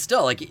 but even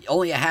still, like,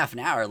 only a half an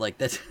hour, like,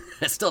 that's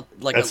still,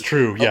 like... That's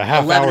true, yeah,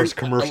 half hours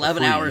commercial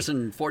 11 hours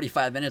and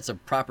 45 minutes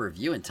of proper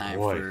viewing time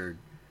for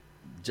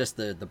just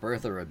the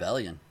birth of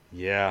Rebellion.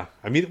 Yeah.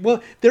 I mean,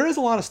 well, there is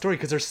a lot of story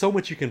because there's so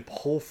much you can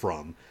pull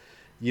from.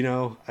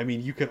 I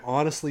mean, you could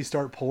honestly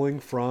start pulling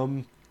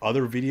from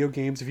other video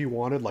games if you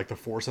wanted, like The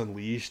Force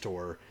Unleashed,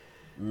 or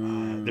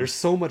there's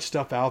so much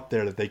stuff out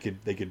there that they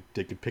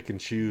could pick and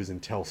choose and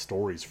tell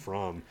stories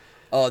from.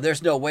 Oh,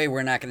 there's no way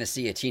we're not going to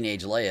see a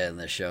teenage Leia in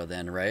this show,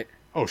 then, right?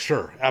 Oh,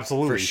 sure,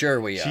 absolutely. For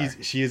sure, we are.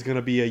 She is going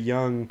to be a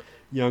young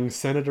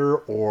senator,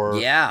 or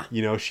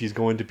she's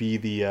going to be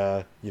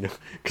the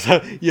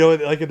because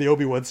like in the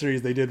Obi-Wan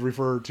series they did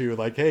refer to,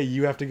 like, hey,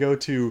 you have to go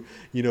to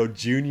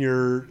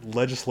junior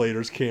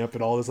legislators camp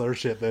and all this other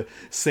shit, the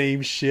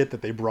same shit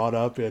that they brought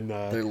up in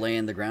they're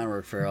laying the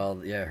groundwork for all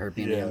her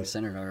being a young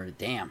senator already.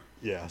 Damn.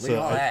 Yeah, look so at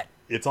all that.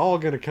 It's all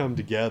going to come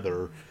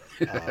together.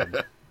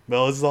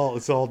 Well,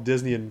 it's all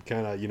Disney and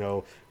kind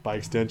of, by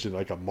extension,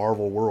 like a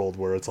Marvel world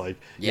where it's like,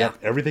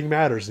 everything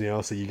matters,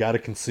 so you got to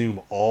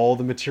consume all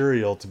the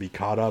material to be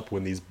caught up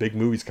when these big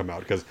movies come out.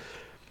 Because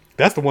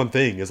that's the one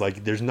thing, is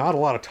like, there's not a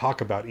lot of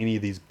talk about any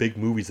of these big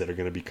movies that are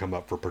going to be come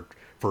up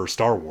for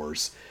Star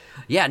Wars.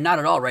 Yeah, not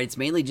at all, right? It's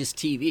mainly just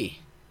TV.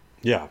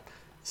 Yeah.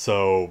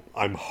 So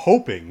I'm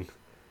hoping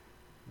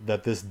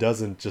that this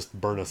doesn't just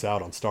burn us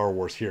out on Star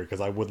Wars here,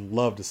 because I would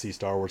love to see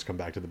Star Wars come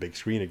back to the big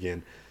screen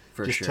again.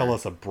 Just tell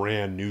us a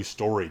brand new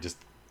story. Just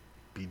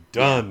be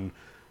done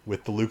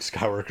with the Luke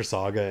Skywalker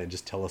saga and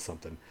just tell us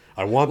something.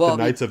 I want the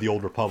Knights of the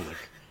Old Republic.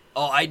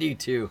 Oh, I do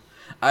too.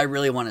 I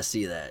really want to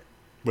see that.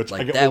 Which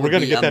we're going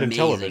to get that in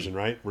television,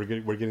 right? We're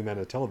getting that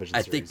in a television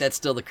series. I think that's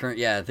still the current...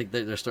 Yeah, I think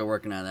they're still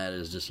working on that.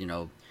 Is just,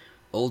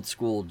 old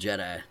school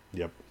Jedi.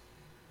 Yep.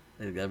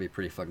 I think that'd be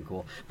pretty fucking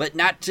cool. But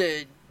not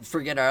to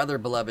forget our other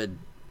beloved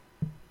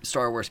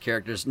Star Wars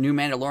characters. New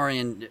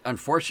Mandalorian,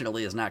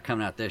 unfortunately, is not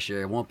coming out this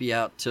year. It won't be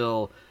out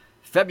till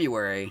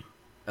February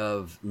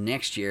of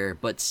next year,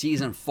 but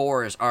season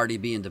 4 is already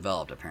being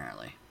developed,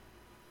 apparently.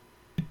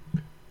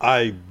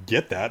 I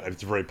get that.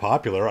 It's very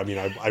popular. I mean,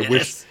 I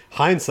wish,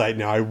 hindsight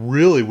now, I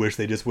really wish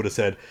they just would have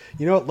said,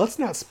 you know what, let's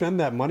not spend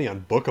that money on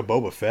Book of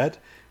Boba Fett.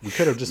 We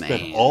could have just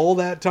spent all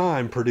that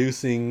time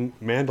producing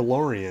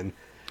Mandalorian.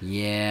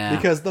 Yeah.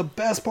 Because the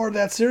best part of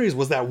that series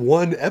was that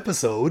one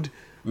episode.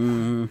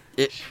 To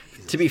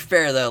be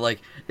fair, though,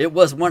 like, it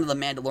was one of the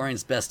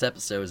Mandalorian's best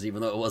episodes,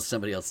 even though it was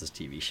somebody else's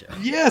TV show.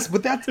 Yes,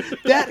 but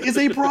that is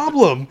a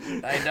problem.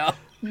 I know.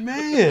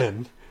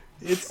 Man.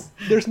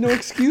 There's no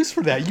excuse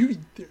for that.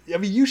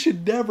 You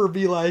should never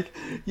be like,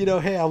 you know,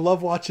 hey, I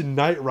love watching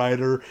Knight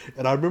Rider,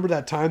 and I remember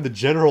that time the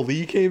General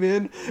Lee came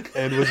in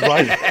and was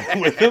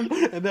riding with him,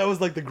 and that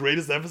was like the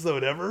greatest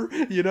episode ever.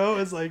 You know,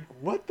 it's like,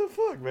 what the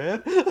fuck,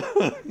 man?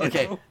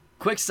 Okay. Know?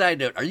 Quick side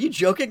note: are you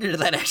joking, or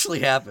did that actually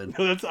happen?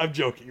 No, I'm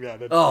joking. Now.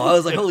 Oh, I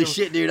was like, holy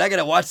shit, dude! I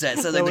gotta watch that.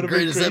 It sounds like the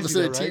greatest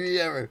episode of TV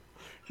ever.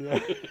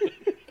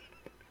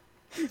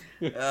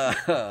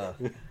 Yeah.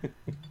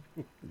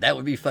 That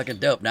would be fucking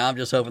dope. Now I'm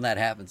just hoping that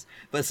happens.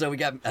 But so we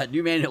got a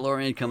new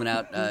Mandalorian coming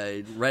out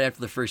right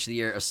after the first of the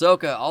year.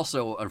 Ahsoka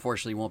also,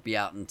 unfortunately, won't be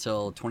out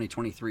until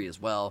 2023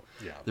 as well.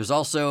 Yeah. There's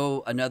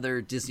also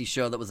another Disney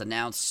show that was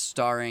announced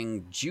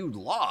starring Jude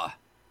Law.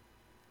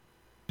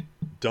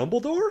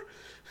 Dumbledore?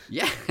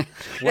 Yeah.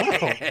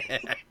 Wow.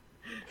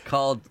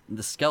 Called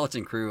The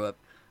Skeleton Crew.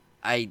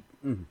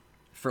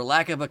 For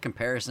lack of a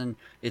comparison,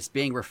 it's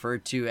being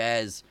referred to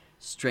as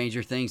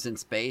Stranger Things in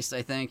Space,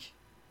 I think.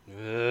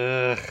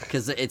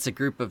 Because it's a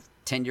group of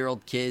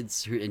 10-year-old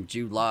kids and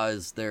Jude Law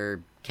is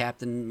their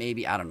captain,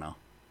 maybe. I don't know.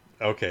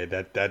 Okay,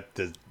 that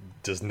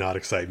does not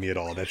excite me at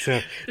all.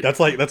 That's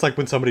like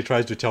when somebody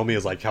tries to tell me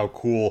is like how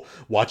cool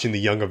watching the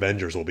Young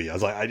Avengers will be. I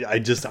was like,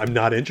 I'm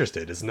not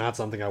interested. It's not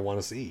something I want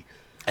to see.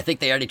 I think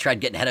they already tried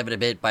getting ahead of it a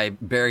bit by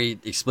very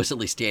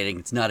explicitly stating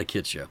it's not a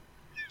kid's show.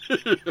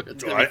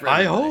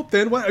 I hope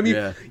then. What I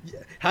mean,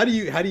 how do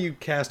you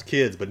cast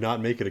kids but not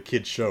make it a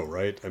kid's show,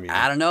 right? I mean,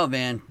 I don't know,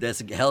 man.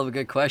 That's a hell of a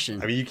good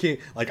question. I mean, you can't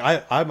like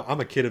I'm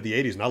a kid of the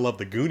 '80s and I love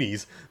the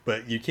Goonies,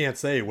 but you can't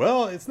say,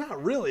 well, it's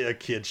not really a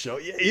kid's show.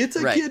 It's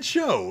a kid's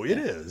show. It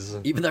is.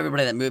 Even though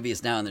everybody in that movie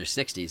is now in their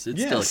 60s,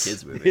 it's still a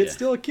kid's movie. It's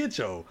still a kid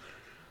show.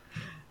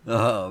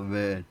 Oh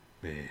man.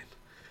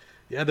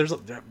 Yeah,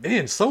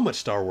 so much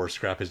Star Wars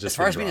scrap is just. As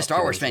far as being a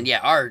Star Wars fan,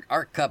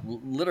 our cup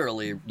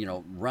literally,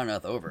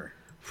 runneth over.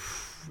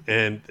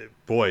 And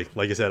boy,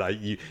 like I said,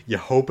 you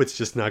hope it's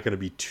just not going to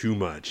be too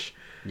much.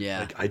 Yeah.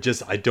 Like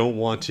I don't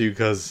want to,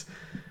 because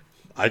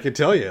I can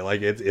tell you,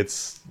 like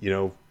it's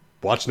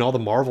watching all the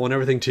Marvel and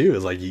everything too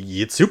is like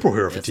it's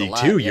superhero fatigue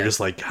too. You're just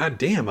like, God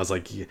damn. I was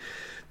like,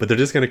 but they're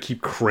just going to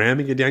keep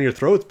cramming it down your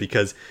throats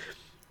because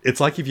it's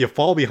like if you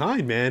fall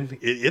behind, man,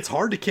 it's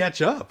hard to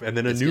catch up. And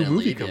then a new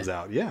movie comes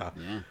out. Yeah.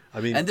 I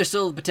mean, and there's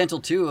still the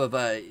potential too of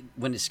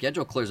when his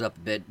schedule clears up a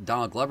bit,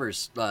 Donald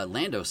Glover's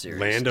Lando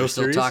series. They're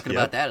still talking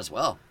about that as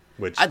well.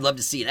 Which I'd love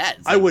to see that.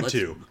 I would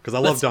too, because I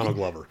love Donald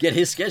Glover. Get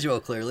his schedule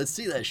clear. Let's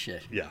see that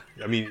shit. Yeah,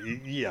 I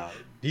mean,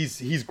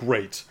 he's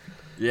great.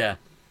 Yeah.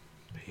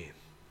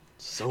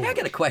 Man, I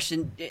got a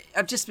question.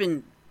 I've just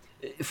been,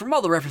 from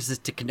all the references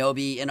to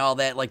Kenobi and all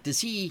that. Like, is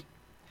he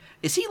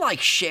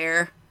like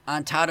Cher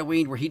on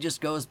Tatooine, where he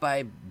just goes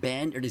by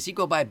Ben, or does he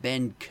go by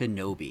Ben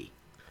Kenobi?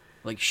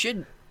 Like,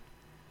 should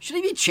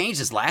he be changed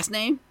his last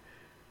name?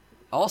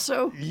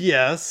 Also,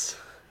 yes.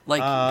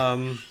 Like,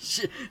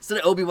 instead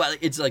of Obi-Wan,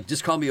 it's like,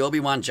 just call me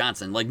Obi-Wan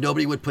Johnson. Like,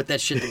 nobody would put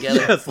that shit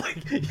together.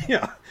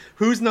 Yes,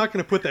 who's not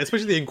going to put that?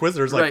 Especially the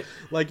Inquisitors.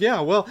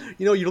 Well,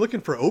 you're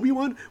looking for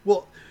Obi-Wan.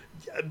 Well,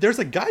 there's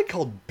a guy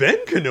called Ben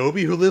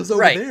Kenobi who lives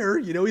over there.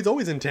 He's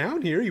always in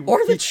town here.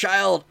 The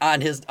child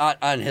on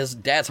his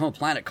dad's home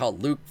planet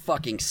called Luke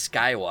fucking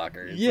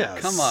Skywalker. Yes.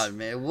 Like, come on,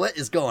 man. What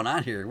is going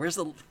on here? Where's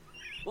the...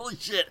 Holy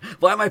shit.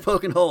 Why am I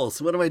poking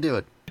holes? What am I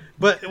doing?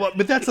 But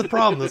that's the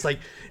problem.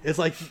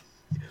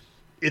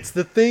 It's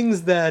the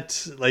things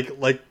that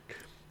like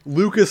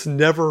Lucas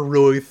never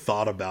really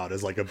thought about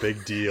as like a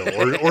big deal,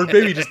 or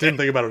maybe just didn't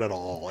think about it at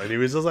all. And he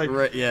was just like,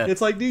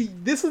 It's like,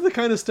 dude, this is the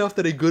kind of stuff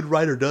that a good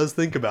writer does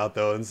think about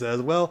though, and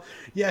says, well,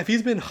 yeah, if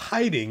he's been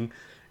hiding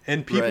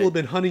and people have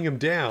been hunting him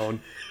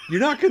down, you're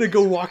not going to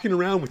go walking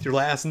around with your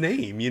last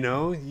name, You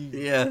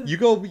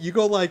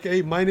go like,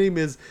 hey, my name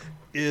is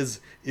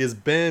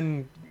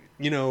Ben,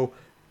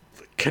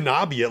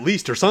 Kenobi at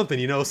least, or something,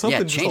 something.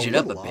 Yeah, change it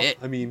up a off. bit.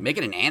 I mean, make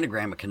it an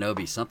anagram of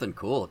Kenobi, something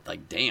cool.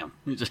 Like, damn.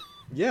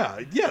 yeah,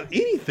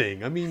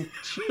 anything. I mean,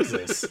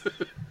 Jesus.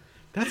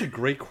 That's a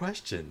great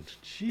question.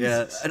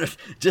 Jesus. Yeah,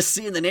 just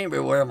seeing the name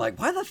everywhere, I'm like,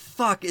 why the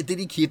fuck did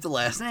he keep the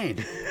last name?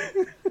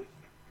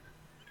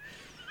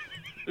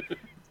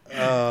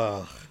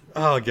 Oh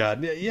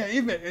God. Yeah,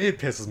 it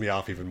pisses me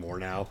off even more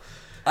now.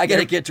 I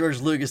gotta get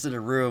George Lucas in a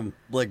room,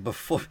 like,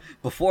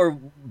 before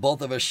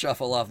both of us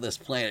shuffle off this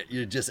planet.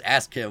 You just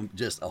ask him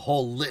just a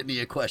whole litany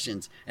of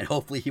questions, and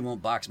hopefully he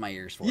won't box my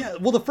ears for it. Yeah,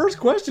 well, the first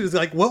question is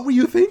like, what were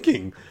you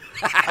thinking?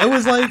 I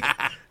was like,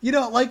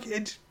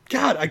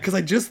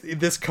 because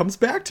this comes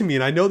back to me,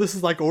 and I know this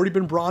has like already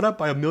been brought up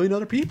by a million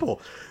other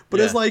people, but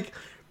it's like,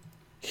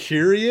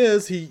 here he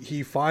is,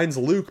 he finds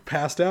Luke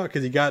passed out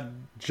because he got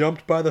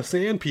jumped by the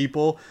sand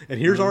people, and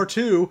here's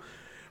R2.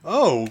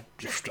 oh,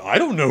 I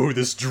don't know who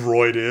this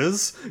droid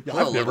is.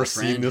 Hello, I've never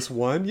seen friend. this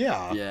one.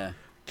 Yeah. Yeah.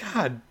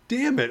 God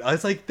damn it. I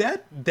was like,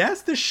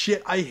 that's the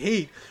shit I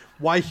hate.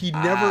 Why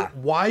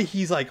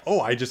he's like,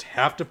 oh, I just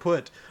have to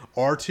put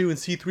R2 and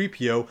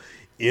C-3PO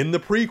in the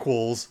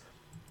prequels.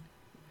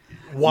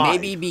 Why?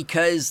 Maybe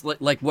because,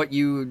 like what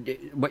you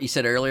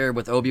said earlier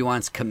with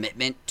Obi-Wan's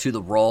commitment to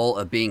the role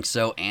of being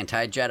so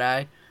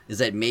anti-Jedi, is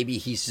that maybe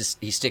he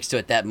sticks to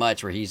it that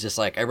much where he's just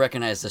like, I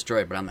recognize this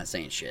droid, but I'm not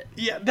saying shit.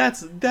 Yeah,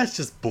 that's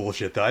just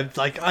bullshit though. I hate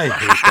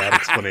that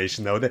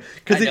explanation though,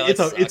 because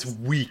it's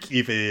weak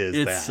if it is.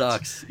 It that.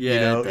 Sucks. Yeah, you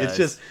know, it it's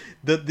just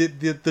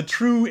the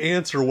true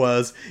answer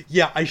was,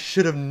 yeah, I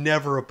should have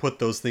never put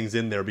those things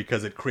in there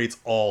because it creates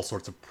all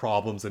sorts of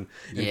problems and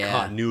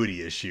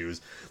continuity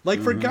issues. Like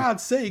for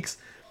God's sakes.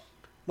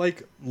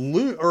 Like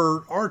Luke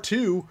or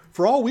R2,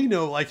 for all we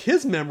know, like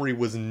his memory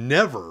was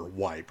never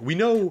wiped. We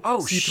know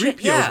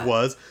C-3PO's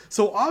was,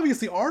 so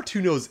obviously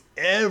R2 knows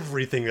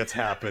everything that's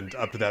happened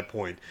up to that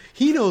point.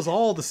 He knows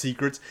all the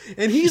secrets,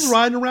 and he's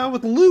riding around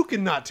with Luke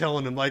and not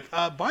telling him, like,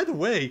 by the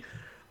way,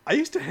 I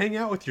used to hang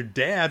out with your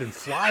dad and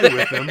fly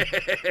with him.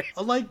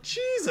 I'm like,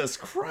 Jesus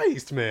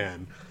Christ,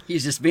 man.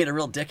 He's just being a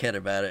real dickhead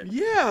about it.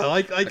 Yeah,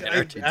 like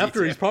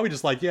after he's probably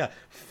just like, yeah,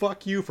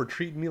 fuck you for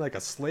treating me like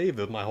a slave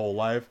my whole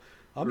life.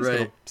 I'm just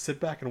going to sit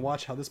back and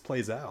watch how this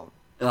plays out.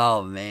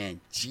 Oh, man.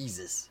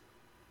 Jesus.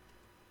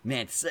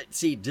 Man,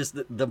 see, just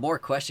the more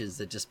questions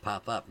that just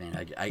pop up,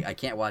 man. I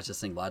can't watch this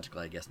thing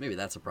logically, I guess. Maybe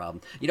that's a problem.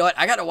 You know what?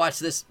 I got to watch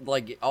this,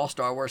 like, all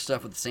Star Wars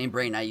stuff with the same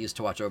brain I used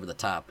to watch Over the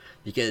Top.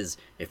 Because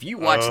if you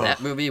watch that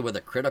movie with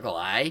a critical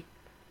eye,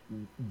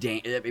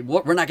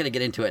 we're not going to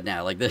get into it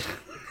now. Like,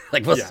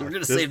 we're going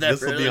to save that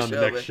for this will be on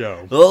the next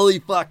show. Holy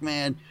fuck,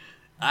 man.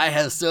 I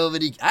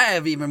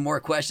have even more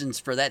questions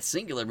for that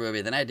singular movie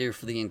than I do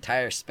for the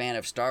entire span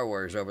of Star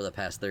Wars over the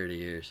past 30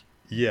 years.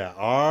 Yeah,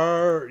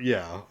 our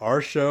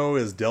show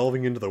is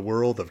delving into the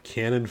world of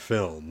canon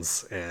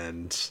films,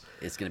 and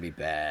it's gonna be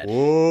bad.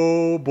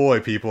 Oh boy,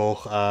 people,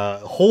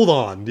 hold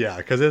on,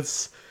 because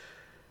it's,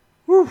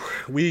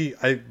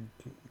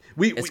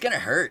 it's gonna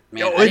hurt,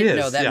 man. I didn't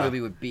know that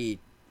movie would be,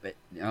 but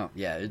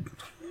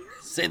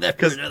say that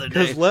for another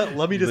day. Because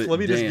let me just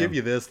give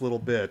you this little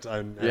bit.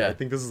 I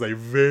think this is a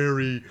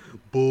very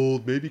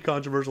bold, maybe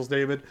controversial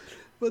statement,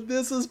 but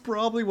this is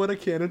probably one of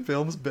Canon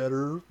Films'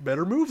 better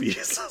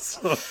movies.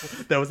 So,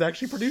 that was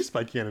actually produced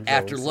by Canon Films.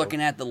 After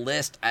looking at the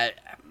list, I'm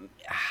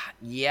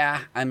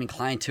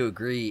inclined to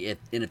agree.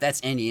 If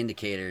that's any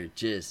indicator,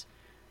 just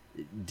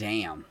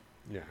damn.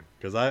 Yeah,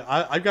 because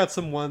I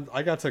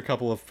got a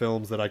couple of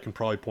films that I can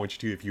probably point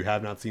you to if you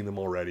have not seen them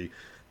already,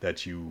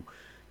 that you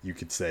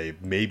could say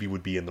maybe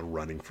would be in the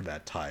running for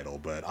that title.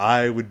 But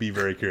I would be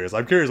very curious.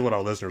 I'm curious what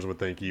our listeners would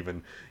think,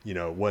 even,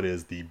 what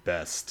is the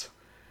best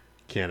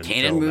canon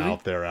film movie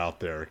out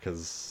there,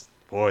 because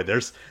boy,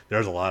 there's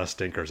a lot of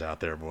stinkers out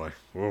there, boy.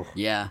 Ooh.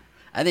 Yeah,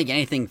 I think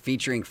anything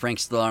featuring Frank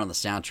Stallone on the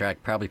soundtrack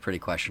probably pretty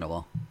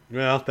questionable.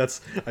 Well, you have to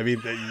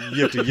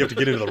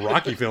get into the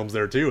Rocky films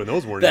there too, and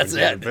those weren't even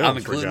canon films. I'm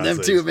including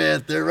them too,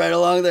 man. They're right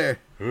along there.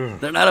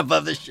 They're not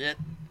above this shit.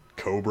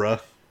 Cobra.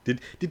 Did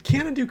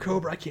Canon do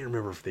Cobra? I can't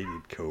remember if they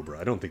did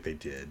Cobra. I don't think they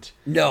did.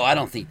 No, I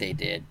don't think they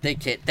did.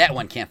 That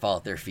one can't fall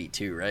at their feet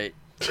too, right?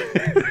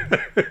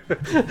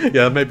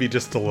 Yeah, it might be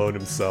just Stallone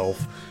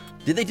himself.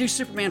 Did they do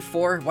Superman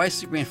 4? Why is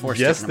Superman 4?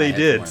 Yes, they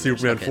did.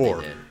 Superman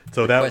 4.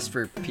 So that Quest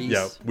for Peace.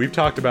 Yeah, we've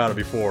talked about it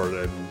before,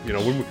 and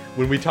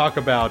when we talk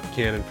about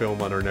canon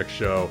film on our next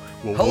show,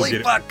 we'll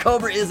get fuck,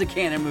 Cobra is a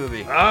canon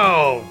movie.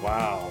 Oh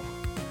wow.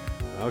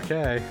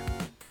 Okay.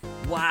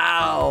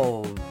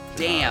 Wow.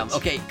 Damn.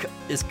 Okay,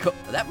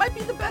 that might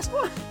be the best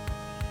one.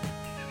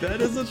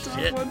 That is a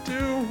tough one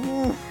too.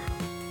 Oof.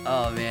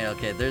 Oh man.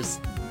 Okay. There's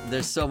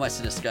so much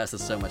to discuss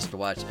and so much to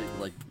watch.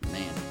 Like,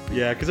 man.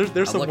 Yeah, because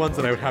there's some ones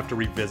that I would have to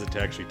revisit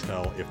to actually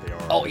tell if they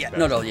are. Oh yeah,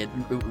 no, yeah.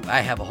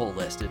 I have a whole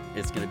list.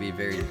 It's going to be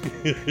very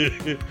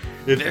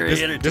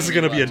entertaining. This is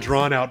going to be a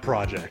drawn out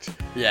project.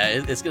 Yeah,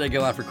 it's going to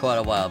go on for quite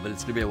a while, but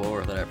it's going to be well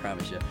worth it. I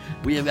promise you.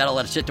 We have got a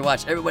lot of shit to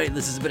watch. Everybody,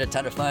 this has been a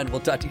ton of fun.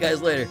 We'll talk to you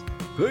guys later.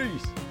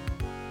 Peace.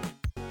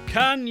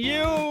 Can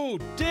you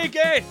dig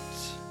it?